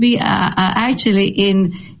should be actually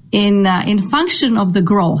in function of the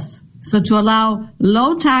growth. So to allow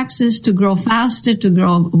low taxes to grow faster, to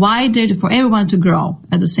grow wider, for everyone to grow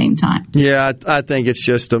at the same time. Yeah, I think it's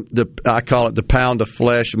just I call it the pound of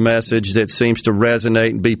flesh message that seems to resonate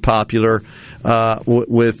and be popular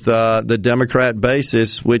with the Democrat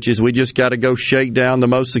basis, which is we just got to go shake down the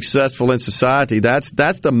most successful in society. That's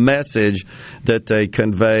the message that they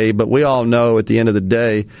convey. But we all know at the end of the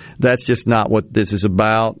day, that's just not what this is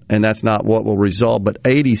about, and that's not what will result. But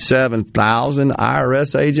 87,000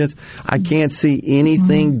 IRS agents, I can't see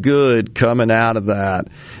anything good coming out of that.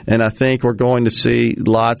 And I think we're going to see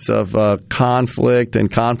lots of conflict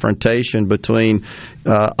and confrontation between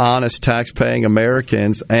honest tax-paying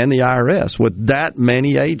Americans and the IRS with that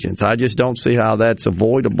many agents. I just don't see how that's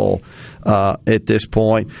avoidable at this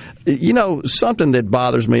point. You know, something that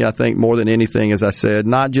bothers me, I think, more than anything, as I said,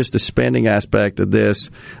 not just the spending aspect of this,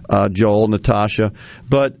 Joel, Natasha,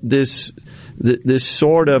 but this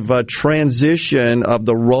sort of transition of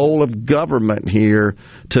the role of government here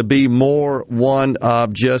to be more one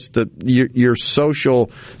of just your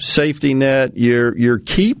social safety net, your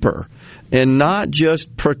keeper, and not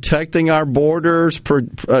just protecting our borders,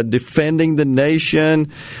 defending the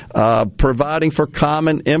nation, providing for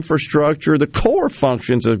common infrastructure, the core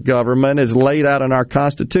functions of government as laid out in our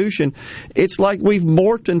Constitution. It's like we've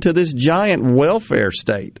morphed into this giant welfare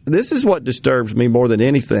state. This is what disturbs me more than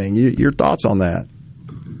anything. Your thoughts on that?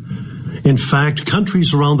 In fact,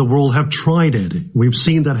 countries around the world have tried it. We've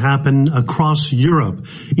seen that happen across Europe,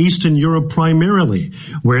 Eastern Europe primarily,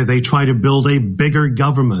 where they try to build a bigger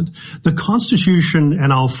government. The Constitution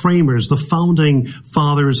and our framers, the founding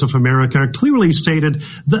fathers of America, clearly stated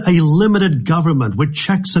that a limited government with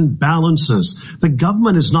checks and balances. The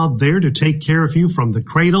government is not there to take care of you from the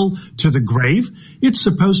cradle to the grave. It's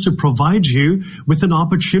supposed to provide you with an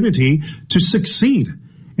opportunity to succeed.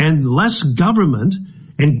 And less government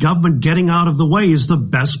and government getting out of the way is the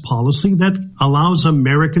best policy that allows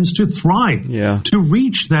Americans to thrive, to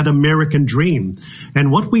reach that American dream.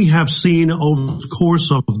 And what we have seen over the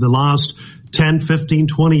course of the last 10, 15,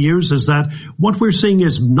 20 years is that what we're seeing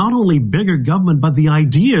is not only bigger government, but the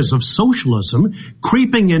ideas of socialism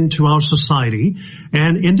creeping into our society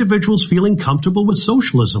and individuals feeling comfortable with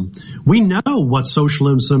socialism. We know what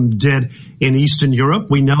socialism did in Eastern Europe.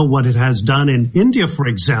 We know what it has done in India, for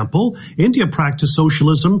example. India practiced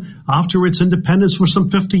socialism after its independence for some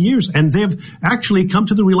 50 years, and they've actually come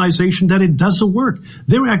to the realization that it doesn't work.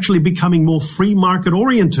 They're actually becoming more free market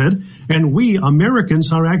oriented, and we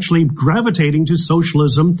Americans are actually gravitating to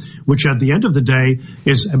socialism, which at the end of the day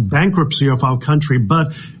is a bankruptcy of our country.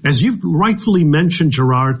 But as you've rightfully mentioned,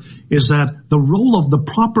 Gerard, is that the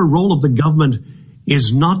proper role of the government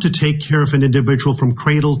is not to take care of an individual from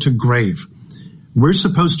cradle to grave. We're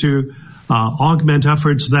supposed to augment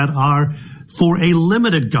efforts that are for a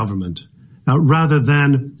limited government rather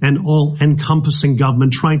than an all-encompassing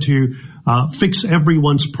government trying to fix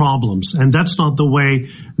everyone's problems. And that's not the way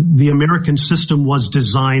the American system was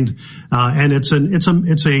designed. And it's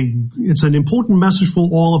an important message for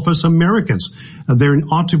all of us Americans. There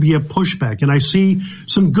ought to be a pushback. And I see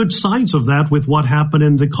some good signs of that with what happened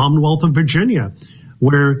in the Commonwealth of Virginia,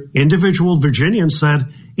 where individual Virginians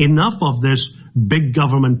said, enough of this big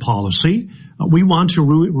government policy. We want to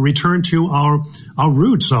return to our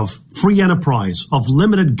roots of free enterprise, of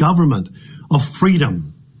limited government, of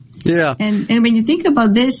freedom. Yeah. And when you think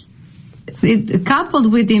about this,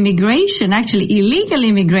 coupled with immigration, actually illegal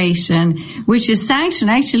immigration, which is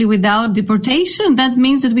sanctioned actually without deportation, that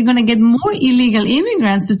means that we're going to get more illegal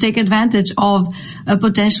immigrants to take advantage of a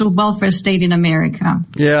potential welfare state in America.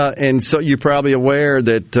 Yeah, and so you're probably aware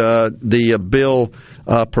that the bill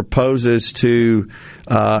proposes to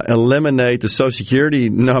eliminate the Social Security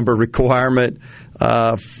number requirement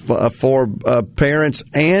for parents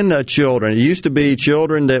and children. It used to be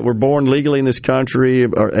children that were born legally in this country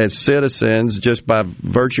as citizens just by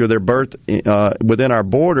virtue of their birth within our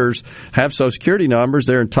borders have Social Security numbers.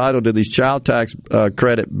 They're entitled to these child tax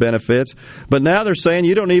credit benefits. But now they're saying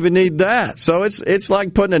you don't even need that. So it's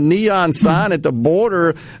like putting a neon sign at the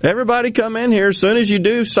border. Everybody come in here. As soon as you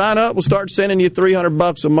do sign up, we'll start sending you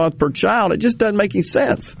 $300 a month per child. It just doesn't make any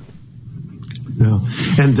sense. No.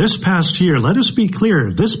 And this past year, let us be clear,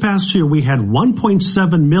 this past year we had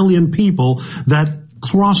 1.7 million people that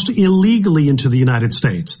crossed illegally into the United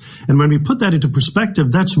States. And when we put that into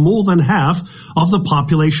perspective, that's more than half of the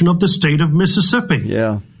population of the state of Mississippi.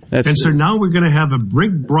 Yeah. So now we're going to have a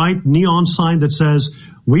big, bright neon sign that says,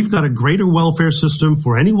 we've got a greater welfare system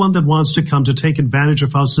for anyone that wants to come to take advantage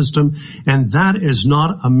of our system, and that is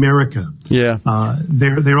not America. Yeah.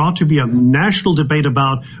 There ought to be a national debate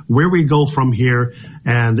about where we go from here,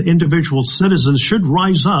 and individual citizens should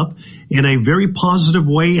rise up in a very positive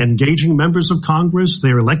way, engaging members of Congress,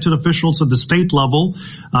 their elected officials at the state level,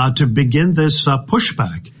 to begin this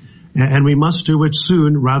pushback. And we must do it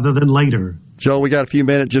soon rather than later. Joel, we got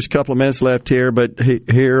just a couple of minutes left here, but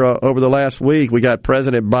here over the last week, we got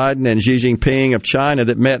President Biden and Xi Jinping of China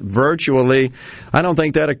that met virtually. I don't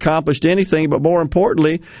think that accomplished anything, but more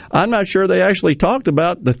importantly, I'm not sure they actually talked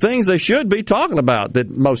about the things they should be talking about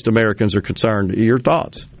that most Americans are concerned. Your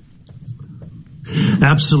thoughts?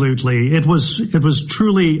 Absolutely. It was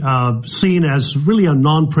truly seen as really a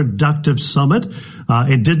non-productive summit.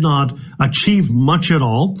 It did not achieve much at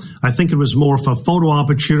all. I think it was more of a photo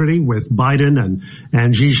opportunity with Biden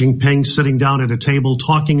and Xi Jinping sitting down at a table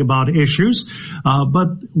talking about issues. But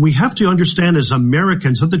we have to understand as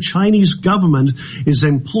Americans that the Chinese government is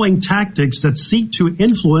employing tactics that seek to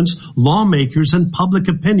influence lawmakers and public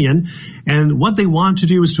opinion. And what they want to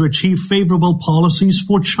do is to achieve favorable policies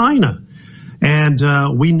for China.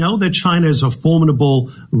 And we know that China is a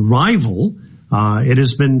formidable rival. It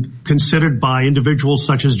has been considered by individuals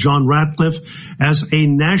such as John Ratcliffe as a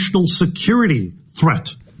national security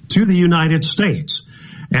threat to the United States.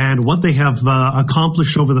 And what they have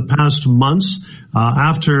accomplished over the past months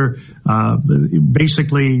after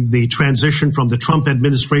basically the transition from the Trump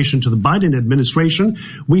administration to the Biden administration,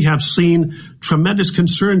 we have seen tremendous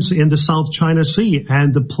concerns in the South China Sea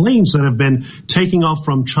and the planes that have been taking off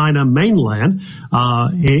from China mainland,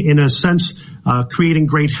 in a sense, creating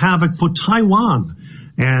great havoc for Taiwan.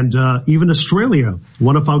 And even Australia,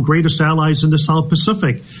 one of our greatest allies in the South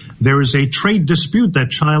Pacific. There is a trade dispute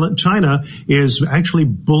that China is actually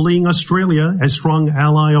bullying Australia, a strong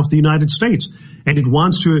ally of the United States. And it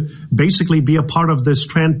wants to basically be a part of this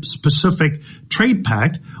Trans-Pacific Trade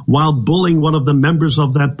Pact while bullying one of the members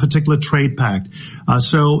of that particular trade pact.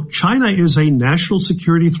 So China is a national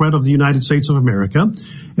security threat of the United States of America.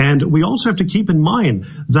 And we also have to keep in mind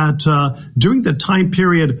that during the time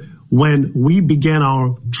period when we began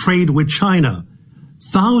our trade with China,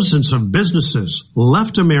 thousands of businesses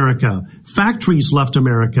left America, factories left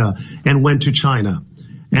America, and went to China.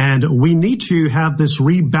 And we need to have this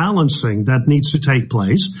rebalancing that needs to take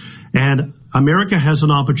place. And America has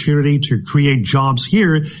an opportunity to create jobs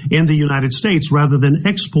here in the United States rather than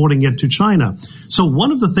exporting it to China. So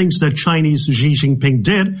one of the things that Chinese Xi Jinping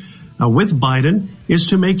did with Biden is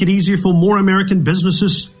to make it easier for more American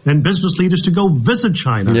businesses and business leaders to go visit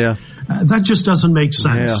China. Yeah. That just doesn't make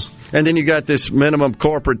sense. Yeah. And then you got this minimum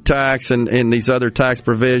corporate tax and these other tax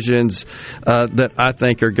provisions that I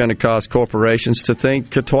think are going to cause corporations to think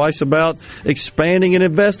twice about expanding and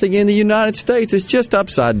investing in the United States. It's just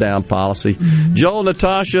upside down policy. Mm-hmm. Joel,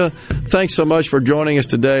 Natasha, thanks so much for joining us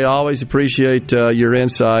today. I always appreciate your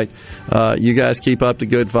insight. You guys keep up the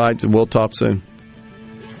good fight, and we'll talk soon.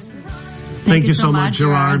 Thank you so much,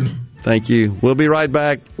 Gerard. Thank you. We'll be right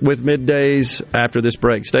back with Middays after this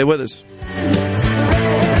break. Stay with us.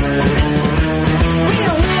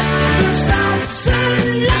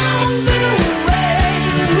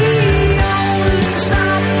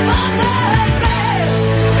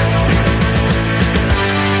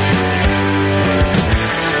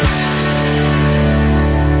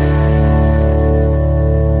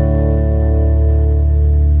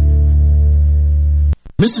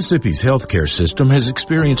 Mississippi's healthcare system has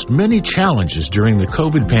experienced many challenges during the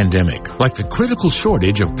COVID pandemic, like the critical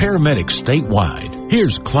shortage of paramedics statewide.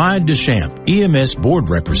 Here's Clyde Deschamps, EMS board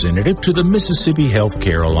representative to the Mississippi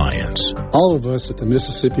Healthcare Alliance. All of us at the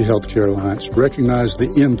Mississippi Healthcare Alliance recognize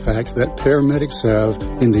the impact that paramedics have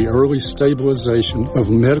in the early stabilization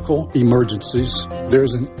of medical emergencies.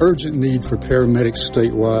 There's an urgent need for paramedics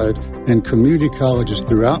statewide, and community colleges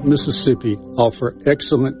throughout Mississippi offer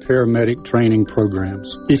excellent paramedic training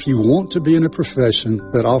programs. If you want to be in a profession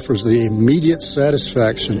that offers the immediate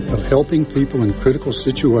satisfaction of helping people in critical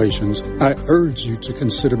situations, I urge you to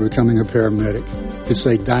consider becoming a paramedic. It's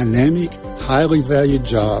a dynamic, highly valued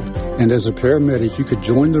job, and as a paramedic, you could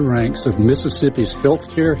join the ranks of Mississippi's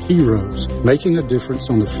healthcare heroes, making a difference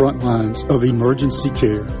on the front lines of emergency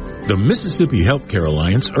care. The Mississippi Healthcare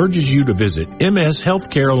Alliance urges you to visit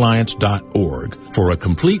mshealthcarealliance.org for a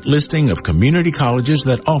complete listing of community colleges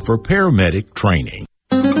that offer paramedic training.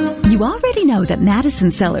 You already know that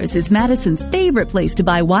Madison Cellars is Madison's favorite place to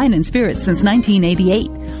buy wine and spirits since 1988.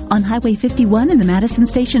 On Highway 51 in the Madison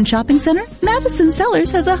Station Shopping Center, Madison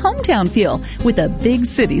Cellars has a hometown feel with a big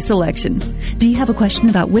city selection. Do you have a question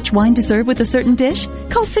about which wine to serve with a certain dish?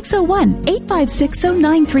 Call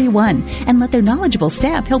 601-856-0931 and let their knowledgeable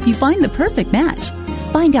staff help you find the perfect match.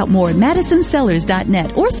 Find out more at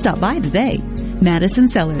MadisonCellars.net or stop by today. Madison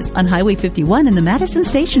Cellars on Highway 51 in the Madison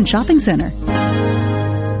Station Shopping Center.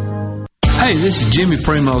 Hey, this is Jimmy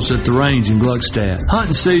Primos at the Range in Gluckstadt.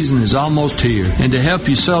 Hunting season is almost here, and to help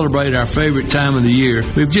you celebrate our favorite time of the year,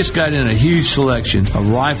 we've just got in a huge selection of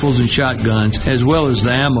rifles and shotguns, as well as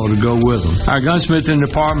the ammo to go with them. Our gunsmithing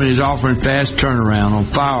department is offering fast turnaround on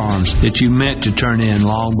firearms that you meant to turn in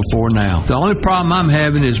long before now. The only problem I'm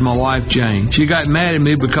having is my wife, Jane. She got mad at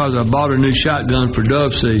me because I bought a new shotgun for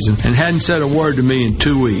dove season and hadn't said a word to me in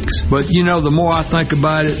 2 weeks. But, you know, the more I think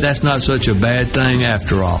about it, that's not such a bad thing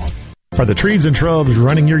after all. Are the trees and shrubs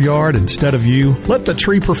running your yard instead of you? Let the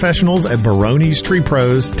tree professionals at Baroni's Tree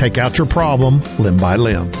Pros take out your problem limb by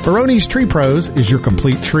limb. Baroni's Tree Pros is your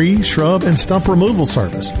complete tree, shrub, and stump removal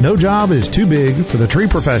service. No job is too big for the tree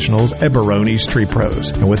professionals at Baroni's Tree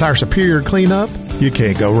Pros. And with our superior cleanup, you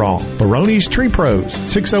can't go wrong. Baroni's Tree Pros,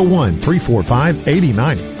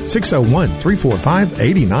 601-345-8090.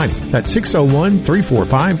 601-345-8090. That's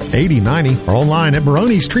 601-345-8090. Or online at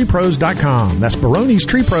baronestreepros.com. That's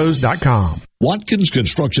baronestreepros.com. Watkins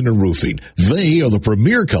Construction and Roofing. They are the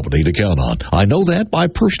premier company to count on. I know that by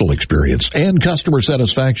personal experience and customer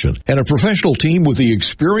satisfaction, and a professional team with the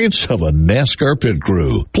experience of a NASCAR pit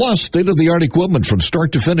crew. Plus, state-of-the-art equipment from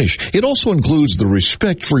start to finish. It also includes the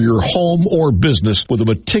respect for your home or business with a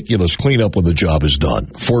meticulous cleanup when the job is done.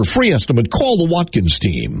 For a free estimate, call the Watkins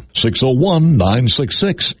team,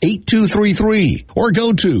 601-966-8233, or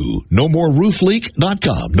go to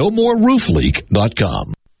nomoreroofleak.com,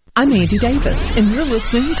 nomoreroofleak.com. I'm Andy Davis, and you're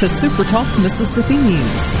listening to Super Talk Mississippi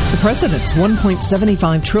News. The President's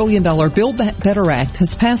 $1.75 trillion Build Back Better Act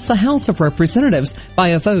has passed the House of Representatives by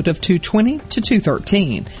a vote of 220 to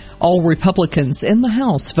 213. All Republicans in the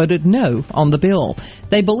House voted no on the bill.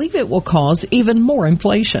 They believe it will cause even more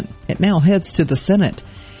inflation. It now heads to the Senate.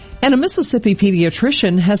 And a Mississippi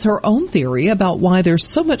pediatrician has her own theory about why there's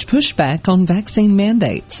so much pushback on vaccine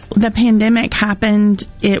mandates. The pandemic happened.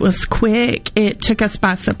 It was quick. It took us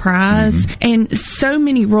by surprise. And so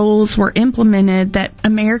many rules were implemented that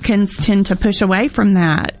Americans tend to push away from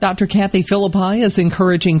that. Dr. Kathy Philippi is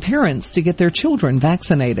encouraging parents to get their children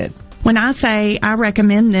vaccinated. When I say I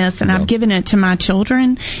recommend this and I've given it to my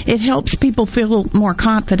children, it helps people feel more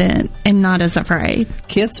confident and not as afraid.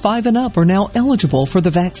 Kids 5 and up are now eligible for the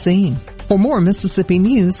vaccine. For more Mississippi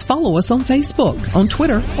news, follow us on Facebook, on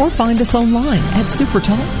Twitter, or find us online at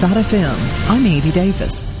supertalk.fm. I'm Andy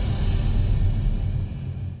Davis.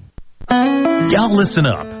 Y'all listen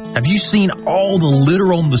up. Have you seen all the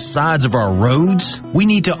litter on the sides of our roads? We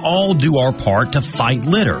need to all do our part to fight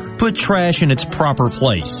litter. Put trash in its proper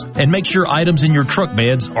place and make sure items in your truck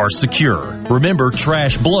beds are secure. Remember,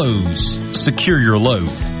 trash blows. Secure your load.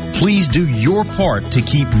 Please do your part to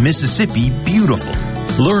keep Mississippi beautiful.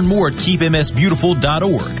 Learn more at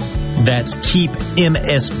keepmsbeautiful.org. That's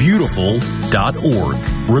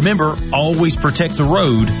keepmsbeautiful.org. Remember, always protect the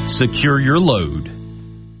road. Secure your load.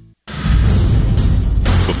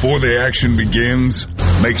 Before the action begins,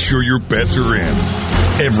 make sure your bets are in.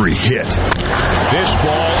 Every hit. This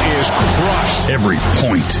ball is crushed. Every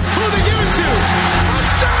point. Who they give it to?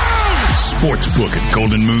 Touchdown! Sportsbook at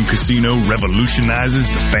Golden Moon Casino revolutionizes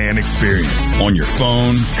the fan experience. On your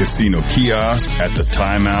phone, casino kiosk, at the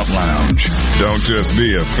Timeout Lounge. Don't just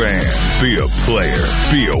be a fan. Be a player.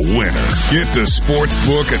 Be a winner. Get to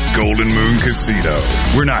Sportsbook at Golden Moon Casino.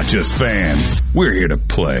 We're not just fans. We're here to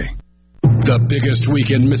play. The biggest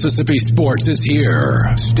week in Mississippi sports is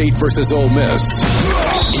here. State versus Ole Miss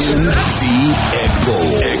in the Egg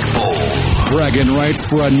Bowl. Bragging rights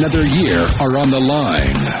for another year are on the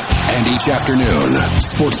line. And each afternoon,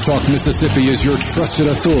 Sports Talk Mississippi is your trusted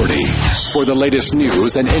authority for the latest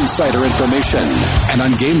news and insider information. And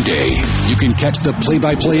on game day, you can catch the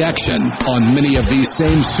play-by-play action on many of these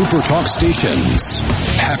same Super Talk stations.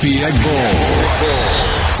 Happy Egg Bowl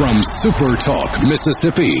from Super Talk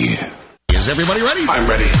Mississippi. Is everybody ready? I'm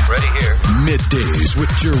ready. Ready here. Middays with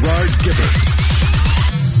Gerard Gibert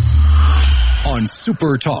on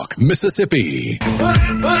Super Talk Mississippi.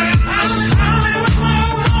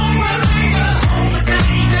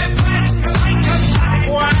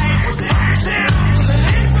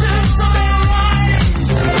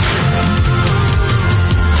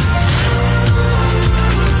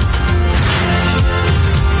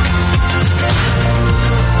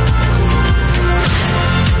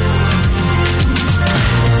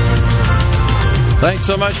 Thanks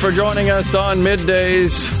so much for joining us on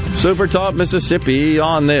Middays, Super Talk Mississippi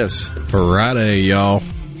on this Friday, y'all.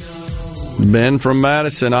 Ben from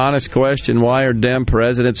Madison, honest question, why are Dem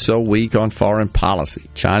presidents so weak on foreign policy?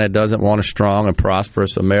 China doesn't want a strong and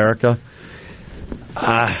prosperous America.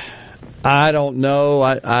 I don't know.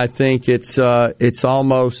 I think it's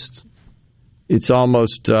almost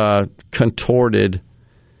contorted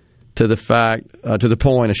to the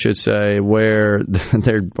point, I should say, where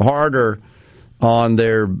they're harder on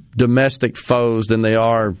their domestic foes than they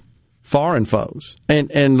are foreign foes.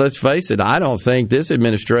 And let's face it, I don't think this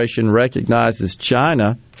administration recognizes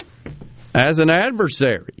China as an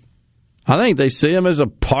adversary. I think they see him as a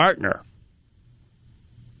partner.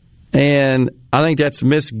 And I think that's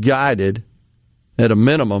misguided at a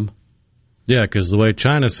minimum. Yeah, because the way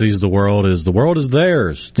China sees the world is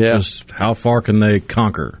theirs. Yeah. Just how far can they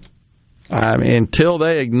conquer? I mean, until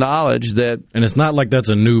they acknowledge that. And it's not like that's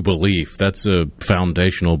a new belief. That's a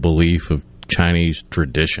foundational belief of Chinese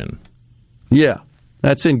tradition. Yeah,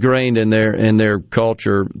 that's ingrained in their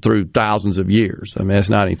culture through thousands of years. I mean, it's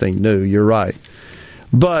not anything new. You're right.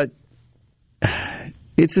 But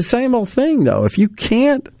it's the same old thing, though. If you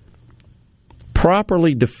can't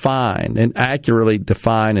properly define and accurately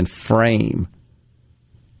define and frame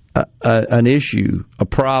an issue, a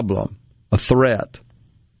problem, a threat,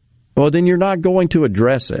 well, then you're not going to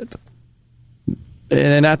address it.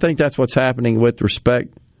 And I think that's what's happening with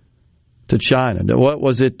respect to China. What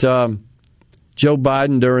was it, Joe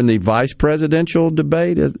Biden during the vice presidential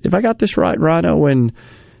debate? If I got this right, Ryno, when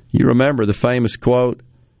you remember the famous quote,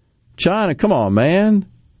 China, come on, man.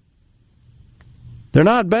 They're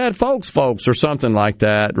not bad folks, or something like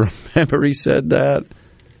that. Remember he said that?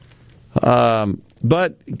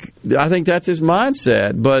 But I think that's his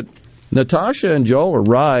mindset. But Natasha and Joel are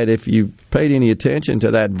right. If you paid any attention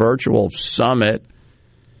to that virtual summit,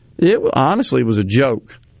 it honestly was a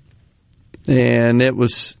joke. And it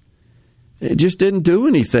just didn't do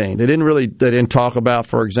anything. They didn't talk about,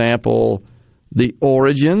 for example, the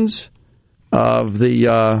origins of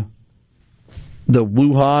the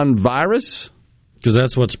Wuhan virus. Because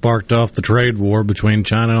that's what sparked off the trade war between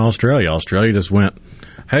China and Australia. Australia just went,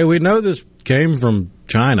 hey, we know this came from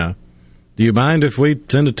China. Do you mind if we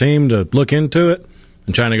send a team to look into it?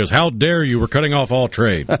 And China goes, how dare you? We're cutting off all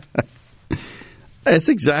trade. That's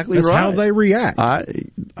exactly That's right. how they react.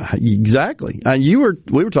 Exactly. We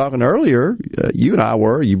were talking earlier, you and I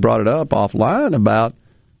were, you brought it up offline about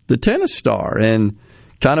the tennis star and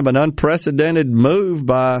kind of an unprecedented move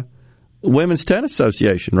by Women's Tennis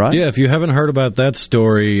Association, right? Yeah, if you haven't heard about that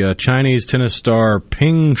story, Chinese tennis star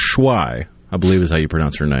Peng Shuai, I believe is how you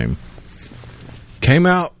pronounce her name, came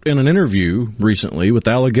out in an interview recently with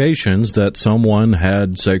allegations that someone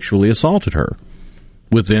had sexually assaulted her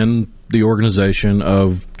within the organization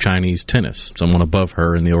of Chinese tennis. Someone above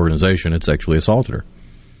her in the organization had sexually assaulted her.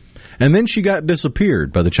 And then she got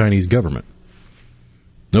disappeared by the Chinese government.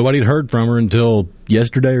 Nobody had heard from her until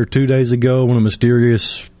yesterday or 2 days ago when a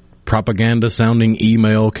mysterious propaganda-sounding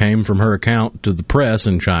email came from her account to the press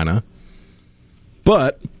in China.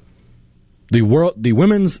 But the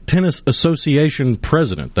Women's Tennis Association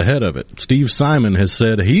president, the head of it, Steve Simon, has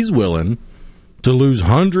said he's willing to lose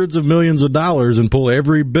hundreds of millions of dollars and pull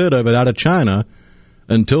every bit of it out of China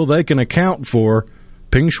until they can account for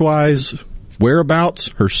Peng Shuai's whereabouts,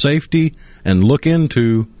 her safety, and look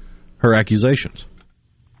into her accusations.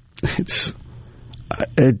 I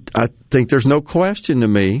think there's no question to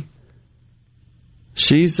me.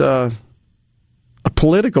 She's a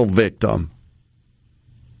political victim.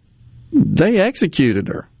 They executed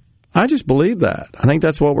her. I just believe that. I think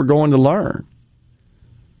that's what we're going to learn.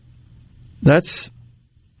 That's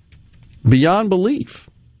beyond belief.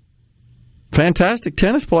 Fantastic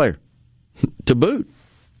tennis player, to boot.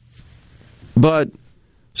 But,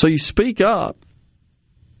 so you speak up.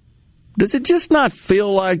 Does it just not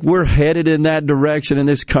feel like we're headed in that direction in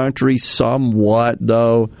this country somewhat,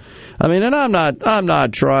 though? I mean, and I'm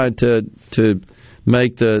not trying to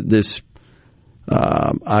make this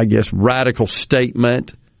I guess radical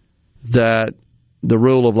statement that the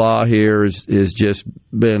rule of law here is just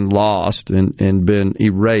been lost and been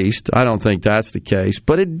erased. I don't think that's the case,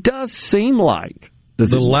 but it does seem like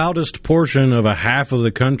the loudest portion of a half of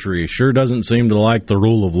the country sure doesn't seem to like the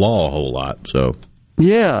rule of law a whole lot. So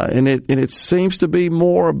yeah, and it seems to be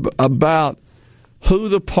more about who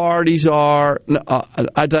the parties are.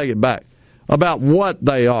 I take it back. About what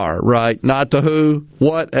they are, right? Not the who,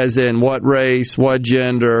 what as in what race, what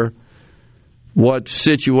gender, what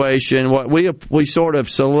situation. What we sort of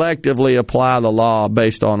selectively apply the law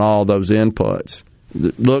based on all those inputs.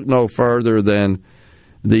 Look no further than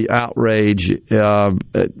the outrage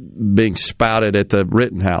being spouted at the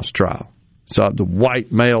Rittenhouse trial. So the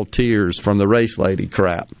white male tears from the race lady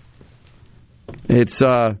crap. It's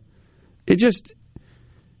a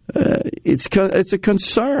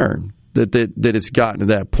concern that it's gotten to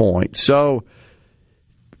that point. So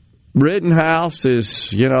Rittenhouse is,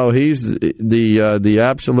 he's the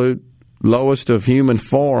absolute lowest of human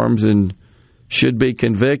forms and should be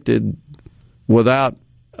convicted without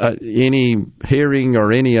any hearing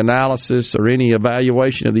or any analysis or any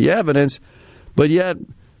evaluation of the evidence. But yet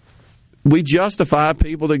we justify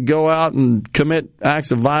people that go out and commit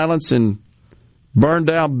acts of violence and burn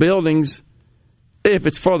down buildings if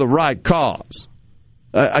it's for the right cause.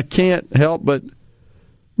 I can't help but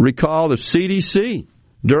recall the CDC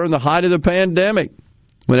during the height of the pandemic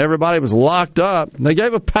when everybody was locked up. And they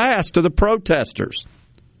gave a pass to the protesters.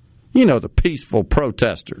 The peaceful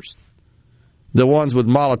protesters. the ones with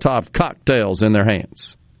Molotov cocktails in their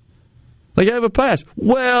hands. They gave a pass.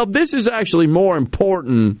 Well, this is actually more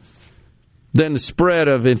important than the spread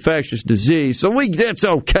of infectious disease, so it's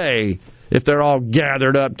okay if they're all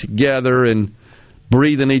gathered up together and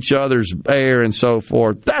breathing each other's air and so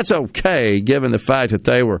forth. That's okay, given the fact that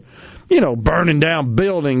they were, burning down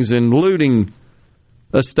buildings and looting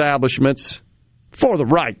establishments for the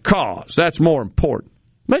right cause. That's more important.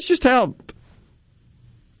 That's just how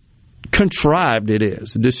contrived it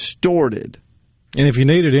is, distorted. And if you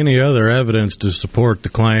needed any other evidence to support the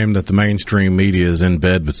claim that the mainstream media is in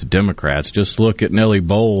bed with the Democrats, just look at Nellie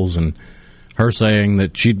Bowles and her saying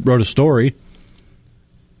that she wrote a story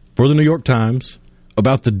for the New York Times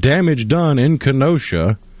about the damage done in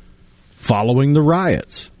Kenosha following the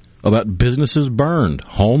riots, about businesses burned,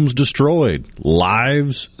 homes destroyed,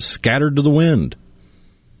 lives scattered to the wind.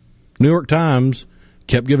 New York Times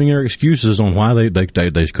kept giving her excuses on why they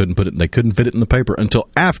couldn't put it. They couldn't fit it in the paper until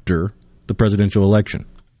after the presidential election.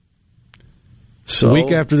 So, a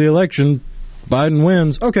week after the election, Biden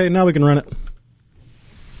wins. Okay, now we can run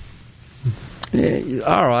it.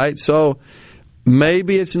 All right, so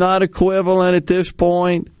maybe it's not equivalent at this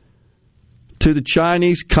point to the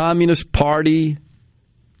Chinese Communist Party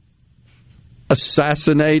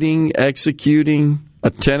assassinating, executing a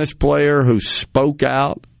tennis player who spoke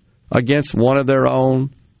out against one of their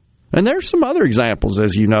own. And there's some other examples,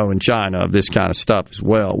 as you know, in China of this kind of stuff as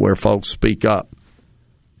well, where folks speak up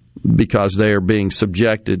because they are being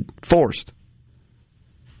forced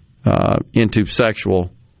into sexual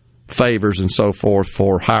favors and so forth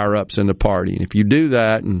for higher-ups in the party. And if you do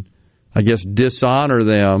that and, I guess, dishonor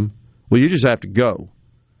them, well, you just have to go.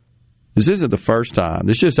 This isn't the first time.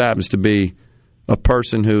 This just happens to be a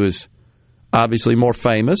person who is obviously more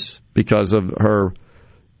famous because of her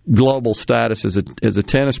global status as a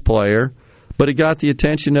tennis player, but it got the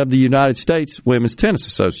attention of the United States Women's Tennis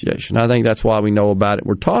Association. I think that's why we know about it.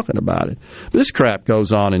 We're talking about it. But this crap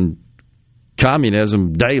goes on in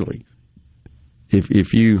communism daily.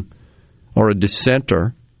 If you are a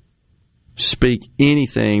dissenter, speak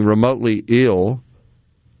anything remotely ill,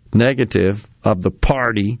 negative of the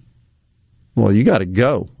party, well, you got to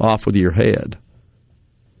go off with your head.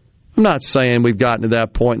 I'm not saying we've gotten to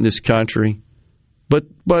that point in this country, but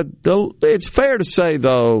it's fair to say,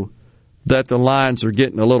 though, that the lines are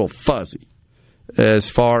getting a little fuzzy as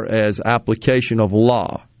far as application of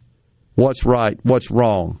law. What's right, what's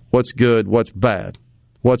wrong, what's good, what's bad,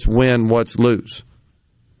 what's win, what's lose.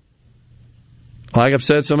 Like I've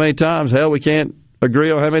said so many times, hell, we can't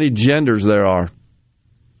agree on how many genders there are.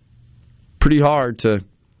 Pretty hard to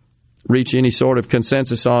reach any sort of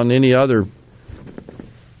consensus on any other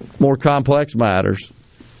more complex matters.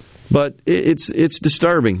 But it's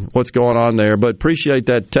disturbing what's going on there. But appreciate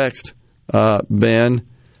that text, Ben.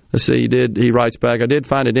 Let's see, he writes back, I did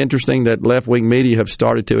find it interesting that left-wing media have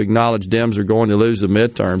started to acknowledge Dems are going to lose the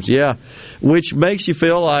midterms. Yeah, which makes you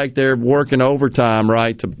feel like they're working overtime,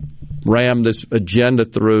 right, to ram this agenda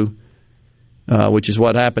through, which is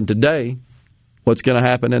what happened today. What's going to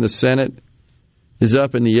happen in the Senate is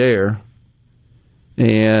up in the air.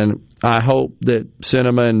 And I hope that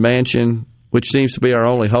Sinema and Manchin, which seems to be our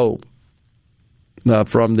only hope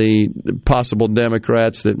from the possible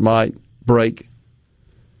Democrats that might break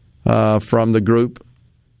from the group,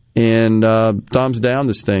 and thumbs down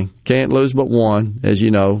this thing. Can't lose but one, as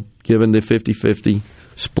you know, given the 50-50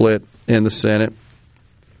 split in the Senate.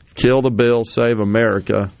 Kill the bill, save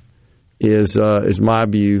America is my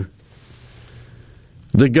view.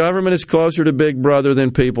 The government is closer to Big Brother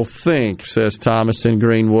than people think, says Thomas in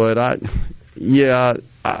Greenwood. I'm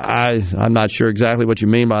not sure exactly what you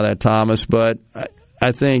mean by that, Thomas, but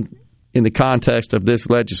I think in the context of this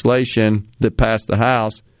legislation that passed the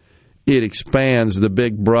House, it expands the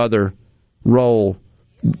Big Brother role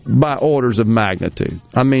by orders of magnitude.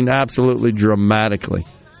 I mean, absolutely dramatically.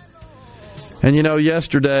 And,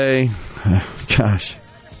 yesterday, gosh,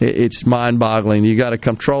 it's mind-boggling. You got a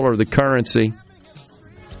comptroller of the currency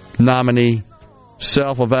nominee,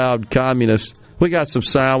 self-avowed communist. We got some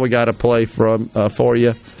sound we got to play for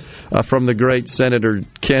you from the great Senator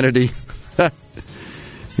Kennedy.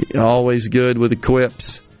 Always good with the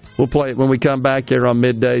quips. We'll play it when we come back here on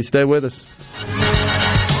Midday. Stay with us.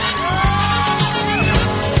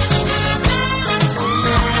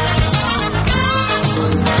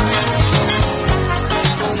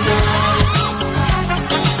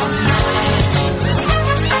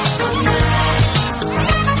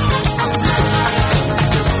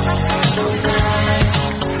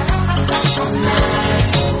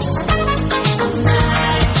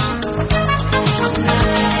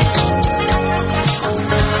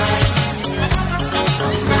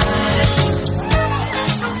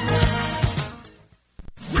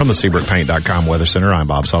 From the SeabrookPaint.com Weather Center, I'm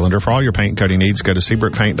Bob Sullender. For all your paint and coating needs, go to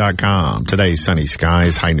SeabrookPaint.com. Today's sunny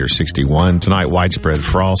skies, high near 61. Tonight, widespread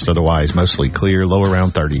frost, otherwise mostly clear, low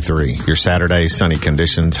around 33. Your Saturday, sunny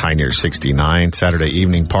conditions, high near 69. Saturday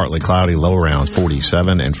evening, partly cloudy, low around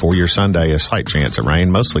 47. And for your Sunday, a slight chance of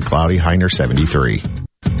rain, mostly cloudy, high near 73.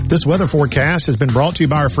 This weather forecast has been brought to you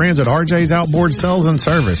by our friends at RJ's Outboard Sales and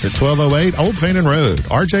Service at 1208 Old Fannin Road.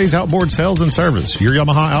 RJ's Outboard Sales and Service, your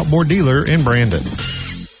Yamaha outboard dealer in Brandon.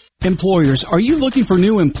 Employers, are you looking for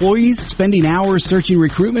new employees, spending hours searching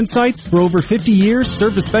recruitment sites? For over 50 years,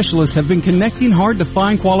 service specialists have been connecting hard to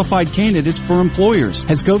find qualified candidates for employers.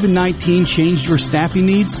 Has COVID-19 changed your staffing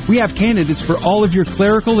needs? We have candidates for all of your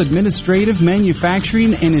clerical, administrative,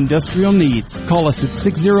 manufacturing, and industrial needs. Call us at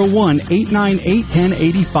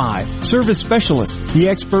 601-898-1085. Service Specialists, the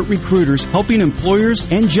expert recruiters helping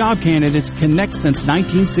employers and job candidates connect since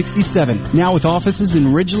 1967. Now with offices in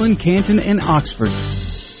Ridgeland, Canton, and Oxford.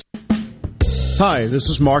 Hi, this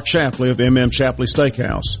is Mark Shapley of M.M. Shapley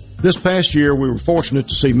Steakhouse. This past year, we were fortunate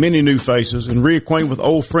to see many new faces and reacquaint with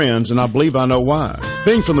old friends, and I believe I know why.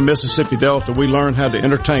 Being from the Mississippi Delta, we learned how to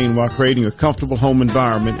entertain while creating a comfortable home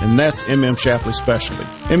environment, and that's M.M. Shapley's specialty.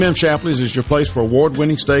 M.M. Shapley's is your place for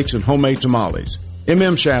award-winning steaks and homemade tamales.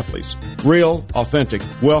 M.M. Shapley's, real, authentic,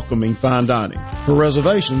 welcoming fine dining. For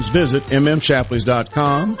reservations, visit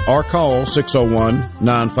mmshapleys.com or call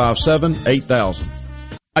 601-957-8000.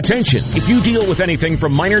 Attention! If you deal with anything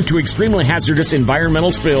from minor to extremely hazardous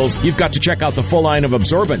environmental spills, you've got to check out the full line of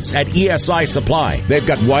absorbents at ESI Supply. They've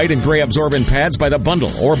got white and gray absorbent pads by the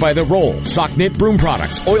bundle or by the roll, sock knit broom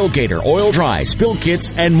products, oil gator, oil dry, spill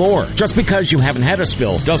kits, and more. Just because you haven't had a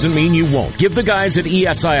spill doesn't mean you won't. Give the guys at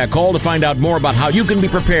ESI a call to find out more about how you can be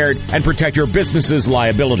prepared and protect your business's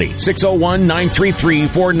liability.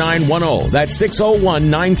 601-933-4910. That's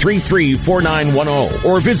 601-933-4910.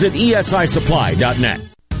 Or visit esisupply.net.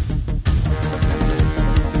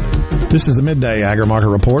 This is the Midday Agri-Market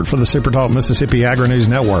Report for the SuperTalk Mississippi Agri-News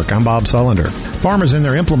Network. I'm Bob Sullender. Farmers and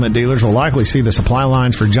their implement dealers will likely see the supply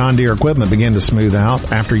lines for John Deere equipment begin to smooth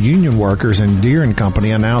out after union workers and Deere &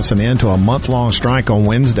 Company announced an end to a month-long strike on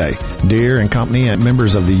Wednesday. Deere & Company and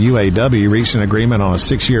members of the UAW reached an agreement on a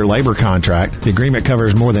 6-year labor contract. The agreement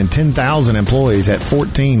covers more than 10,000 employees at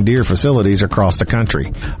 14 Deere facilities across the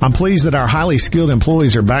country. I'm pleased that our highly skilled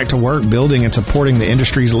employees are back to work building and supporting the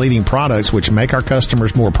industry's leading products which make our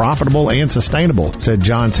customers more profitable and sustainable, said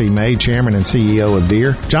John C. May, Chairman and CEO of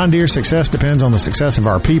Deere. John Deere's success depends on the success of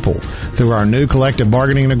our people. Through our new collective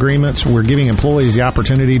bargaining agreements, we're giving employees the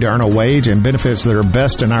opportunity to earn a wage and benefits that are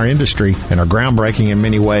best in our industry and are groundbreaking in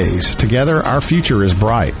many ways. Together, our future is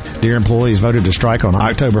bright. Deere employees voted to strike on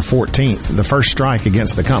October 14th, the first strike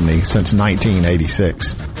against the company since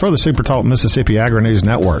 1986. For the SuperTalk Mississippi Agri-News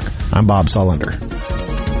Network, I'm Bob Sullender.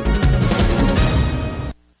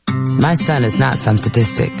 My son is not some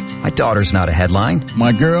statistic. My daughter's not a headline.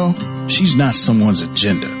 My girl, she's not someone's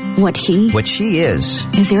agenda. What she is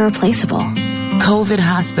irreplaceable. COVID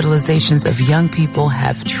hospitalizations of young people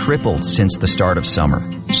have tripled since the start of summer.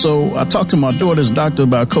 So I talked to my daughter's doctor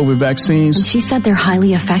about COVID vaccines. And she said they're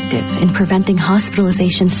highly effective in preventing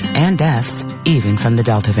hospitalizations and deaths, even from the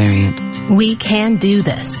Delta variant. We can do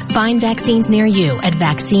this. Find vaccines near you at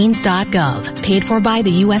vaccines.gov. Paid for by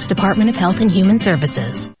the U.S. Department of Health and Human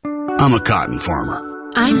Services. I'm a cotton farmer.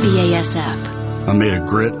 I'm BASF. I'm made of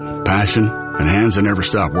grit, passion, and hands that never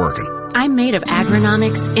stop working. I'm made of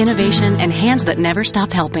agronomics, innovation, and hands that never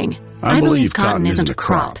stop helping. I believe cotton isn't a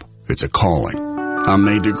crop. It's a calling. I'm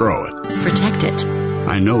made to grow it. Protect it.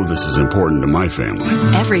 I know this is important to my family.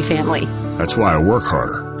 Every family. That's why I work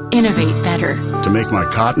harder. Innovate better. To make my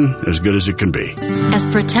cotton as good as it can be. As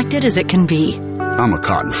protected as it can be. I'm a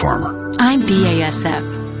cotton farmer. I'm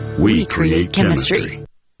BASF. We create chemistry.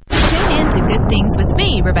 Tune in to Good Things with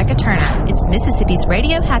me, Rebecca Turner. It's Mississippi's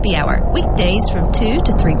Radio Happy Hour, weekdays from 2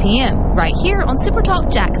 to 3 p.m. right here on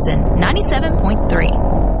SuperTalk Jackson 97.3.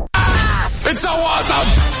 It's so awesome!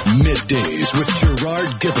 Middays with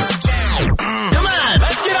Gerard Gibert. Come on,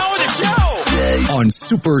 let's get on with the show! On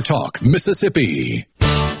SuperTalk Mississippi.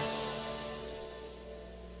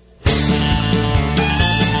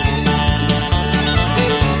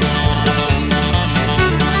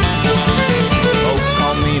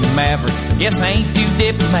 Maverick. Guess I ain't too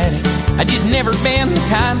diplomatic. I just never been the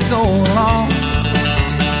kind to go along.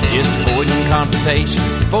 Just avoiding confrontation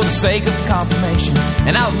for the sake of confirmation.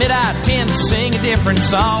 And I'll admit I tend to sing a different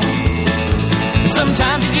song.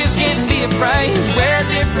 Sometimes you just can't be afraid to wear a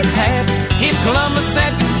different hat. If Columbus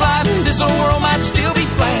had been flying, this whole world might still be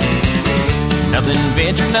flat. Nothing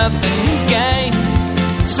venture, nothing gain.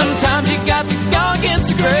 Sometimes you got to go against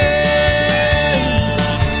the grain.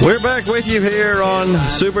 We're back with you here on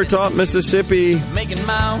Super Talk Mississippi. Making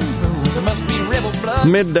my own rules. There must be rebel blood.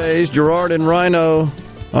 Middays, Gerard and Ryno.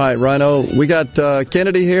 All right, Ryno, we got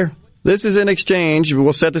Kennedy here. This is an exchange.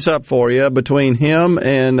 We'll set this up for you between him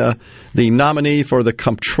and the nominee for the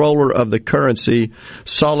comptroller of the currency,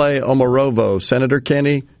 Saleh Omarovo. Senator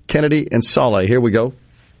Kennedy and Saleh. Here we go.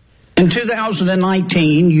 In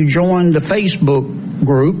 2019, you joined a Facebook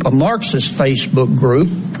group, a Marxist Facebook group,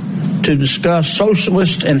 to discuss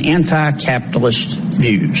socialist and anti-capitalist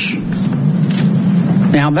views.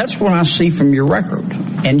 Now, that's what I see from your record.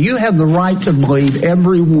 And you have the right to believe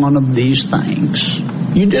every one of these things.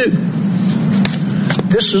 You do.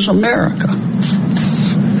 This is America.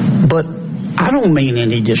 But I don't mean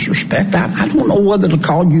any disrespect. I don't know whether to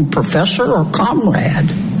call you professor or comrade.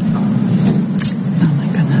 Oh, my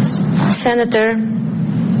goodness. Senator,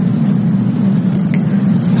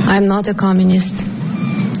 I'm not a communist.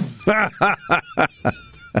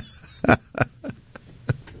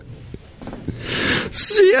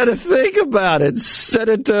 See, you had to think about it.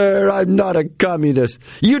 Senator, I'm not a communist.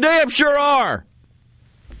 You damn sure are.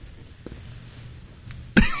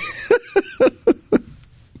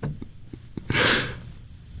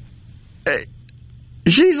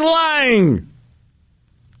 She's lying.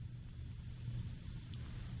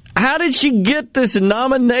 How did she get this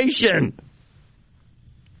nomination?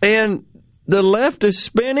 And the left is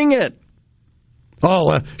spinning it.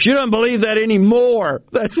 Oh, she doesn't believe that anymore.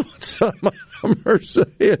 That's what some of them are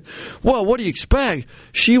saying. Well, what do you expect?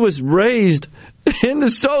 She was raised in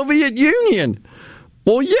the Soviet Union.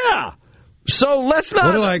 Well, yeah. So let's not...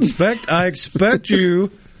 What do I expect? I expect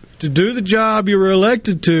you to do the job you were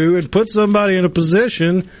elected to and put somebody in a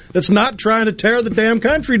position that's not trying to tear the damn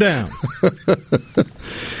country down.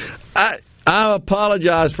 I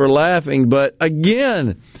apologize for laughing, but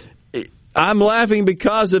again, I'm laughing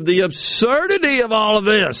because of the absurdity of all of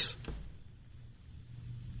this.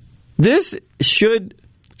 This should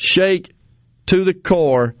shake to the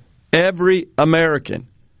core every American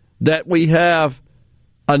that we have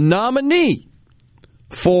a nominee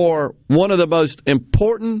for one of the most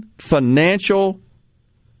important financial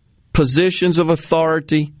positions of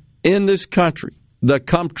authority in this country, the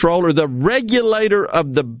comptroller, the regulator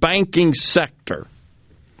of the banking sector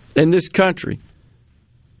in this country,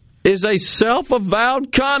 is a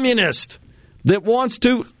self-avowed communist that wants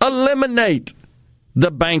to eliminate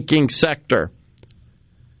the banking sector,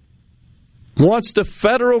 wants the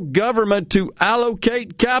federal government to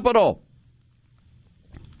allocate capital,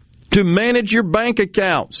 to manage your bank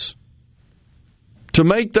accounts, to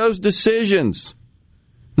make those decisions.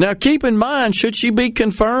 Now, keep in mind, should she be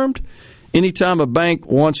confirmed, anytime a bank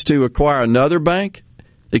wants to acquire another bank,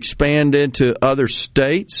 expand into other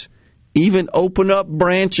states, even open up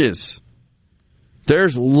branches,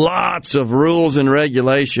 there's lots of rules and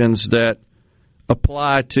regulations that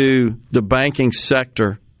apply to the banking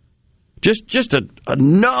sector. Just a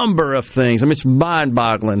number of things. I mean, it's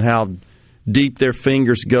mind-boggling how deep their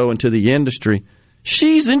fingers go into the industry.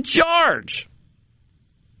 She's in charge.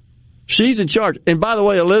 She's in charge. And by the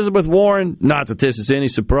way, Elizabeth Warren, not that this is any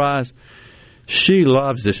surprise, she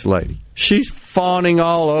loves this lady. She's fawning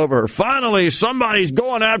all over her. Finally, somebody's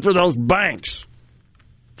going after those banks.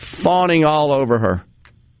 Fawning all over her.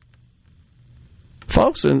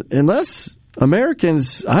 Folks, unless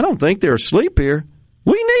Americans, I don't think they're asleep here,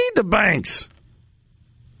 we need the banks.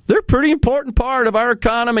 They're a pretty important part of our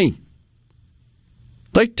economy.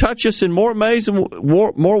 They touch us in more ways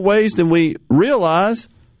than we realize.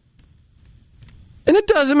 And it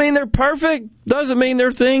doesn't mean they're perfect. Doesn't mean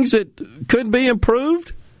they're things that could be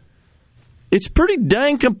improved. It's pretty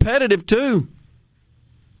dang competitive, too.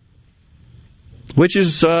 Which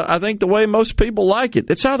is, I think, the way most people like it.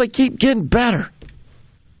 That's how they keep getting better.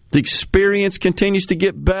 The experience continues to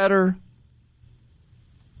get better.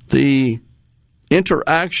 The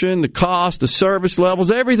interaction, the cost, the service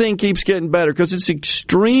levels, everything keeps getting better because it's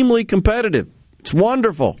extremely competitive. It's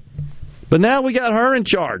wonderful. But now we got her in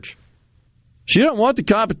charge. She doesn't want the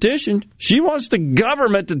competition. She wants the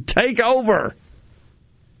government to take over.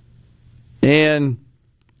 And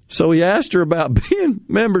so we asked her about being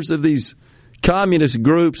members of these communist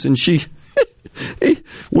groups, and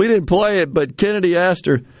we didn't play it, but Kennedy asked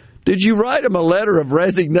her, did you write him a letter of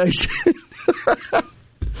resignation?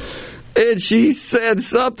 And she said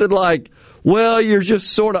something like, well, you're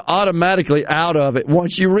just sort of automatically out of it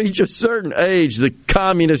once you reach a certain age, the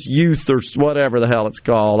communist youth or whatever the hell it's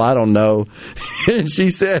called. I don't know. And he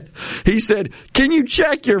said, can you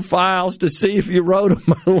check your files to see if you wrote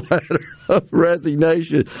him a letter of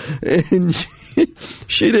resignation? And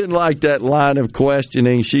She didn't like that line of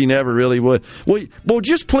questioning. She never really would. Well,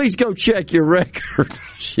 just please go check your record.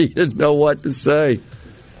 She didn't know what to say.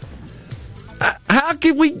 How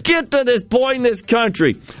can we get to this point in this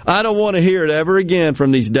country? I don't want to hear it ever again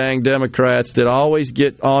from these dang Democrats that always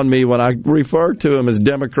get on me when I refer to them as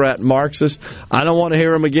Democrat Marxist. I don't want to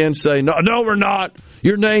hear them again say, no, we're not.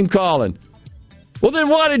 You're name calling. Well, then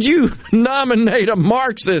why did you nominate a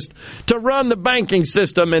Marxist to run the banking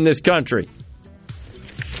system in this country?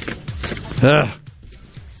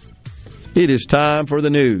 It is time for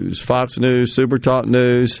the news. Fox News, Super Talk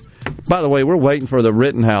News. By the way, we're waiting for the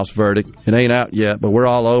Rittenhouse verdict. It ain't out yet, but we're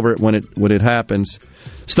all over it when it happens.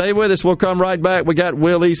 Stay with us. We'll come right back. We got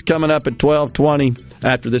Willie's coming up at 12:20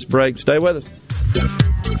 after this break. Stay with us.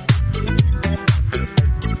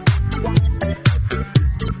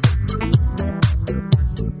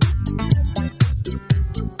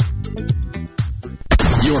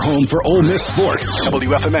 Your home for Ole Miss sports.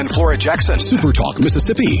 WFMN Flora Jackson. Super Talk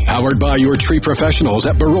Mississippi. Powered by your tree professionals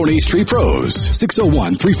at Baroni's Tree Pros.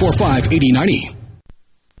 601-345-8090.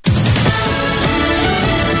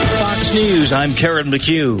 News, I'm Karen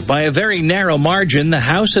McHugh. By a very narrow margin, the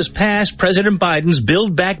House has passed President Biden's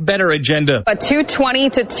Build Back Better agenda. A 220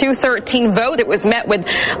 to 213 vote that was met with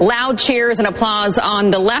loud cheers and applause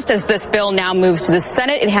on the left as this bill now moves to the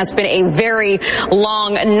Senate. It has been a very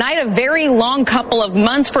long night, a very long couple of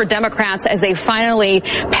months for Democrats as they finally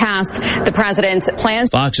pass the president's plans.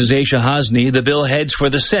 Fox's Aisha Hasni, the bill heads for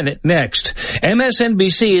the Senate next.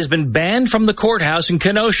 MSNBC has been banned from the courthouse in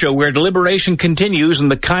Kenosha, where deliberation continues in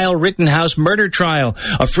the Kyle Rittenhouse murder trial.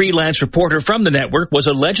 A freelance reporter from the network was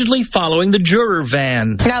allegedly following the juror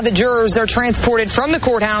van. Now the jurors are transported from the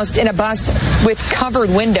courthouse in a bus with covered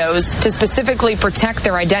windows to specifically protect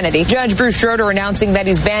their identity. Judge Bruce Schroeder announcing that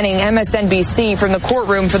he's banning MSNBC from the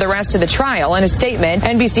courtroom for the rest of the trial. In a statement,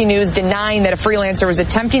 NBC News denying that a freelancer was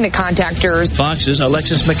attempting to contact jurors. Fox's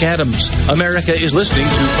Alexis McAdams. America is listening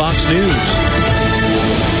to Fox News.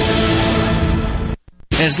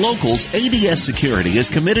 As locals, ADS Security is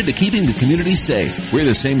committed to keeping the community safe. We're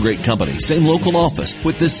the same great company, same local office,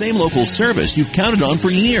 with the same local service you've counted on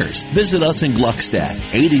for years. Visit us in Gluckstadt.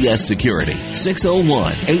 ADS Security,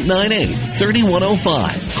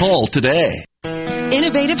 601-898-3105. Call today.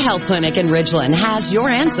 Innovative Health Clinic in Ridgeland has your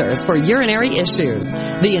answers for urinary issues.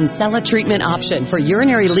 The Encella treatment option for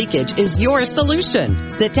urinary leakage is your solution.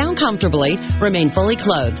 Sit down comfortably, remain fully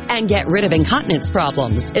clothed, and get rid of incontinence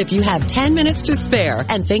problems. If you have 10 minutes to spare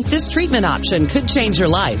and think this treatment option could change your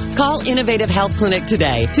life, call Innovative Health Clinic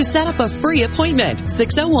today to set up a free appointment.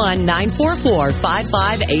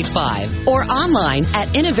 601-944-5585 or online at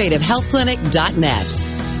innovativehealthclinic.net.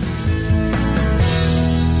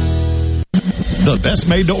 The best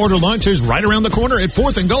made-to-order lunch is right around the corner at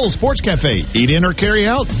 4th and Gold Sports Cafe. Eat in or carry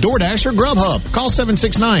out, DoorDash or Grubhub. Call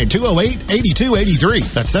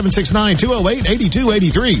 769-208-8283. That's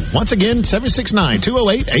 769-208-8283. Once again,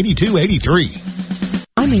 769-208-8283.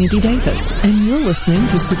 I'm Andy Davis, and you're listening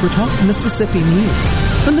to Super Talk Mississippi News.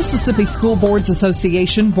 The Mississippi School Boards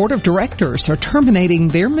Association Board of Directors are terminating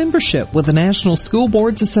their membership with the National School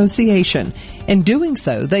Boards Association. In doing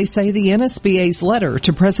so, they say the NSBA's letter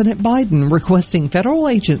to President Biden requesting federal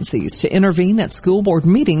agencies to intervene at school board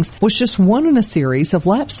meetings was just one in a series of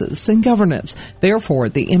lapses in governance. Therefore,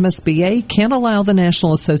 the MSBA can't allow the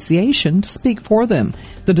National Association to speak for them.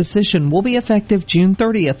 The decision will be effective June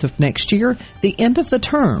 30th of next year, the end of the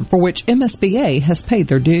term for which MSBA has paid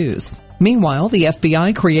their dues. Meanwhile, the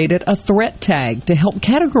FBI created a threat tag to help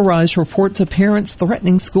categorize reports of parents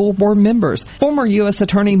threatening school board members. Former U.S.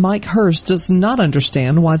 Attorney Mike Hurst does not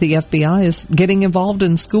understand why the FBI is getting involved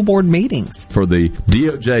in school board meetings. For the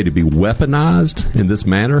DOJ to be weaponized in this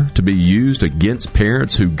manner, to be used against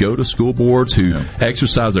parents who go to school boards, who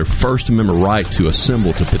exercise their First Amendment right to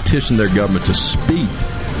assemble, to petition their government, to speak.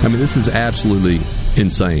 I mean, this is absolutely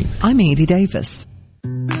insane. I'm Andy Davis.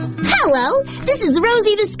 Hello, this is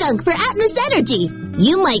Rosie the Skunk for Atmos Energy.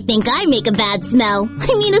 You might think I make a bad smell.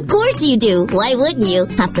 I mean, of course you do. Why wouldn't you?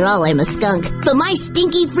 After all, I'm a skunk. But my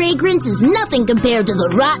stinky fragrance is nothing compared to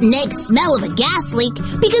the rotten egg smell of a gas leak,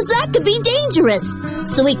 because that could be dangerous.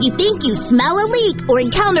 So if you think you smell a leak or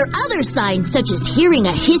encounter other signs such as hearing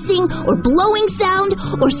a hissing or blowing sound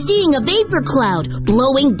or seeing a vapor cloud,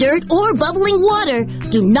 blowing dirt or bubbling water,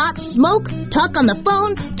 do not smoke, talk on the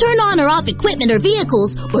phone, turn on or off equipment or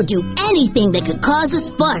vehicles, or do anything that could cause a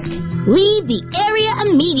spark. Leave the area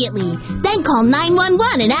immediately. Then call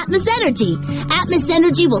 911 and Atmos Energy. Atmos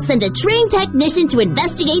Energy will send a trained technician to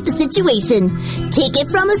investigate the situation. Take it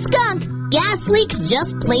from a skunk. Gas leaks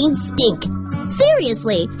just plain stink.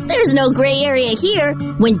 Seriously, there's no gray area here.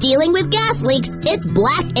 When dealing with gas leaks, it's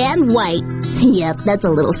black and white. Yep, that's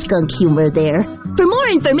a little skunk humor there. For more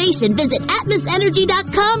information, visit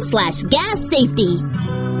atmosenergy.com/gas safety.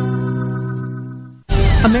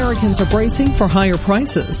 Americans are bracing for higher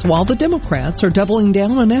prices, while the Democrats are doubling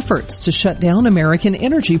down on efforts to shut down American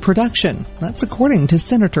energy production. That's according to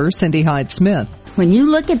Senator Cindy Hyde-Smith. When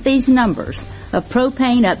you look at these numbers of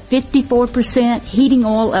propane up 54%, heating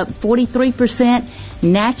oil up 43%,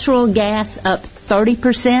 natural gas up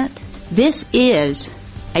 30%, this is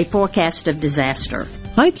a forecast of disaster.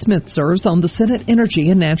 Hyde-Smith serves on the Senate Energy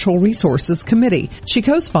and Natural Resources Committee. She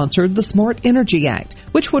co-sponsored the Smart Energy Act,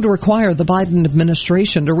 which would require the Biden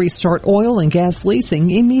administration to restart oil and gas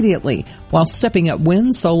leasing immediately, while stepping up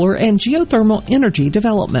wind, solar, and geothermal energy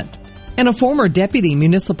development. And a former deputy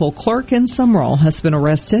municipal clerk in Sumrall has been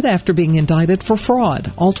arrested after being indicted for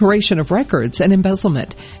fraud, alteration of records, and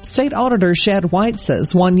embezzlement. State Auditor Shad White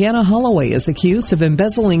says Wanyana Holloway is accused of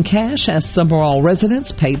embezzling cash as Sumrall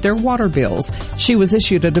residents paid their water bills. She was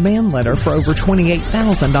issued a demand letter for over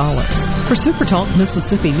 $28,000. For SuperTalk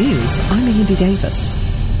Mississippi News, I'm Andy Davis.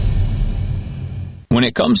 When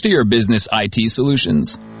it comes to your business IT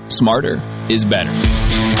solutions, smarter is better.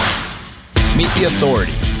 Meet the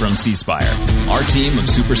authority from C-Spire. Our team of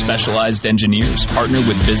super specialized engineers partner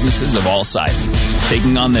with businesses of all sizes,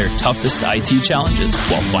 taking on their toughest IT challenges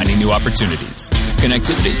while finding new opportunities.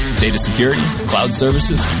 Connectivity, data security, cloud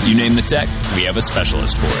services, you name the tech, we have a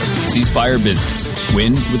specialist for it. C-Spire Business.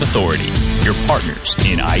 Win with authority. Your partners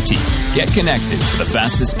in IT. Get connected to the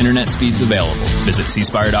fastest internet speeds available. Visit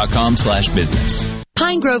cspire.com/business.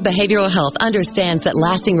 Pine Grove Behavioral Health understands that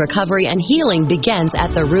lasting recovery and healing begins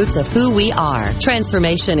at the roots of who we are.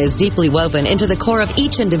 Transformation is deeply woven into the core of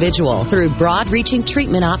each individual through broad-reaching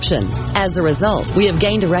treatment options. As a result, we have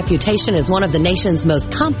gained a reputation as one of the nation's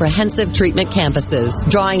most comprehensive treatment campuses,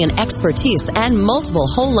 drawing on expertise and multiple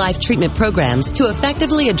whole-life treatment programs to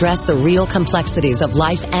effectively address the real complexities of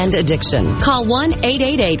life and addiction. Call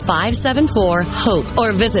 1-888-574-HOPE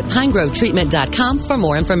or visit pinegrovetreatment.com for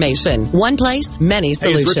more information. One place, many solutions.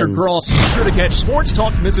 Hey, it's Richard Cross. Be sure to catch Sports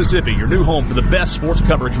Talk Mississippi, your new home for the best sports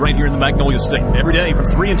coverage right here in the Magnolia State. Every day from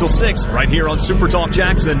 3 until 6, right here on Super Talk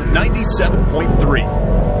Jackson 97.3.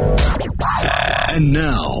 And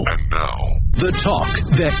now, the talk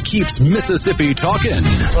that keeps Mississippi talking.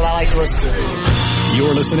 That's what I like to listen to.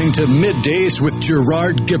 You're listening to Middays with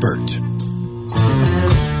Gerard Gibert.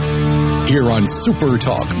 Here on Super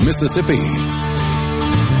Talk Mississippi.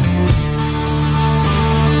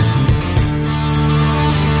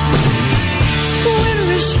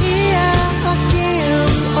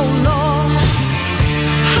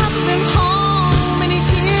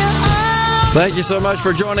 Thank you so much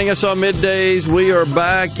for joining us on Middays. We are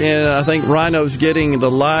back, and I think Ryno's getting the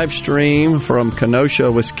live stream from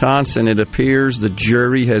Kenosha, Wisconsin. It appears the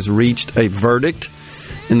jury has reached a verdict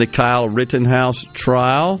in the Kyle Rittenhouse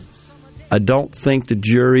trial. I don't think the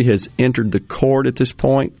jury has entered the court at this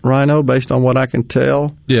point, Ryno, based on what I can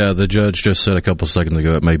tell. Yeah, the judge just said a couple seconds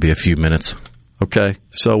ago it may be a few minutes. Okay,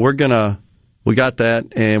 so we got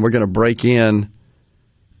that, and we're going to break in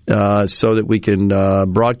so that we can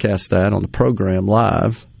broadcast that on the program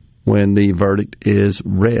live when the verdict is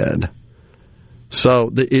read.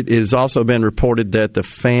 So it has also been reported that the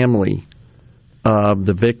family of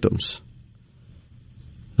the victims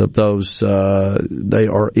of those, they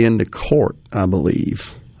are in the court, I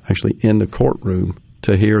believe, actually in the courtroom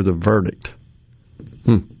to hear the verdict.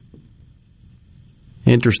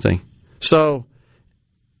 Interesting. So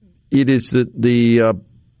it is the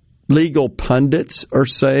legal pundits are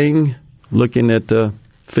saying, looking at the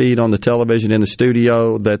feed on the television in the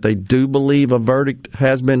studio, that they do believe a verdict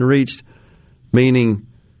has been reached, meaning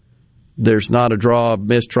there's not a draw of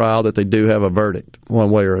mistrial, that they do have a verdict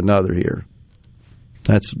one way or another here.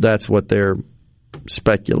 That's what they're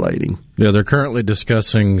speculating. Yeah, they're currently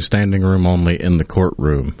discussing standing room only in the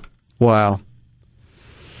courtroom. Wow.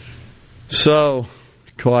 So,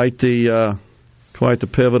 quite the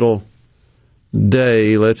pivotal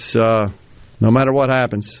day. Let's no matter what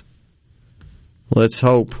happens, let's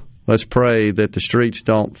hope, let's pray that the streets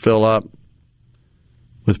don't fill up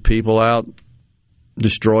with people out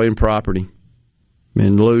destroying property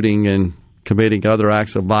and looting and committing other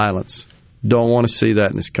acts of violence. Don't want to see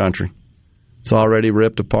that in this country. It's already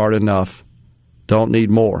ripped apart enough. Don't need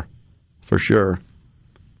more, for sure.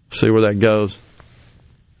 See where that goes.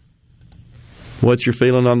 What's your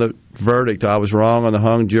feeling on the verdict? I was wrong on the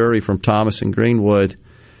hung jury from Thomas and Greenwood.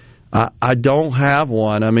 I don't have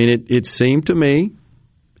one. I mean, it seemed to me,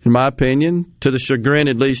 in my opinion, to the chagrin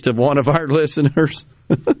at least of one of our listeners,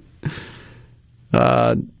 who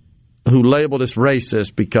labeled us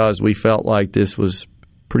racist because we felt like this was a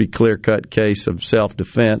pretty clear-cut case of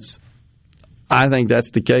self-defense. I think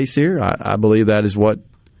that's the case here. I believe that is what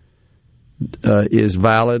is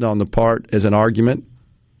valid on the part as an argument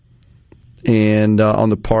and on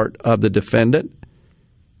the part of the defendant.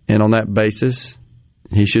 And on that basis,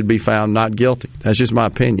 he should be found not guilty. That's just my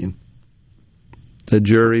opinion. The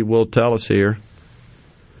jury will tell us here.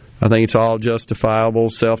 I think it's all justifiable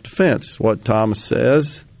self-defense, what Thomas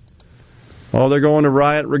says. Oh, they're going to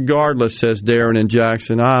riot regardless, says Darren in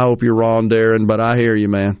Jackson. I hope you're wrong, Darren, but I hear you,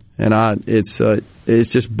 man. And it's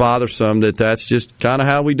just bothersome that that's just kind of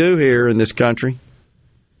how we do here in this country.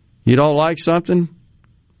 You don't like something,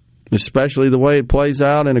 especially the way it plays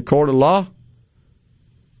out in a court of law.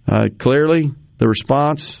 Clearly, the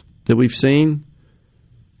response that we've seen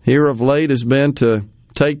here of late has been to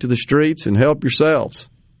take to the streets and help yourselves,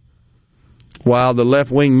 while the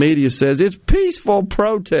left-wing media says it's peaceful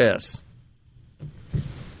protests.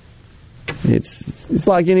 It's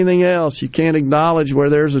like anything else. You can't acknowledge where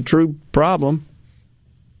there's a true problem.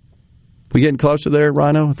 We getting closer there,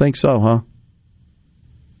 Ryno? I think so, huh?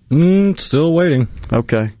 Still waiting.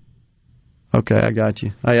 Okay, I got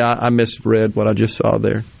you. I misread what I just saw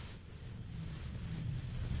there.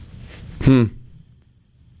 For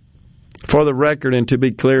the record, and to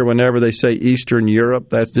be clear, whenever they say Eastern Europe,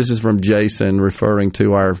 this is from Jason, referring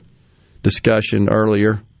to our discussion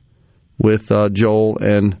earlier with Joel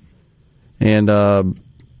and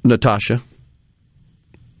Natasha,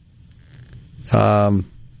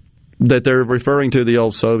 that they're referring to the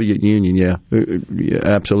old Soviet Union. Yeah,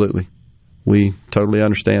 absolutely. We totally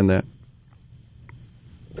understand that.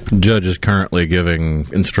 The judge is currently giving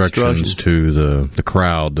instructions to the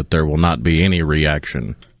crowd that there will not be any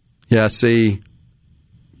reaction. Yeah, I see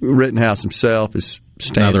Rittenhouse himself is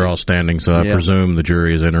standing. Now they're all standing, so I presume the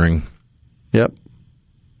jury is entering. Yep.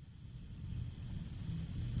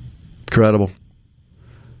 Incredible.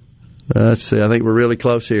 Let's see. I think we're really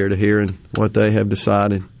close here to hearing what they have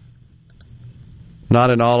decided. Not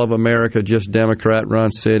in all of America, just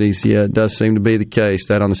Democrat-run cities. Yeah, it does seem to be the case.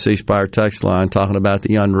 That on the C Spire text line, talking about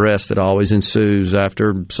the unrest that always ensues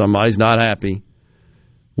after somebody's not happy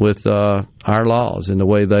with our laws and the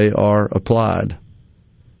way they are applied.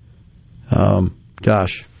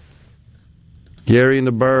 Gosh. Gary in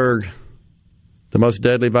the Berg. The most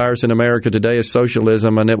deadly virus in America today is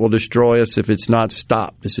socialism, and it will destroy us if it's not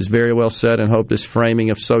stopped. This is very well said, and hope this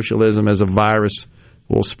framing of socialism as a virus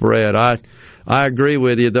will spread. I agree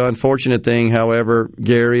with you. The unfortunate thing, however,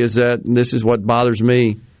 Gary, is that, and this is what bothers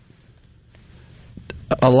me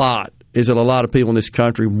a lot, is that a lot of people in this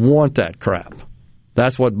country want that crap.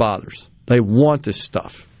 That's what bothers. They want this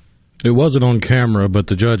stuff. It wasn't on camera, but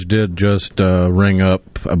the judge did just ring up,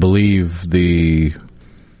 I believe, the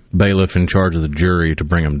bailiff in charge of the jury to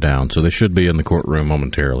bring them down. So they should be in the courtroom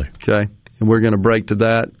momentarily. Okay. And we're going to break to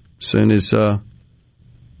that as soon as,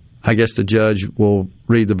 I guess, the judge will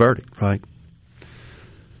read the verdict, right?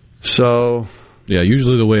 So... Yeah,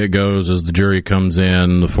 usually the way it goes is the jury comes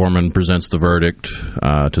in, the foreman presents the verdict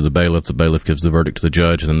to the bailiff gives the verdict to the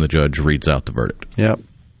judge, and then the judge reads out the verdict. Yep.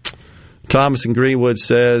 Thomas in Greenwood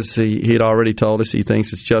says he'd already told us he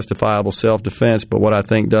thinks it's justifiable self-defense, but what I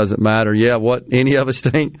think doesn't matter. Yeah, what any of us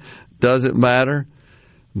think doesn't matter,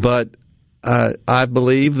 but I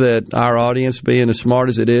believe that our audience, being as smart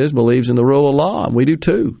as it is, believes in the rule of law, and we do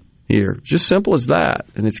too here. Just simple as that,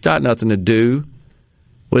 and it's got nothing to do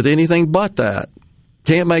with anything but that.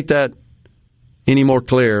 Can't make that any more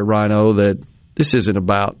clear, Ryno, that this isn't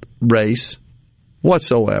about race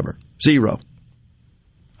whatsoever. Zero.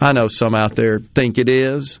 I know some out there think it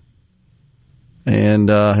is and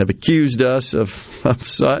have accused us of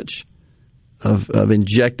such, of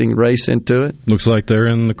injecting race into it. Looks like they're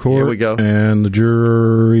in the court. Here we go. And the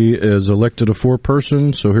jury is elected a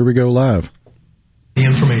 4-person, so here we go live. The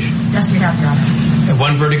information. Yes, we have, Your Honor. And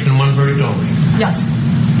one verdict and one verdict only. Yes.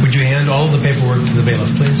 Would you hand all the paperwork to the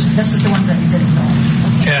bailiff, please? This is the ones that you didn't know.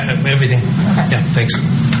 Yeah, everything. Okay. Yeah, thanks.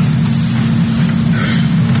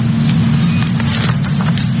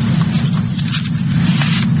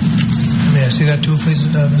 May I see that too, please,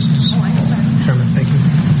 Mrs. Chairman? Thank you.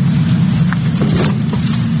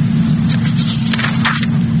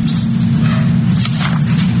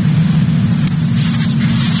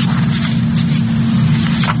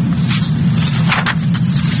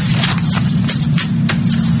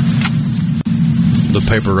 The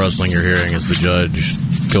paper rustling you're hearing is the judge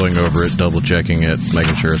going over it, double-checking it,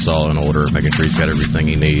 making sure it's all in order, making sure he's got everything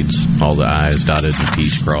he needs, all the I's dotted and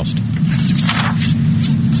T's crossed.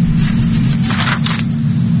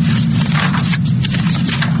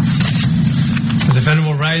 The defendant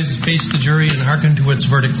will rise, face the jury, and hearken to its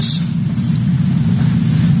verdicts.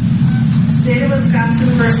 State of Wisconsin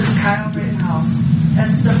versus Kyle Rittenhouse.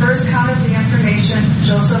 As to the first count of the information,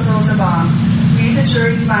 Joseph Rosenbaum, we, the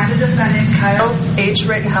jury, find the defendant Kyle H.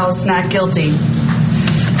 Rittenhouse not guilty.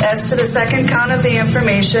 As to the second count of the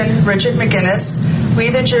information, Richard McGinnis, we,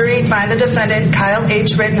 the jury, find the defendant Kyle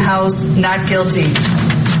H. Rittenhouse not guilty.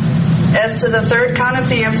 As to the third count of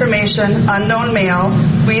the information, unknown male,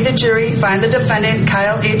 we, the jury, find the defendant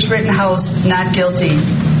Kyle H. Rittenhouse not guilty.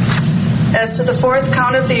 As to the fourth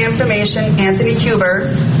count of the information, Anthony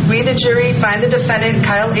Huber, we, the jury, find the defendant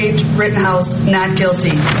Kyle H. Rittenhouse not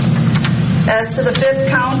guilty. As to the fifth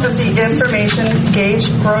count of the information, Gage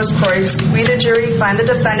Grosskreutz, we, the jury, find the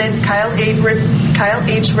defendant Kyle H.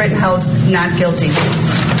 Rittenhouse not guilty.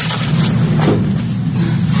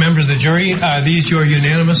 Members of the jury, are these your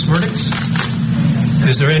unanimous verdicts?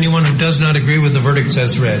 Is there anyone who does not agree with the verdicts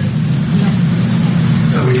as read?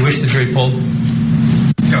 Would you wish the jury polled?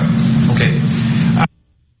 No. Okay.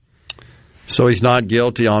 So he's not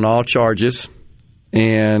guilty on all charges.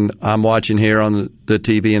 And I'm watching here on the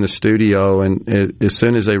TV in the studio, and as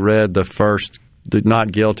soon as they read the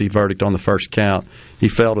not guilty verdict on the first count, he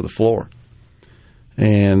fell to the floor.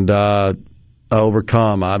 And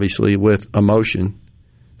overcome, obviously, with emotion.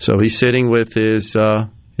 So he's sitting with his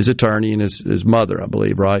attorney and his mother, I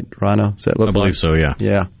believe, right, Ryno? Does that look I believe so, yeah.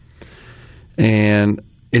 Yeah. And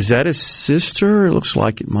is that his sister? It looks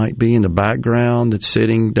like it might be in the background that's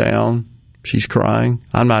sitting down. She's crying.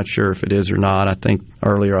 I'm not sure if it is or not. I think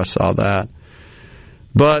earlier I saw that.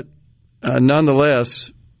 But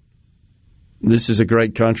nonetheless, this is a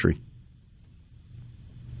great country.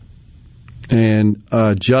 And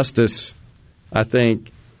justice, I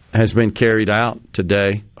think, has been carried out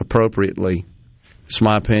today appropriately. It's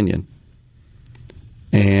my opinion.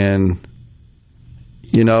 And,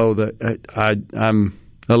 you know, I'm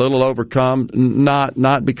a little overcome,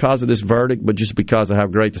 not because of this verdict, but just because of how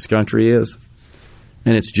great this country is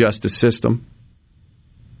and its justice system.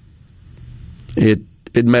 It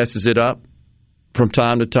messes it up from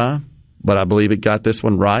time to time, but I believe it got this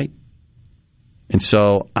one right. And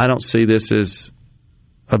so I don't see this as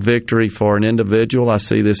a victory for an individual. I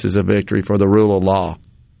see this as a victory for the rule of law.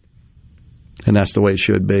 And that's the way it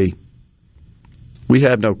should be. We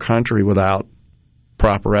have no country without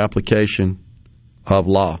proper application of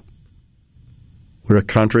law. We're a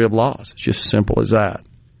country of laws. It's just as simple as that.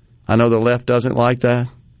 I know the left doesn't like that.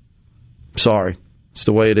 Sorry. It's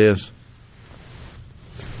the way it is.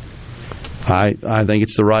 I think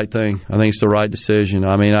it's the right thing. I think it's the right decision.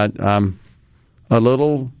 I mean, I'm a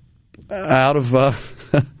little out of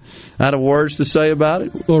words to say about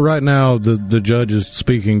it. Well, right now, the judge is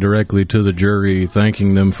speaking directly to the jury,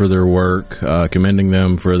 thanking them for their work, commending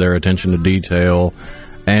them for their attention to detail,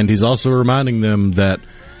 and he's also reminding them that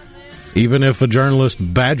even if a journalist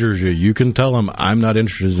badgers you, you can tell him, I'm not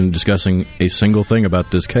interested in discussing a single thing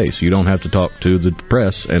about this case. You don't have to talk to the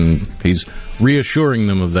press, and he's reassuring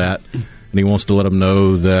them of that, and he wants to let them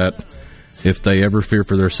know that if they ever fear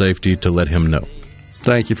for their safety, to let him know.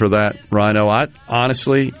 Thank you for that, Ryno. I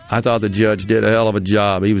thought the judge did a hell of a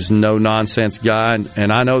job. He was a no-nonsense guy,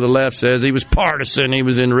 and I know the left says he was partisan. He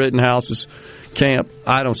was in Rittenhouse's camp.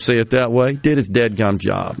 I don't see it that way. Did his deadgum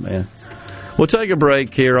job, man. We'll take a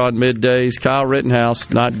break here on Middays. Kyle Rittenhouse,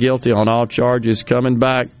 not guilty on all charges, coming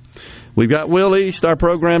back. We've got Will East, our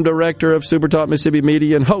program director of Super Talk Mississippi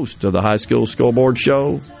Media and host of the High School Scoreboard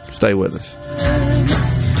Show. Stay with us. In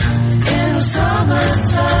the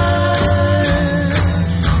summertime.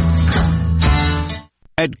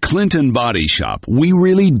 At Clinton Body Shop, we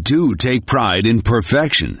really do take pride in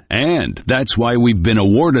perfection, and that's why we've been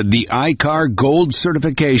awarded the iCar Gold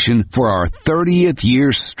certification for our 30th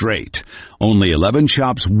year straight. Only 11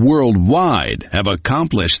 shops worldwide have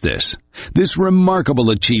accomplished this. This remarkable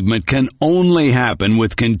achievement can only happen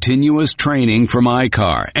with continuous training from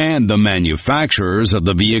iCar and the manufacturers of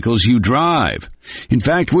the vehicles you drive. In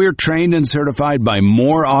fact, we're trained and certified by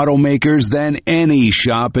more automakers than any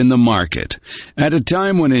shop in the market. At a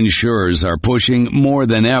time when insurers are pushing more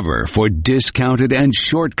than ever for discounted and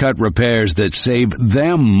shortcut repairs that save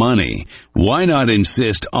them money, why not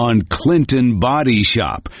insist on Clinton Body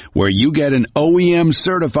Shop, where you get an OEM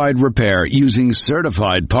certified repair using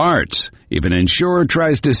certified parts? If an insurer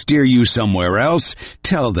tries to steer you somewhere else,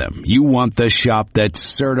 tell them you want the shop that's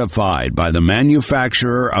certified by the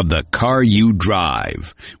manufacturer of the car you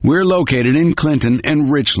drive. We're located in Clinton and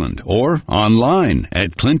Richland, or online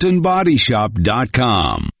at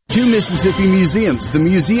ClintonBodyShop.com. Two Mississippi museums, the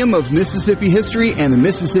Museum of Mississippi History and the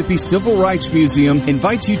Mississippi Civil Rights Museum,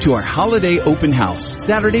 invites you to our holiday open house,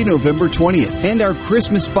 Saturday, November 20th, and our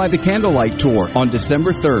Christmas by the Candlelight Tour on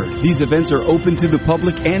December 3rd. These events are open to the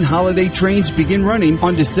public and holiday trains begin running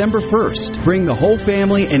on December 1st. Bring the whole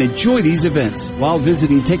family and enjoy these events. While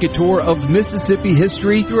visiting, take a tour of Mississippi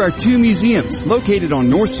history through our two museums located on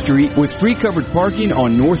North Street with free covered parking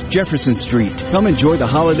on North Jefferson Street. Come enjoy the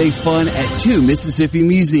holiday fun at two Mississippi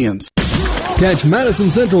museums. Catch Madison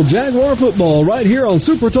Central Jaguar football right here on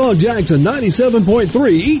Super Talk Jackson 97.3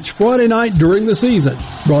 each Friday night during the season.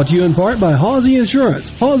 Brought to you in part by Hawsey Insurance,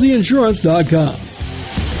 HawseyInsurance.com.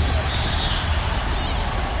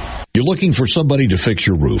 You're looking for somebody to fix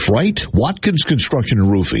your roof, right? Watkins Construction and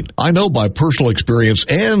Roofing. I know by personal experience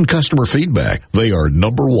and customer feedback, they are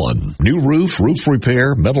number one. New roof, roof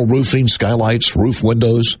repair, metal roofing, skylights, roof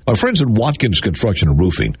windows. My friends at Watkins Construction and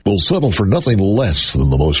Roofing will settle for nothing less than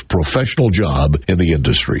the most professional job in the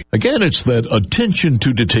industry. Again, it's that attention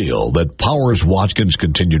to detail that powers Watkins'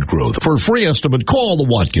 continued growth. For a free estimate, call the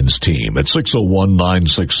Watkins team at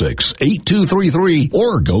 601-966-8233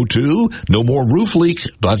 or go to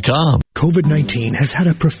nomoreroofleak.com. COVID-19 has had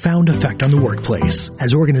a profound effect on the workplace.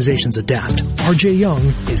 As organizations adapt, RJ Young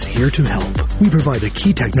is here to help. We provide the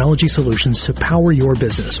key technology solutions to power your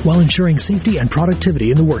business while ensuring safety and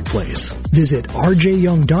productivity in the workplace. Visit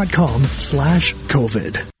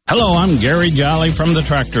rjyoung.com/COVID. Hello, I'm Gary Jolly from the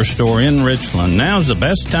Tractor Store in Richland. Now's the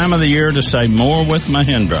best time of the year to save more with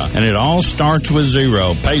Mahindra, and it all starts with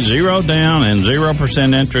zero. Pay zero down and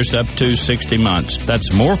 0% interest up to 60 months.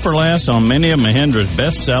 That's more for less on many of Mahindra's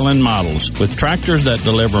best-selling models, with tractors that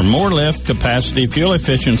deliver more lift, capacity, fuel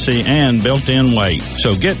efficiency, and built-in weight.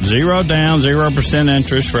 So get zero down, 0%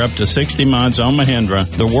 interest for up to 60 months on Mahindra,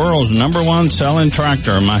 the world's number one selling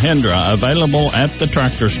tractor, Mahindra, available at the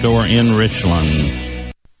Tractor Store in Richland.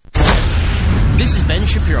 This is Ben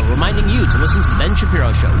Shapiro reminding you to listen to The Ben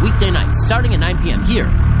Shapiro Show weekday nights starting at 9 p.m. here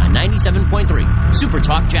on 97.3 Super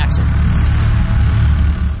Talk Jackson.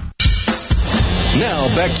 Now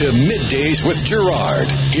back to Middays with Gerard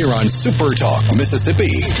here on Super Talk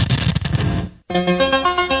Mississippi.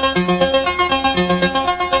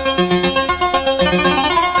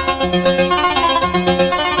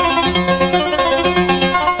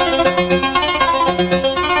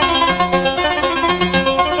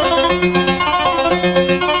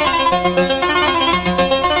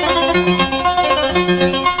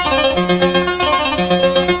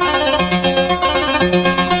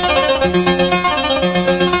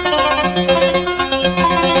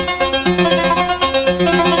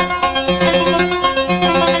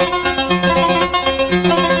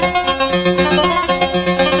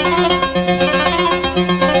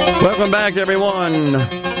 Everyone,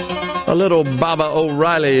 a little Baba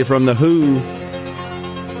O'Reilly from The Who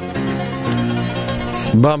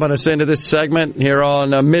bumping us into this segment here on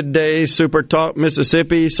Midday Super Talk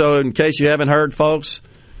Mississippi. So in case you haven't heard, folks,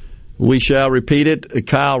 we shall repeat it.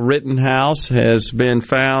 Kyle Rittenhouse has been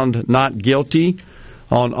found not guilty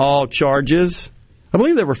on all charges. I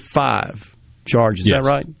believe there were 5 charges. Yes. Is that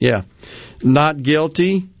right? Yeah. Not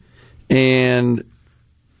guilty. And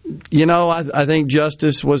you know, I think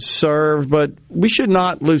justice was served, but we should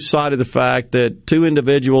not lose sight of the fact that 2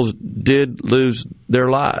 individuals did lose their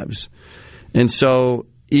lives. And so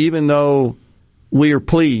even though we are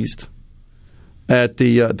pleased at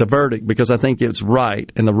the verdict, because I think it's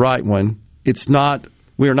right and the right one, it's not.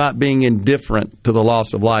 We are not being indifferent to the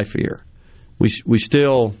loss of life here. We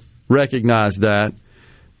still recognize that.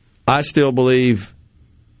 I still believe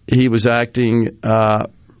he was acting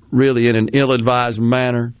really in an ill-advised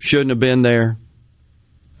manner, shouldn't have been there.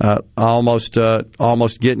 Almost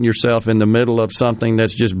getting yourself in the middle of something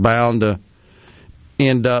that's just bound to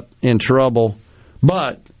end up in trouble.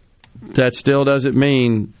 But that still doesn't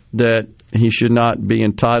mean that he should not be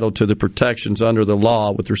entitled to the protections under the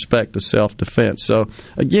law with respect to self-defense. So,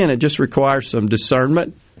 again, it just requires some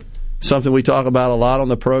discernment, something we talk about a lot on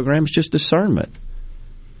the program. It's just discernment.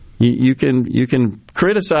 You can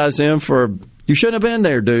criticize him for, you shouldn't have been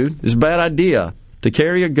there, dude. It's a bad idea to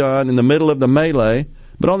carry a gun in the middle of the melee.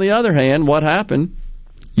 But on the other hand, what happened,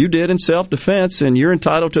 you did in self-defense, and you're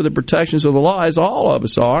entitled to the protections of the law, as all of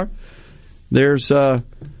us are.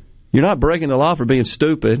 You're not breaking the law for being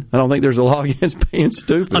stupid. I don't think there's a law against being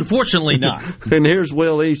stupid. Unfortunately not. And here's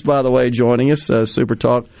Will East, by the way, joining us, Super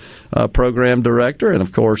Talk program director, and,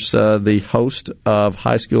 of course, the host of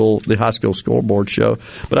the High School Scoreboard Show.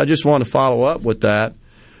 But I just want to follow up with that.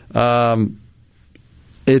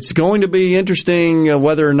 It's going to be interesting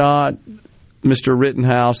whether or not Mr.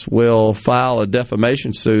 Rittenhouse will file a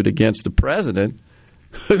defamation suit against the president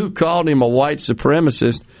who called him a white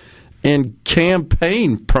supremacist in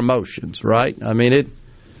campaign promotions, right? I mean, it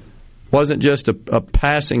wasn't just a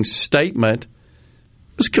passing statement.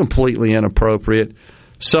 It was completely inappropriate.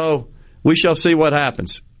 So we shall see what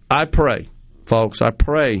happens. I pray, folks, I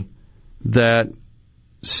pray that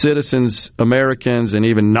citizens, Americans, and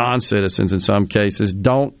even non-citizens in some cases,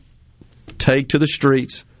 don't take to the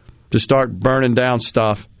streets to start burning down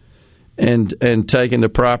stuff and taking the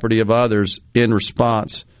property of others in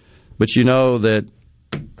response. But you know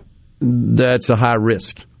that's a high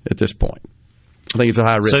risk at this point. I think it's a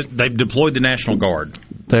high risk. So they've deployed the National Guard.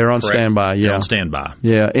 They're on standby, yeah. They're on standby.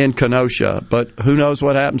 Yeah, in Kenosha. But who knows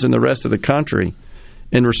what happens in the rest of the country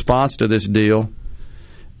in response to this deal.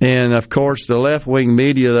 And, of course, the left-wing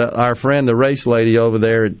media, our friend, the race lady over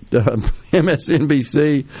there at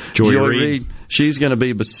MSNBC, Joy Reid, she's going to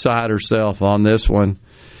be beside herself on this one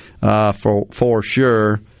for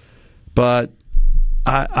sure. But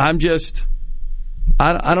I'm just...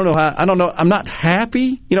 I don't know how. I don't know. I'm not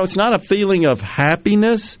happy. You know, it's not a feeling of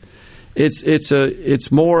happiness.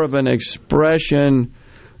 It's more of an expression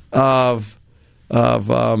of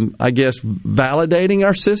I guess validating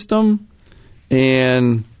our system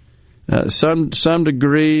and some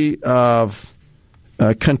degree of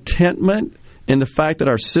contentment in the fact that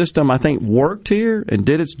our system, I think, worked here and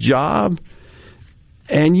did its job.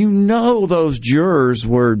 And you know, those jurors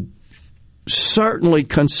were certainly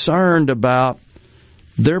concerned about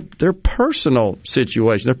their personal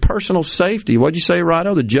situation, their personal safety. What'd you say,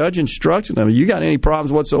 Ryno? The judge instructed them, you got any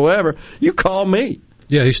problems whatsoever, you call me.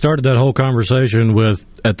 Yeah, he started that whole conversation with,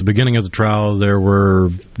 at the beginning of the trial, there were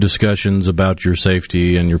discussions about your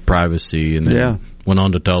safety and your privacy, and then went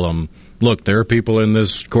on to tell them, look, there are people in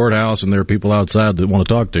this courthouse and there are people outside that want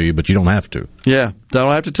to talk to you, but you don't have to. Yeah,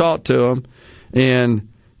 don't have to talk to them. And,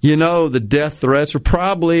 you know, the death threats are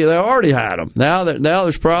probably, they already had them. Now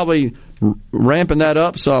there's probably ramping that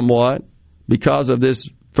up somewhat because of this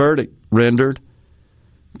verdict rendered.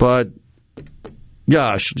 But,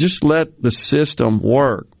 gosh, just let the system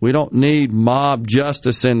work. We don't need mob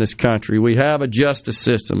justice in this country. We have a justice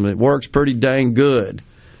system that works pretty dang good.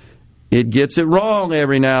 It gets it wrong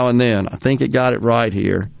every now and then. I think it got it right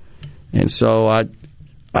here. And so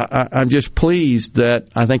I'm just pleased that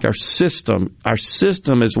I think our system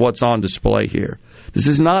is what's on display here. This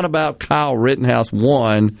is not about Kyle Rittenhouse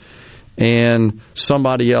won and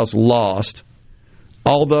somebody else lost.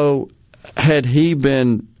 Although, had he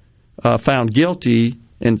been found guilty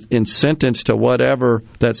and sentenced to whatever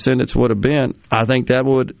that sentence would have been, I think that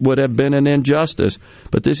would have been an injustice.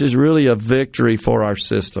 But this is really a victory for our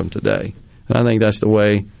system today. And I think that's the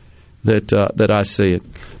way that I see it.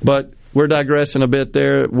 But we're digressing a bit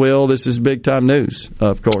there, Will. This is big-time news,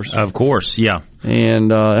 of course. Of course, yeah.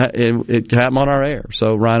 And it happened on our air,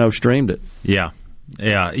 so Ryno streamed it. Yeah.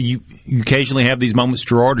 Yeah, you occasionally have these moments,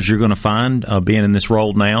 Gerard, as you're going to find being in this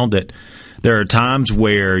role now, that there are times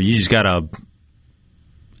where you just got to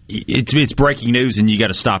it's breaking news and you got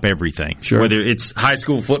to stop everything. Sure. Whether it's high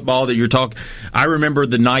school football that you're talking. I remember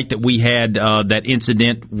the night that we had that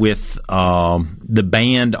incident with the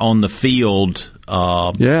band on the field.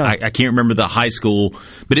 I can't remember the high school,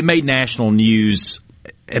 but it made national news.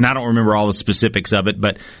 And I don't remember all the specifics of it,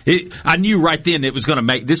 but I knew right then this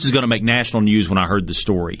is going to make national news when I heard the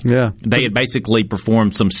story. Yeah, they had basically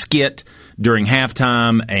performed some skit during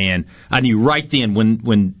halftime, and I knew right then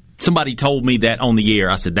when somebody told me that on the air,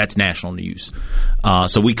 I said that's national news.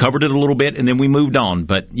 So we covered it a little bit, and then we moved on.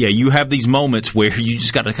 But yeah, you have these moments where you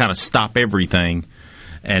just got to kind of stop everything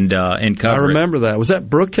and cover. I remember that. Was that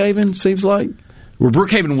Brookhaven? Seems like. Well,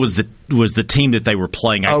 Brookhaven was the team that they were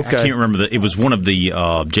playing. I can't remember. It was one of the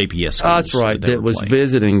JPS schools. That's right. That was playing.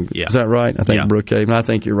 Visiting. Yeah. Is that right? I think Brookhaven. I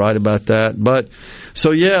think you're right about that. But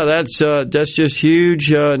so yeah, that's just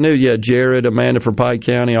huge news. Yeah, Jared, Amanda from Pike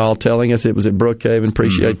County, all telling us it was at Brookhaven.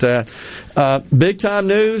 Appreciate that. Big time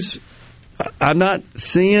news. I'm not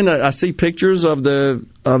seeing. I see pictures of the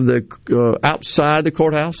outside the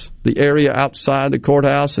courthouse, the area outside the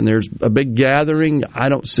courthouse, and there's a big gathering. I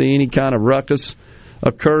don't see any kind of ruckus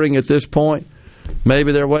occurring at this point.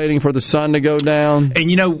 Maybe they're waiting for the sun to go down. And,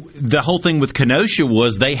 you know, the whole thing with Kenosha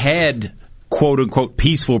was they had, quote-unquote,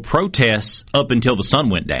 peaceful protests up until the sun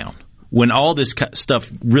went down. When all this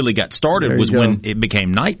stuff really got started was when it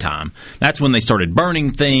became nighttime. That's when they started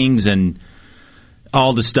burning things and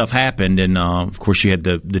all this stuff happened. And, of course, you had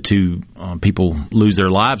the two people lose their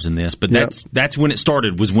lives in this. But that's when it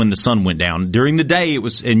started, was when the sun went down. During the day, it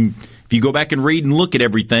was – and if you go back and read and look at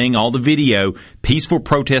everything, all the video, peaceful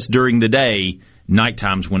protests during the day,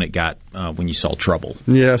 nighttime's when it got when you saw trouble.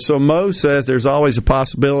 Yeah, so Mo says there's always a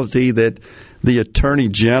possibility that the Attorney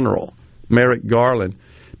General, Merrick Garland,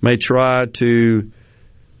 may try to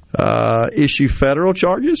issue federal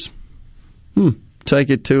charges. Take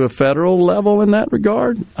it to a federal level in that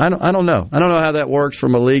regard. I don't know. I don't know how that works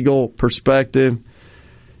from a legal perspective.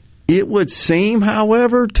 It would seem,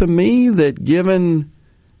 however, to me that given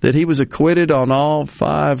that he was acquitted on all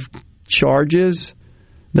 5 charges,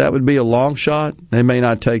 that would be a long shot. They may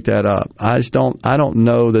not take that up. I don't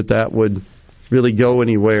know that would really go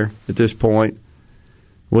anywhere at this point.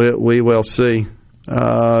 We will see.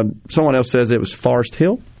 Someone else says it was Forest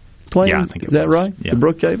Hill playing. Yeah, I think it was. Is that right? Yeah. The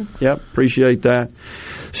Brookhaven? Yep, appreciate that.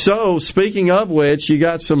 So, speaking of which, you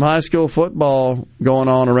got some high school football going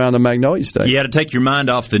on around the Magnolia State. Yeah, to take your mind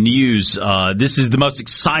off the news, this is the most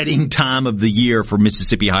exciting time of the year for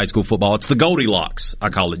Mississippi high school football. It's the Goldilocks, I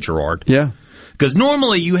call it, Gerard. Yeah. Because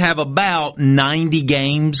normally you have about 90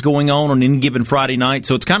 games going on any given Friday night,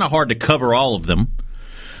 so it's kind of hard to cover all of them.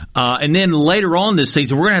 And then later on this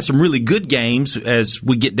season, we're going to have some really good games as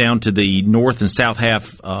we get down to the North and South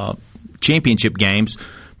half championship games,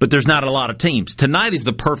 but there's not a lot of teams. Tonight is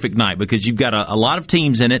the perfect night because you've got a lot of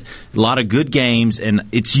teams in it, a lot of good games, and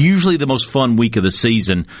it's usually the most fun week of the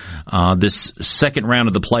season. This second round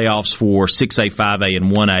of the playoffs for 6A, 5A,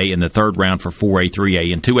 and 1A, and the third round for 4A,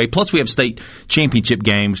 3A, and 2A. Plus, we have state championship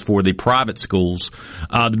games for the private schools.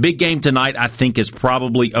 The big game tonight, I think, is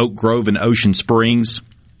probably Oak Grove and Ocean Springs.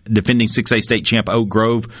 Defending 6A state champ Oak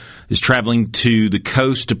Grove is traveling to the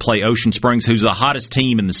coast to play Ocean Springs, who's the hottest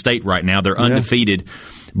team in the state right now. They're undefeated.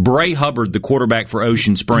 Bray Hubbard, the quarterback for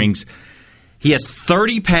Ocean Springs, he has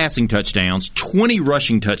 30 passing touchdowns, 20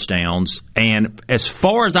 rushing touchdowns, and as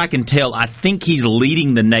far as I can tell, I think he's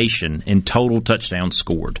leading the nation in total touchdowns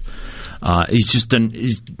scored. He's just done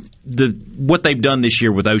what they've done this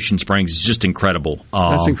year with Ocean Springs is just incredible.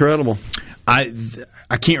 That's incredible.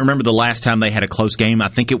 I can't remember the last time they had a close game. I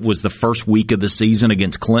think it was the first week of the season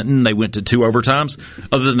against Clinton. They went to 2 overtimes.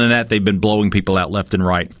 Other than that, they've been blowing people out left and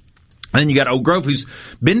right. And then you got Oak Grove, who's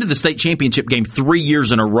been to the state championship game 3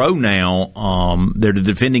 years in a row now. They're the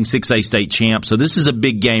defending 6A state champ. So this is a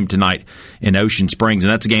big game tonight in Ocean Springs,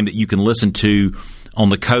 and that's a game that you can listen to on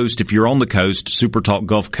the coast, if you're on the coast, Super Talk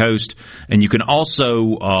Gulf Coast. And you can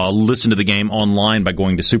also listen to the game online by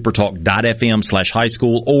going to supertalk.fm/high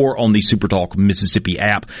school or on the Super Talk Mississippi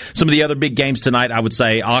app. Some of the other big games tonight, I would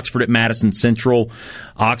say Oxford at Madison Central.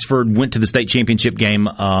 Oxford went to the state championship game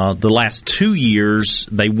the last 2 years.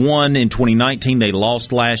 They won in 2019. They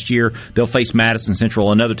lost last year. They'll face Madison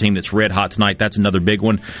Central, another team that's red hot tonight. That's another big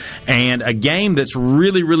one. And a game that's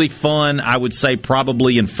really, really fun, I would say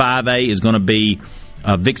probably in 5A, is going to be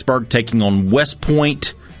Vicksburg taking on West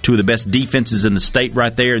Point, 2 of the best defenses in the state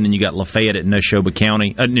right there. And then you got Lafayette at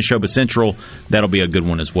Neshoba Central. That'll be a good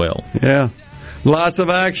one as well. Yeah. Lots of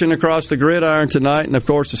action across the gridiron tonight, and, of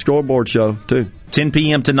course, the scoreboard show, too. 10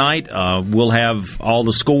 p.m. tonight. We'll have all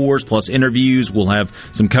the scores plus interviews. We'll have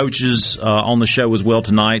some coaches on the show as well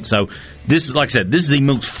tonight. So this is, like I said, this is the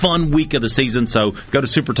most fun week of the season. So go to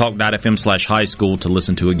supertalk.fm/high school to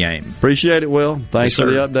listen to a game. Appreciate it, Will. Thanks for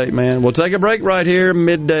the update, man. We'll take a break right here.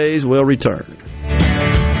 Middays will return.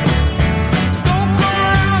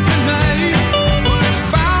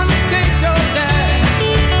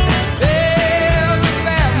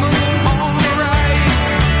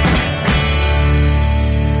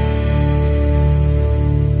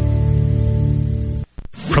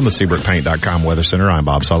 From the SeabrookPaint.com Weather Center, I'm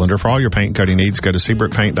Bob Sullender. For all your paint coating needs, go to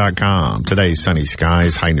SeabrookPaint.com. Today, sunny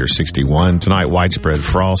skies, high near 61. Tonight, widespread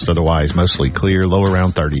frost, otherwise mostly clear, low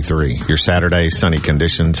around 33. Your Saturday, sunny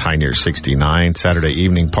conditions, high near 69. Saturday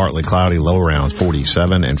evening, partly cloudy, low around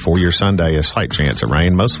 47. And for your Sunday, a slight chance of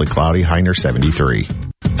rain, mostly cloudy, high near 73.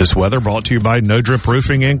 This weather brought to you by No Drip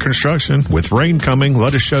Roofing and Construction. With rain coming,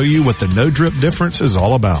 let us show you what the No Drip difference is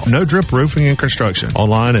all about. No Drip Roofing and Construction.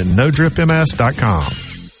 Online at NoDripMS.com.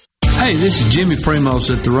 Hey, this is Jimmy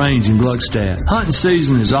Primos at the Range in Gluckstadt. Hunting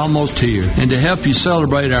season is almost here, and to help you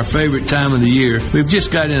celebrate our favorite time of the year, we've just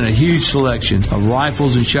got in a huge selection of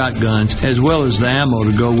rifles and shotguns, as well as the ammo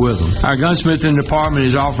to go with them. Our gunsmithing department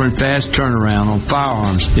is offering fast turnaround on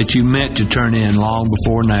firearms that you meant to turn in long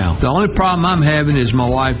before now. The only problem I'm having is my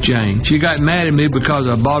wife, Jane. She got mad at me because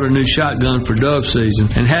I bought a new shotgun for dove season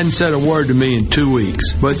and hadn't said a word to me in 2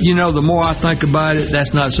 weeks. But, you know, the more I think about it,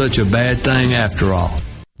 that's not such a bad thing after all.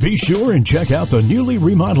 Be sure and check out the newly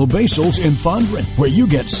remodeled Basil's in Fondren, where you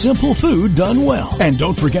get simple food done well. And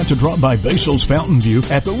don't forget to drop by Basil's Fountain View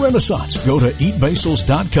at the Renaissance. Go to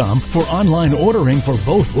eatbasils.com for online ordering for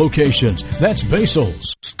both locations. That's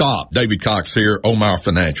Basil's. Stop. David Cox here, Omar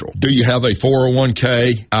Financial. Do you have a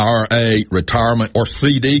 401k, IRA, retirement, or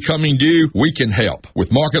CD coming due? We can help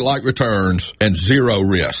with market-like returns and zero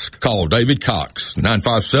risk. Call David Cox,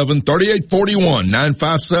 957-3841,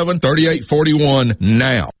 957-3841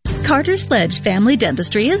 now. Carter Sledge Family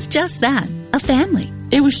Dentistry is just that, a family.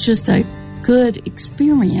 It was just a good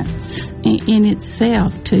experience in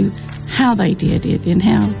itself to how they did it and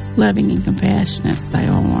how loving and compassionate they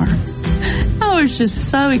all are. I was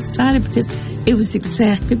just so excited because it was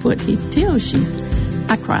exactly what he tells you.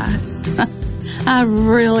 I cried. I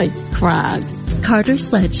really cried. Carter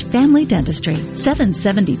Sledge Family Dentistry,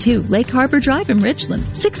 772 Lake Harbor Drive in Richland,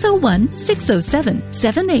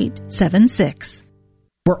 601-607-7876.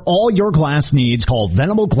 For all your glass needs, call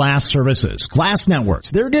Venable Glass Services. Glass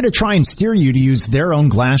Networks. They're going to try and steer you to use their own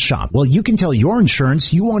glass shop. Well, you can tell your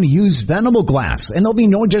insurance you want to use Venable Glass, and there'll be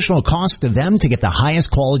no additional cost to them to get the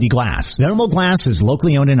highest quality glass. Venable Glass is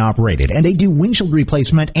locally owned and operated, and they do windshield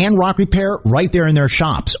replacement and rock repair right there in their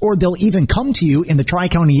shops. Or they'll even come to you in the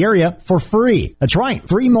Tri-County area for free. That's right,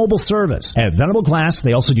 free mobile service. At Venable Glass,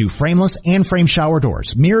 they also do frameless and frame shower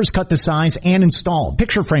doors, mirrors cut to size and installed,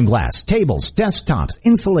 picture frame glass, tables, desktops,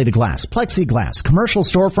 insulated glass, plexiglass, commercial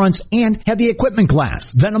storefronts, and heavy equipment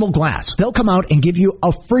glass. Venable Glass. They'll come out and give you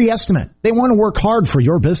a free estimate. They want to work hard for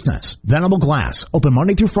your business. Venable Glass. Open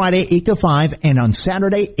Monday through Friday, 8 to 5, and on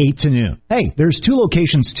Saturday, 8 to noon. Hey, there's 2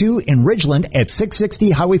 locations too, in Ridgeland at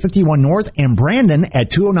 660 Highway 51 North and Brandon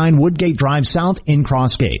at 209 Woodgate Drive South in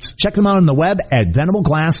Cross Gates. Check them out on the web at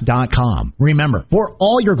venableglass.com. Remember, for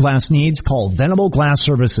all your glass needs, call Venable Glass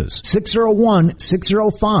Services,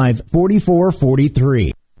 601-605-4443.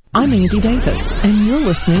 I'm Andy Davis, and you're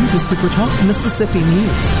listening to Super Talk Mississippi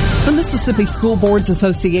News. The Mississippi School Boards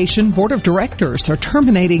Association Board of Directors are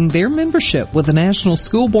terminating their membership with the National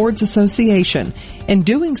School Boards Association. In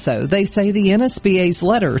doing so, they say the NSBA's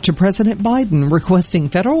letter to President Biden requesting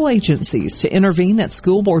federal agencies to intervene at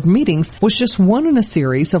school board meetings was just one in a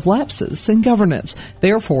series of lapses in governance.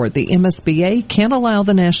 Therefore, the MSBA can't allow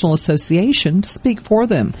the National Association to speak for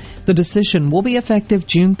them. The decision will be effective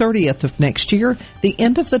June 30th of next year, the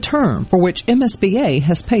end of the term for which MSBA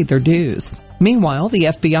has paid their dues. Meanwhile, the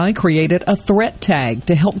FBI created a threat tag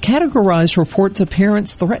to help categorize reports of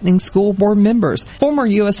parents threatening school board members. Former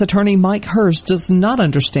U.S. Attorney Mike Hurst does not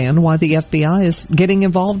understand why the FBI is getting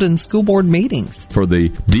involved in school board meetings. For the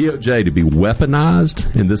DOJ to be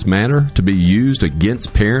weaponized in this manner, to be used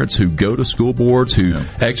against parents who go to school boards, who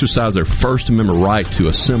exercise their First Amendment right to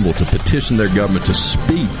assemble, to petition their government, to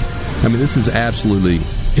speak. I mean, this is absolutely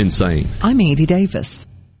insane. I'm Andy Davis.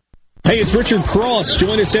 Hey, it's Richard Cross.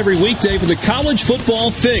 Join us every weekday for the College Football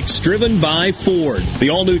Fix, driven by Ford. The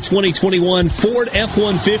all-new 2021 Ford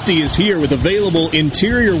F-150 is here with available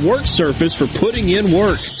interior work surface for putting in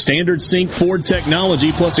work. Standard sync Ford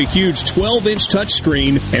technology plus a huge 12-inch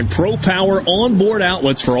touchscreen and Pro Power onboard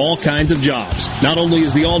outlets for all kinds of jobs. Not only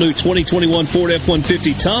is the all-new 2021 Ford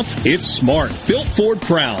F-150 tough, it's smart. Built Ford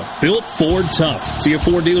proud. Built Ford tough. See a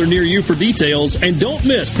Ford dealer near you for details, and don't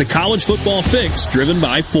miss the College Football Fix, driven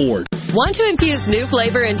by Ford. Want to infuse new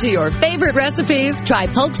flavor into your favorite recipes? Try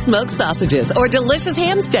Polk's smoked sausages or delicious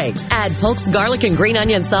ham steaks. Add Polk's garlic and green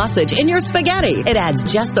onion sausage in your spaghetti. It adds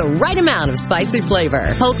just the right amount of spicy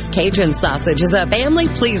flavor. Polk's Cajun sausage is a family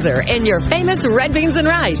pleaser in your famous red beans and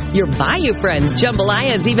rice. Your Bayou Friends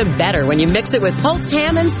jambalaya is even better when you mix it with Polk's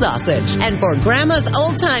ham and sausage. And for Grandma's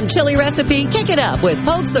old-time chili recipe, kick it up with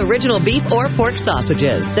Polk's original beef or pork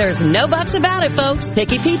sausages. There's no buts about it, folks.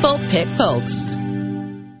 Picky people pick Polk's.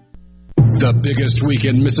 The biggest week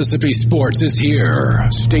in Mississippi sports is here.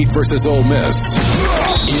 State versus Ole Miss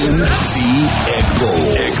in the Egg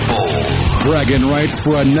Bowl. Bragging rights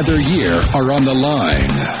for another year are on the line.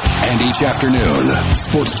 And each afternoon,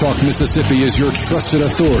 Sports Talk Mississippi is your trusted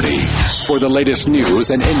authority for the latest news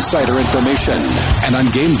and insider information. And on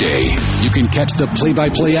game day, you can catch the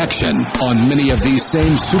play-by-play action on many of these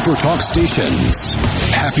same Super Talk stations.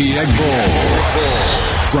 Happy Egg Bowl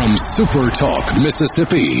from Super Talk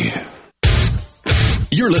Mississippi.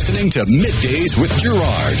 You're listening to Middays with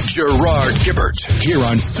Gerard Gibert, here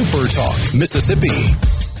on Super Talk Mississippi.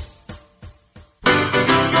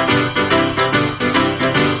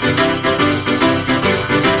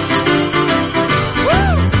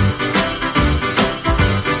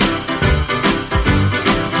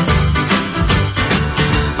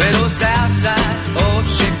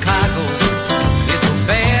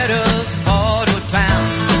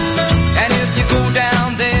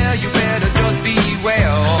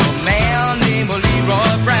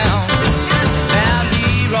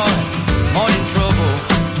 Morning trouble.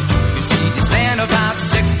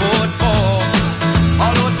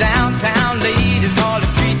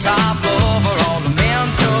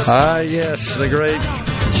 Yes, the great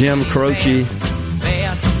Jim Croce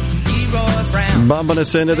bumping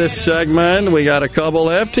us into this segment. We got a couple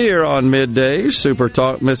left here on Middays, Super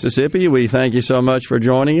Talk Mississippi. We thank you so much for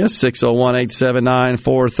joining us.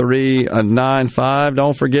 601-879-4395.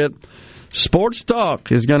 Don't forget, Sports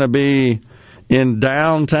Talk is going to be in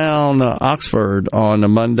downtown Oxford on a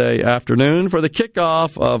Monday afternoon for the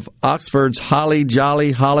kickoff of Oxford's Holly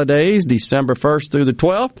Jolly Holidays, December 1st through the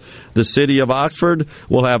 12th. The city of Oxford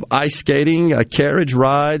will have ice skating, carriage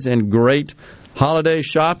rides, and great holiday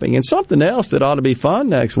shopping. And something else that ought to be fun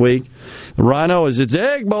next week, Ryno, is it's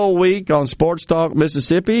Egg Bowl week on Sports Talk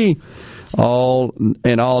Mississippi. All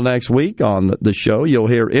next week on the show, you'll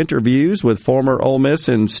hear interviews with former Ole Miss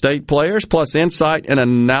and state players, plus insight and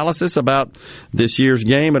analysis about this year's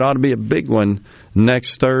game. It ought to be a big one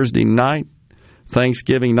next Thursday night,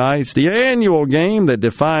 Thanksgiving night. It's the annual game that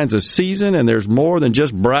defines a season, and there's more than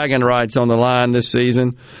just bragging rights on the line this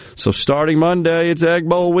season. So starting Monday, it's Egg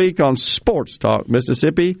Bowl week on Sports Talk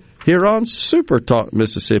Mississippi, here on Super Talk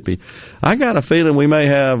Mississippi. I got a feeling we may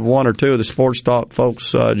have one or two of the Sports Talk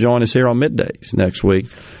folks join us here on Middays next week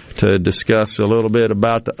to discuss a little bit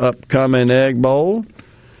about the upcoming Egg Bowl.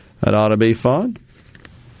 That ought to be fun.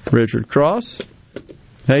 Richard Cross,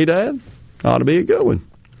 hey, Dad, ought to be a good one.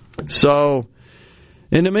 So,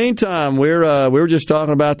 in the meantime, we were just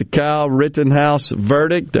talking about the Kyle Rittenhouse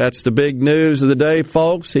verdict. That's the big news of the day,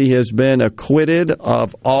 folks. He has been acquitted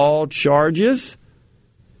of all charges.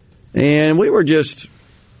 And we were just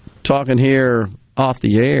talking here off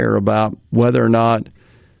the air about whether or not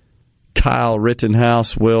Kyle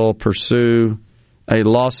Rittenhouse will pursue a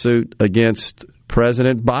lawsuit against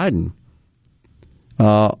President Biden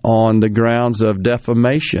on the grounds of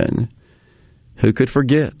defamation. Who could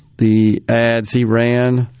forget the ads he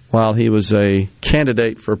ran while he was a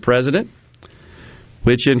candidate for president,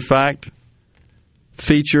 which in fact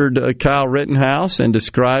featured Kyle Rittenhouse and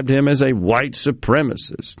described him as a white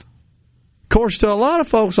supremacist. Of course, to a lot of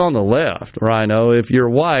folks on the left, Ryno, if you're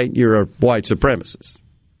white, you're a white supremacist.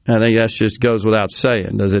 I think that just goes without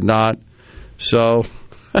saying, does it not? So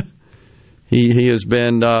he has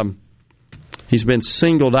been he's been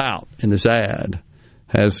singled out in this ad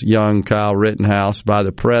as young Kyle Rittenhouse by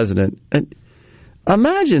the president. And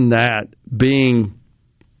imagine that being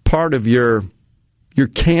part of your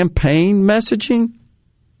campaign messaging.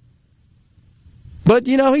 But,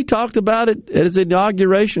 you know, he talked about it at his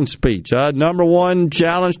inauguration speech, number one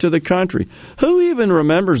challenge to the country. Who even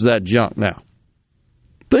remembers that junk now?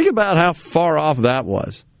 Think about how far off that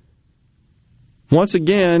was. Once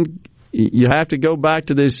again, you have to go back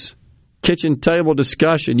to this kitchen table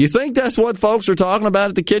discussion. You think that's what folks are talking about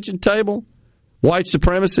at the kitchen table? White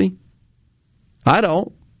supremacy? I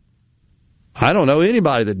don't know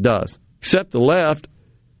anybody that does, except the left,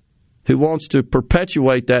 who wants to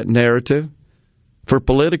perpetuate that narrative for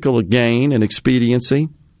political gain and expediency.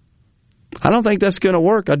 I don't think that's going to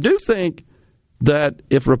work. I do think that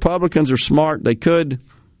if Republicans are smart, they could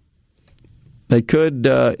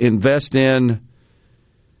invest in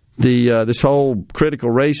this whole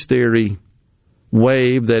critical race theory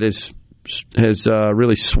wave that has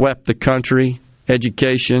really swept the country,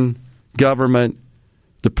 education, government,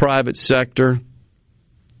 the private sector.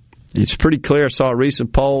 It's pretty clear. I saw a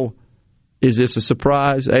recent poll. Is this a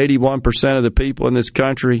surprise? 81% of the people in this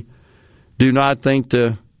country do not think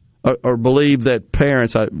or believe that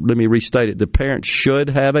parents, let me restate it, the parents should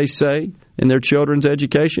have a say in their children's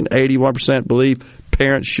education. 81% believe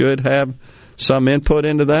parents should have some input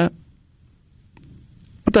into that.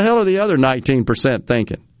 What the hell are the other 19%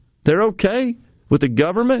 thinking? They're okay with the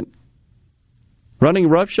government running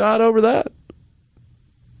roughshod over that?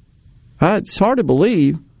 It's hard to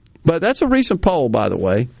believe, but that's a recent poll, by the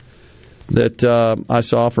way, that I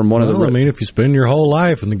saw from one of the... I mean, if you spend your whole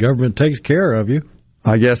life and the government takes care of you...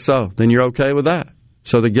 I guess so. Then you're okay with that.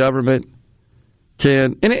 So the government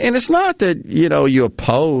can... And it's not that, you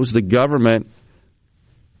oppose the government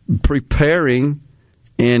preparing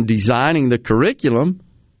and designing the curriculum,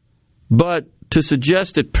 but to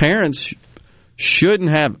suggest that parents shouldn't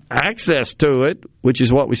have access to it, which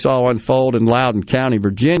is what we saw unfold in Loudoun County,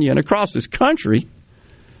 Virginia, and across this country...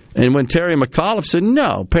 And when Terry McAuliffe said,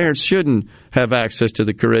 no, parents shouldn't have access to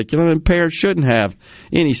the curriculum and parents shouldn't have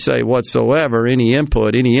any say whatsoever, any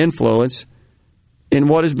input, any influence in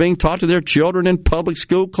what is being taught to their children in public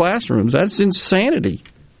school classrooms. That's insanity.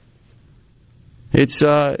 It's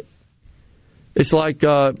like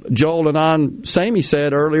Joel and Anand Samy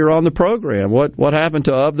said earlier on the program, what happened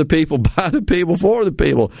to of the people, by the people, for the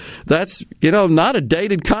people. That's, not a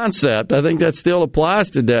dated concept. I think that still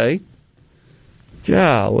applies today.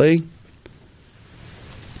 Golly.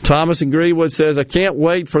 Thomas in Greenwood says, I can't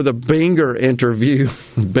wait for the Binger interview.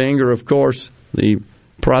 Binger, of course, the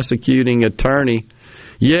prosecuting attorney.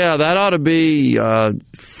 Yeah, that ought to be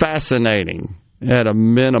fascinating at a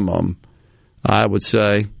minimum, I would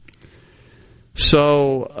say.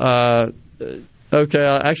 So, okay,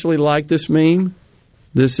 I actually like this meme.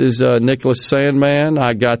 This is Nicholas Sandman.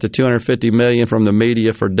 I got the $250 million from the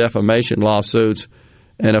media for defamation lawsuits,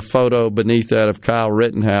 and a photo beneath that of Kyle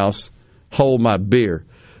Rittenhouse. Hold my beer.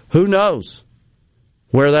 Who knows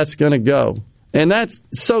where that's going to go? And that's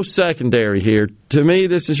so secondary here. To me,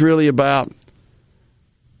 this is really about,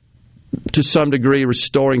 to some degree,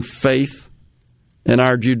 restoring faith in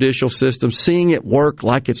our judicial system, seeing it work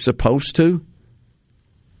like it's supposed to,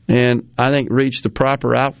 and I think reach the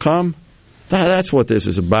proper outcome. That's what this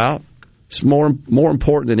is about. It's more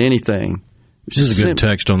important than anything. This is a good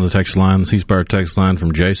text on the text line, C-Spire text line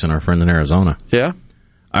from Jason, our friend in Arizona. Yeah?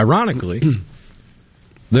 Ironically,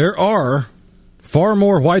 there are far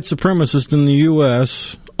more white supremacists in the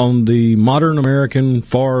U.S. on the modern American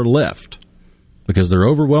far left, because they're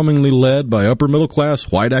overwhelmingly led by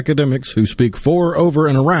upper-middle-class white academics who speak for, over,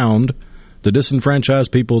 and around the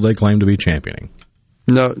disenfranchised people they claim to be championing.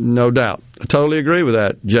 No doubt. I totally agree with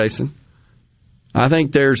that, Jason. I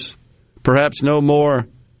think there's perhaps a more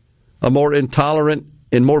intolerant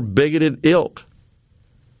and more bigoted ilk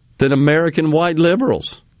than American white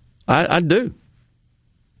liberals. I do.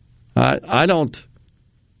 I don't.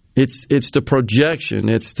 It's the projection.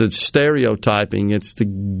 It's the stereotyping. It's the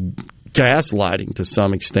gaslighting to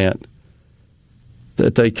some extent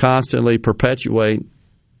that they constantly perpetuate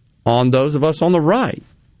on those of us on the right.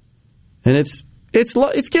 And it's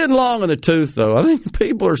getting long in the tooth, though. I think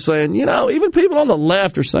people are saying, even people on the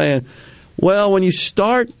left are saying, well, when you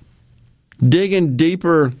start digging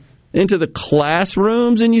deeper into the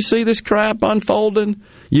classrooms and you see this crap unfolding,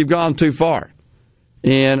 you've gone too far.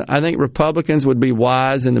 And I think Republicans would be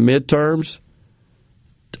wise in the midterms.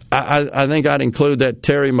 I think I'd include that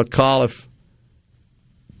Terry McAuliffe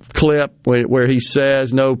clip where he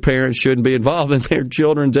says no parents shouldn't be involved in their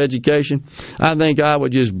children's education. I think I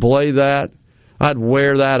would just blay that. I'd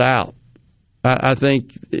wear that out. I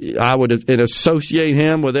think I would associate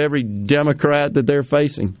him with every Democrat that they're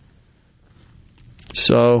facing.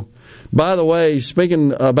 So, by the way,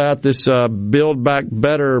 speaking about this Build Back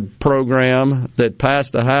Better program that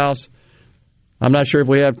passed the House, I'm not sure if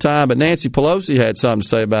we have time, but Nancy Pelosi had something to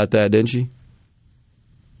say about that, didn't she?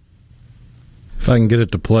 If I can get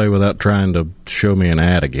it to play without trying to show me an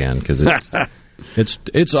ad again, because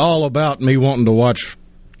it's all about me wanting to watch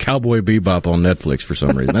Cowboy Bebop on Netflix for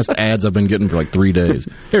some reason. That's the ads I've been getting for like 3 days.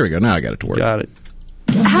 Here we go. Now I got it to work. Got it.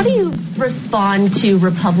 How do you respond to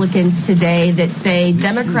Republicans today that say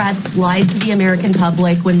Democrats lied to the American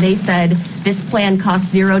public when they said this plan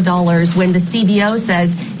costs $0, when the CBO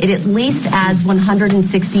says it at least adds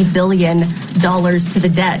 $160 billion to the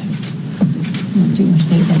debt?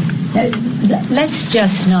 Let's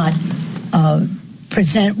just not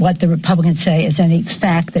present what the Republicans say as any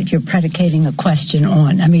fact that you're predicating a question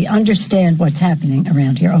on. I mean, understand what's happening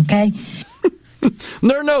around here, okay?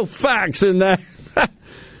 There are no facts in that.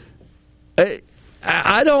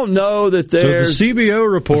 I don't know that there's... So the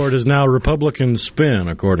CBO report is now Republican spin,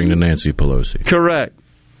 according to Nancy Pelosi. Correct.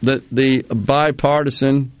 The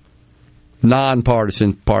bipartisan,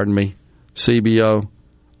 nonpartisan, CBO.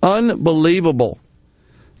 Unbelievable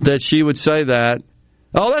that she would say that.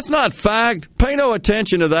 Oh, that's not fact. Pay no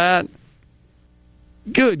attention to that.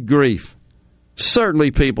 Good grief.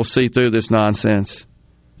 Certainly people see through this nonsense.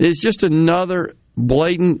 It's just another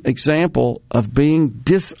blatant example of being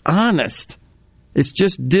dishonest. It's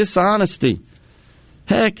just dishonesty.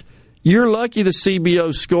 Heck, you're lucky the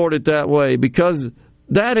CBO scored it that way, because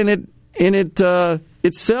that in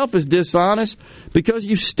itself is dishonest, because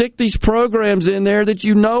you stick these programs in there that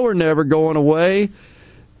you know are never going away,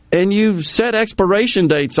 and you've set expiration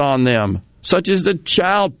dates on them, such as the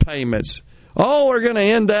child payments. Oh, we're going to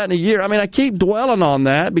end that in a year. I mean, I keep dwelling on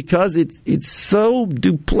that because it's so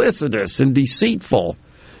duplicitous and deceitful.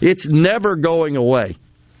 It's never going away.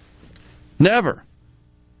 Never.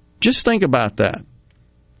 Just think about that.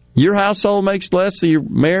 Your household makes less, so you're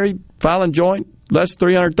married, filing joint, less than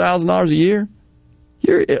 $300,000 a year.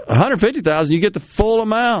 You're $150,000. You get the full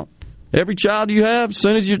amount. Every child you have, as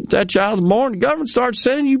soon as that child's born, the government starts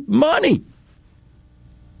sending you money.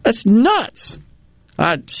 That's nuts.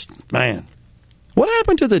 Man, what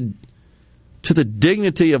happened to the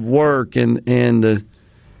dignity of work and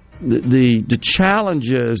the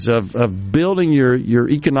challenges of building your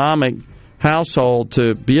economic household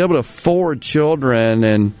to be able to afford children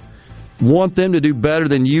and want them to do better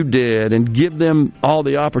than you did and give them all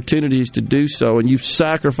the opportunities to do so, and you've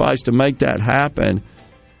sacrificed to make that happen,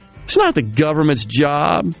 it's not the government's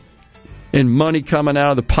job and money coming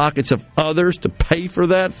out of the pockets of others to pay for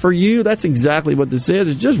that for you. That's exactly what this is.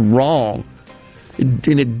 It's just wrong. And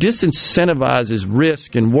it disincentivizes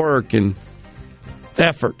risk and work and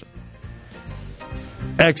effort.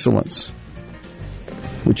 Excellence,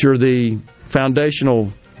 which are the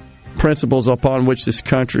foundational principles upon which this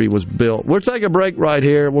country was built. We'll take a break right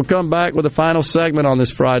here. We'll come back with a final segment on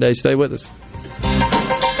this Friday. Stay with us.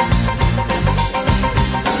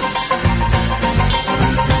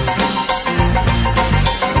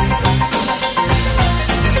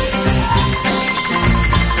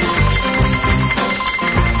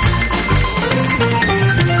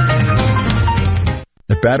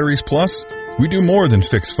 At Batteries Plus, we do more than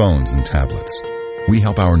fix phones and tablets. We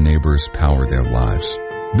help our neighbors power their lives.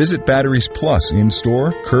 Visit Batteries Plus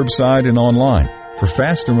in-store, curbside, and online for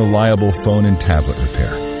fast and reliable phone and tablet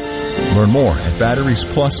repair. Learn more at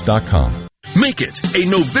batteriesplus.com. Make it a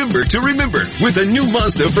November to remember with a new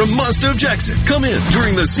Mazda from Mazda of Jackson. Come in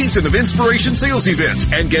during the Season of Inspiration sales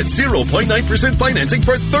event and get 0.9% financing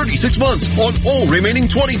for 36 months on all remaining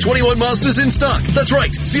 2021 Mazdas in stock. That's right,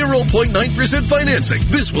 0.9% financing.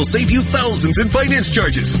 This will save you thousands in finance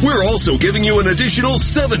charges. We're also giving you an additional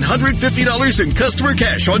 $750 in customer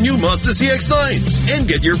cash on new Mazda CX-9s and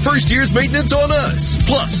get your first year's maintenance on us.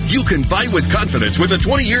 Plus, you can buy with confidence with a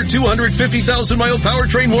 20-year, 250,000-mile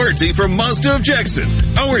powertrain warranty from Mazda of Jackson.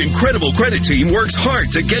 Our incredible credit team works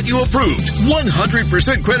hard to get you approved.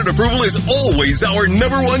 100% credit approval is always our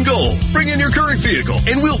number one goal. Bring in your current vehicle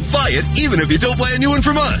and we'll buy it even if you don't buy a new one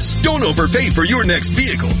from us. Don't overpay for your next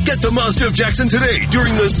vehicle. Get to Mazda of Jackson today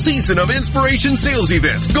during the Season of Inspiration sales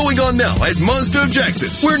event going on now at Mazda of Jackson,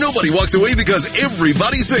 where nobody walks away because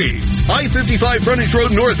everybody saves. I-55 Frontage Road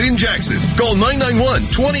North in Jackson. Call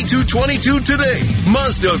 991-2222 today.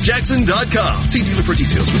 MazdaofJackson.com. See dealer for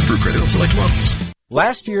details with approved credit on select models.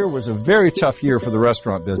 Last year was a very tough year for the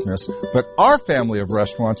restaurant business, but our family of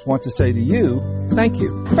restaurants want to say to you, thank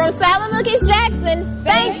you. From Salad Monkeys Jackson,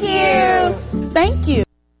 thank you. Thank you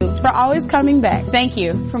for always coming back. Thank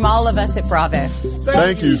you from all of us at Bravo.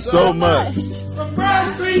 Thank you so much. From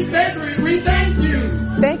Broad Street Bakery, we thank you.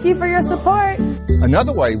 Thank you for your support.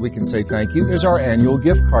 Another way we can say thank you is our annual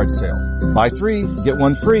gift card sale. Buy 3, get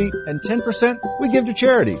 1 free, and 10% we give to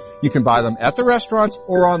charity. You can buy them at the restaurants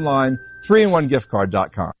or online,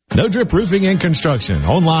 3-in-1giftcard.com. No Drip Roofing and Construction.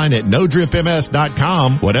 Online at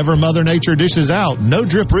NoDripMS.com. Whatever Mother Nature dishes out, No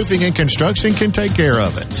Drip Roofing and Construction can take care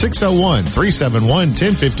of it.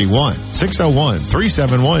 601-371-1051.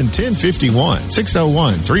 601-371-1051.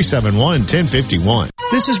 601-371-1051.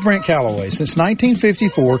 This is Brent Calloway. Since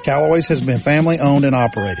 1954, Calloway's has been family owned and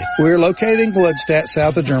operated. We're located in Gluckstadt,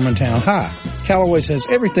 south of Germantown High. Calloway's has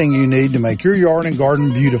everything you need to make your yard and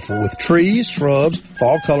garden beautiful with trees, shrubs,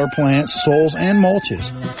 fall color plants, soils, and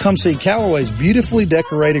mulches. Come see Calloway's beautifully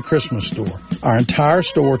decorated Christmas store. Our entire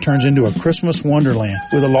store turns into a Christmas wonderland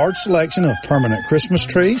with a large selection of permanent Christmas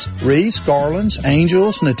trees, wreaths, garlands,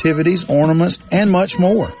 angels, nativities, ornaments, and much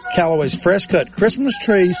more. Calloway's fresh-cut Christmas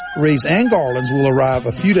trees, wreaths, and garlands will arrive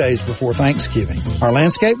a few days before Thanksgiving. Our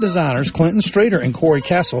landscape designers, Clinton Streeter and Corey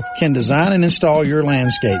Castle, can design and install your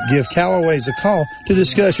landscape. Give Calloway's a call to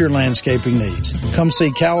discuss your landscaping needs. Come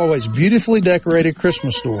see Calloway's beautifully decorated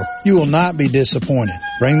Christmas store. You will not be disappointed.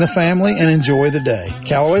 Bring the family and enjoy the day.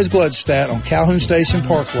 Calloway's Gluckstadt on Calhoun Station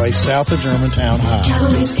Parkway, south of Germantown High.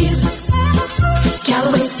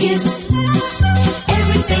 Calloway's is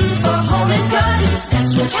everything for home and garden.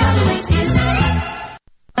 That's what Calloway's is.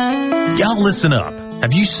 Y'all listen up.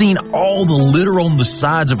 Have you seen all the litter on the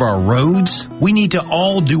sides of our roads? We need to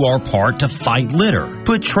all do our part to fight litter.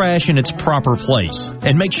 Put trash in its proper place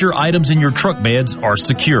and make sure items in your truck beds are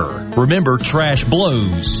secure. Remember, trash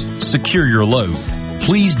blows. Secure your load.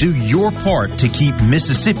 Please do your part to keep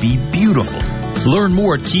Mississippi beautiful. Learn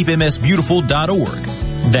more at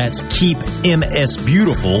keepmsbeautiful.org. That's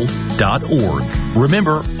keepmsbeautiful.org.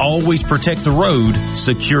 Remember, always protect the road,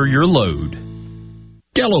 secure your load.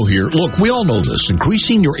 Gallo here. Look, we all know this.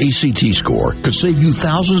 Increasing your ACT score could save you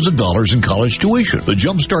thousands of dollars in college tuition. The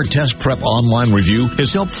Jumpstart Test Prep online review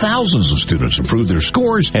has helped thousands of students improve their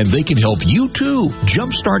scores, and they can help you too.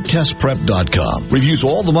 JumpstartTestPrep.com reviews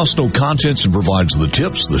all the must-know contents and provides the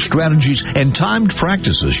tips, the strategies, and timed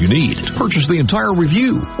practices you need. Purchase the entire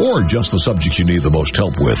review or just the subjects you need the most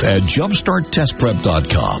help with at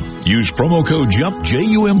JumpstartTestPrep.com. Use promo code JUMP,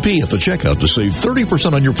 J-U-M-P, at the checkout to save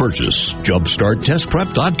 30% on your purchase. JumpstartTestPrep.com.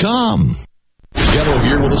 Gallo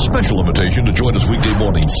here with a special invitation to join us weekday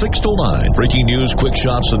morning, 6 to 9. Breaking news, quick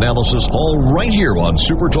shots, analysis, all right here on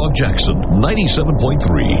Super Talk Jackson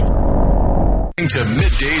 97.3. To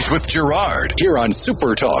Middays with Gerard here on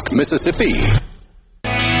Super Talk Mississippi.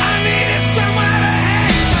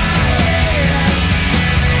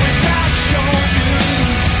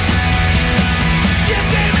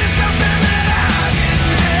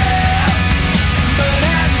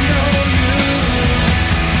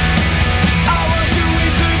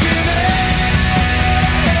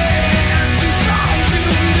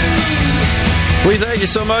 We thank you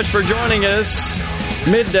so much for joining us.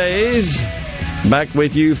 Middays. Back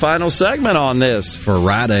with you, final segment on this.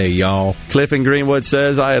 Friday, y'all. Cliff in Greenwood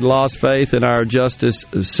says, I had lost faith in our justice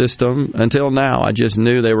system until now. I just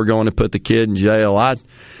knew they were going to put the kid in jail. I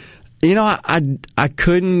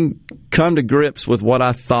couldn't come to grips with what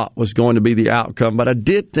I thought was going to be the outcome, but I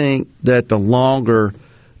did think that the longer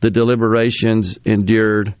the deliberations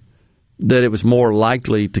endured, that it was more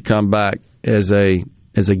likely to come back as a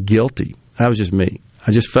guilty. That was just me.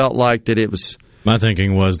 I just felt like that it was... My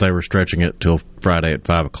thinking was they were stretching it till Friday at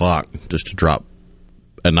 5 o'clock just to drop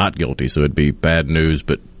a not guilty, so it'd be bad news,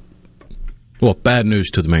 bad news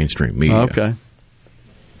to the mainstream media. Okay.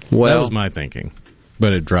 Well, that was my thinking,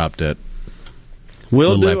 but it dropped at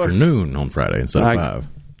afternoon on Friday instead of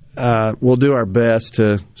 5. We'll do our best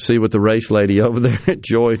to see what the race lady over there at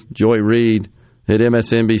Joy Reid at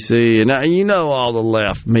MSNBC, and all the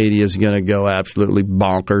left media is going to go absolutely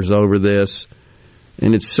bonkers over this,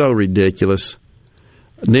 and it's so ridiculous.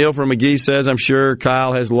 Neil from McGee says, I'm sure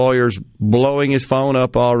Kyle has lawyers blowing his phone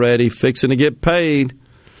up already, fixing to get paid.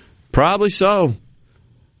 Probably so.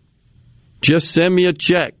 Just send me a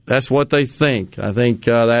check. That's what they think. I think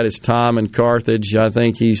that is Tom in Carthage. I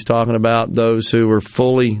think he's talking about those who are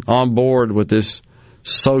fully on board with this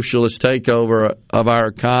socialist takeover of our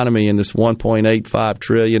economy and this $1.85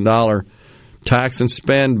 trillion tax and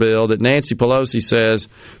spend bill that Nancy Pelosi says,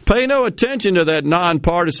 pay no attention to that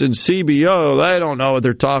nonpartisan CBO. They don't know what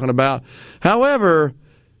they're talking about. However,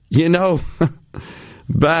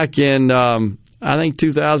 back in, I think,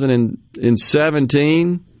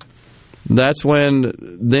 2017, that's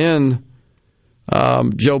when then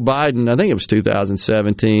Joe Biden, I think it was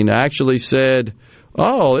 2017, actually said,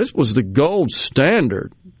 oh, this was the gold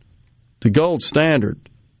standard. The gold standard.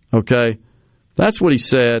 Okay? That's what he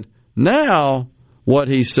said. Now, what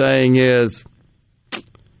he's saying is,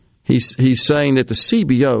 he's saying that the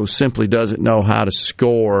CBO simply doesn't know how to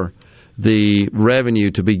score the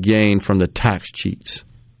revenue to be gained from the tax cheats.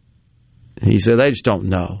 He said they just don't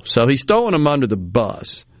know. So he's throwing them under the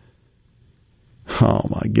bus. Oh,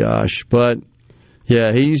 my gosh. But,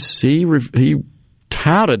 yeah, he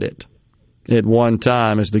touted it at one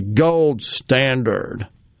time as the gold standard.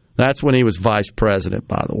 That's when he was vice president,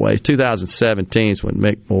 by the way. 2017 is when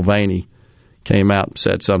Mick Mulvaney came out and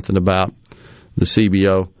said something about the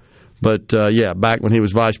CBO. But, back when he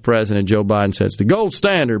was vice president, Joe Biden says the gold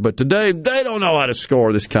standard. But today, they don't know how to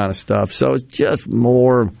score this kind of stuff. So it's just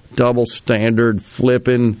more double standard,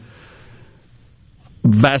 flipping,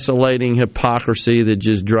 vacillating hypocrisy that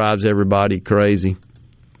just drives everybody crazy.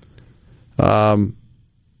 Let's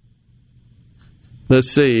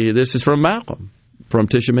see. This is from Malcolm from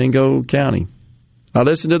Tishomingo County. I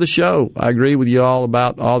listened to the show. I agree with you all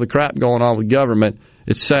about all the crap going on with government.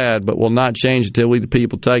 It's sad, but will not change until we, the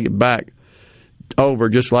people, take it back over,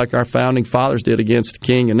 just like our founding fathers did against the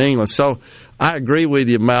King in England. So I agree with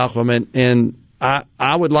you, Malcolm, and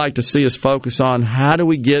I would like to see us focus on how do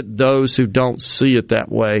we get those who don't see it that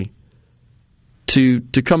way to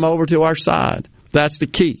come over to our side. That's the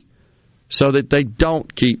key, so that they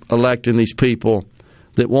don't keep electing these people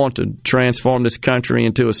that want to transform this country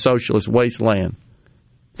into a socialist wasteland.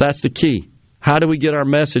 That's the key. How do we get our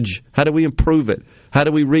message? How do we improve it? How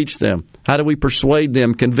do we reach them? How do we persuade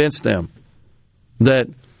them, convince them that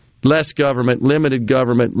less government, limited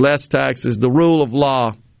government, less taxes, the rule of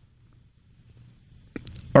law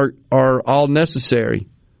are all necessary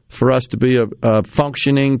for us to be a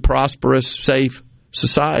functioning, prosperous, safe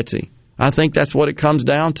society? I think that's what it comes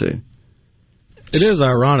down to. It is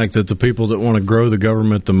ironic that the people that want to grow the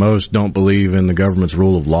government the most don't believe in the government's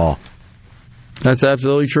rule of law. That's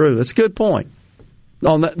absolutely true. That's a good point.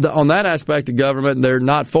 On that aspect of government, they're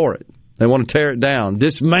not for it. They want to tear it down,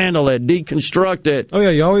 dismantle it, deconstruct it. Oh, yeah,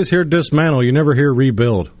 you always hear dismantle. You never hear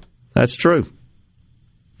rebuild. That's true.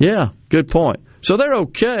 Yeah, good point. So they're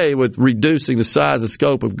okay with reducing the size and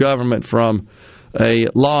scope of government from a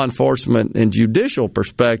law enforcement and judicial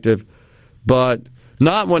perspective, but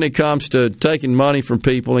not when it comes to taking money from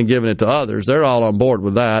people and giving it to others. They're all on board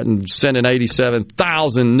with that and sending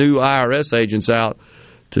 87,000 new IRS agents out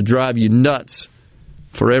to drive you nuts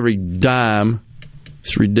for every dime.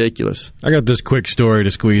 It's ridiculous. I got this quick story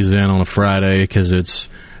to squeeze in on a Friday because it's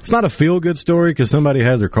not a feel-good story because somebody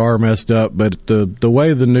has their car messed up, but the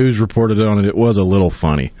way the news reported on it was a little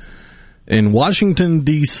funny. In Washington,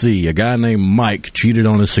 D.C., a guy named Mike cheated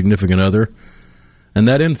on his significant other, and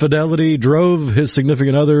that infidelity drove his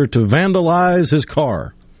significant other to vandalize his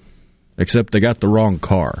car, except they got the wrong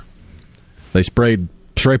car. They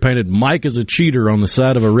spray-painted Mike as a cheater on the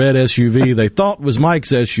side of a red SUV they thought was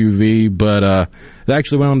Mike's SUV, but it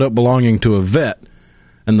actually wound up belonging to a vet.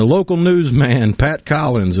 And the local newsman, Pat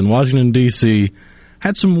Collins in Washington, D.C.,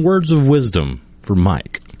 had some words of wisdom for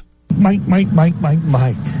Mike. Mike.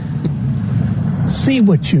 See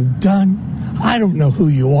what you've done. I don't know who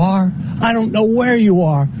you are. I don't know where you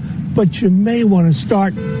are. But you may want to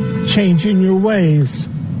start changing your ways.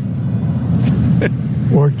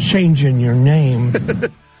 Or changing your name.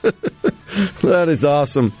 That is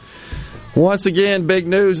awesome. Once again, big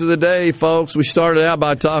news of the day, folks. We started out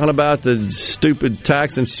by talking about the stupid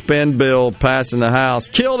tax and spend bill passing the House.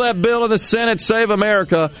 Kill that bill in the Senate, save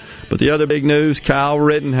America. But the other big news, Kyle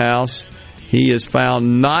Rittenhouse, he is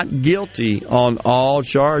found not guilty on all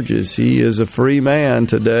charges. He is a free man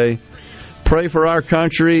today. Pray for our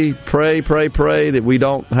country. Pray that we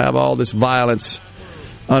don't have all this violence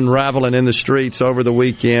unraveling in the streets over the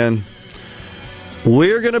weekend.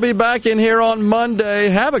 We're going to be back in here on Monday.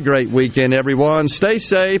 Have a great weekend, everyone. Stay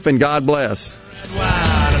safe and God bless.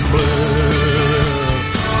 White and blue.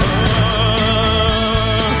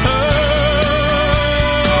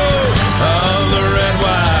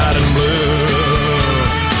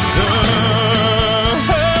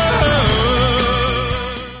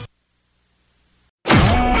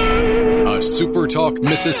 SuperTalk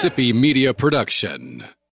Mississippi Media Production.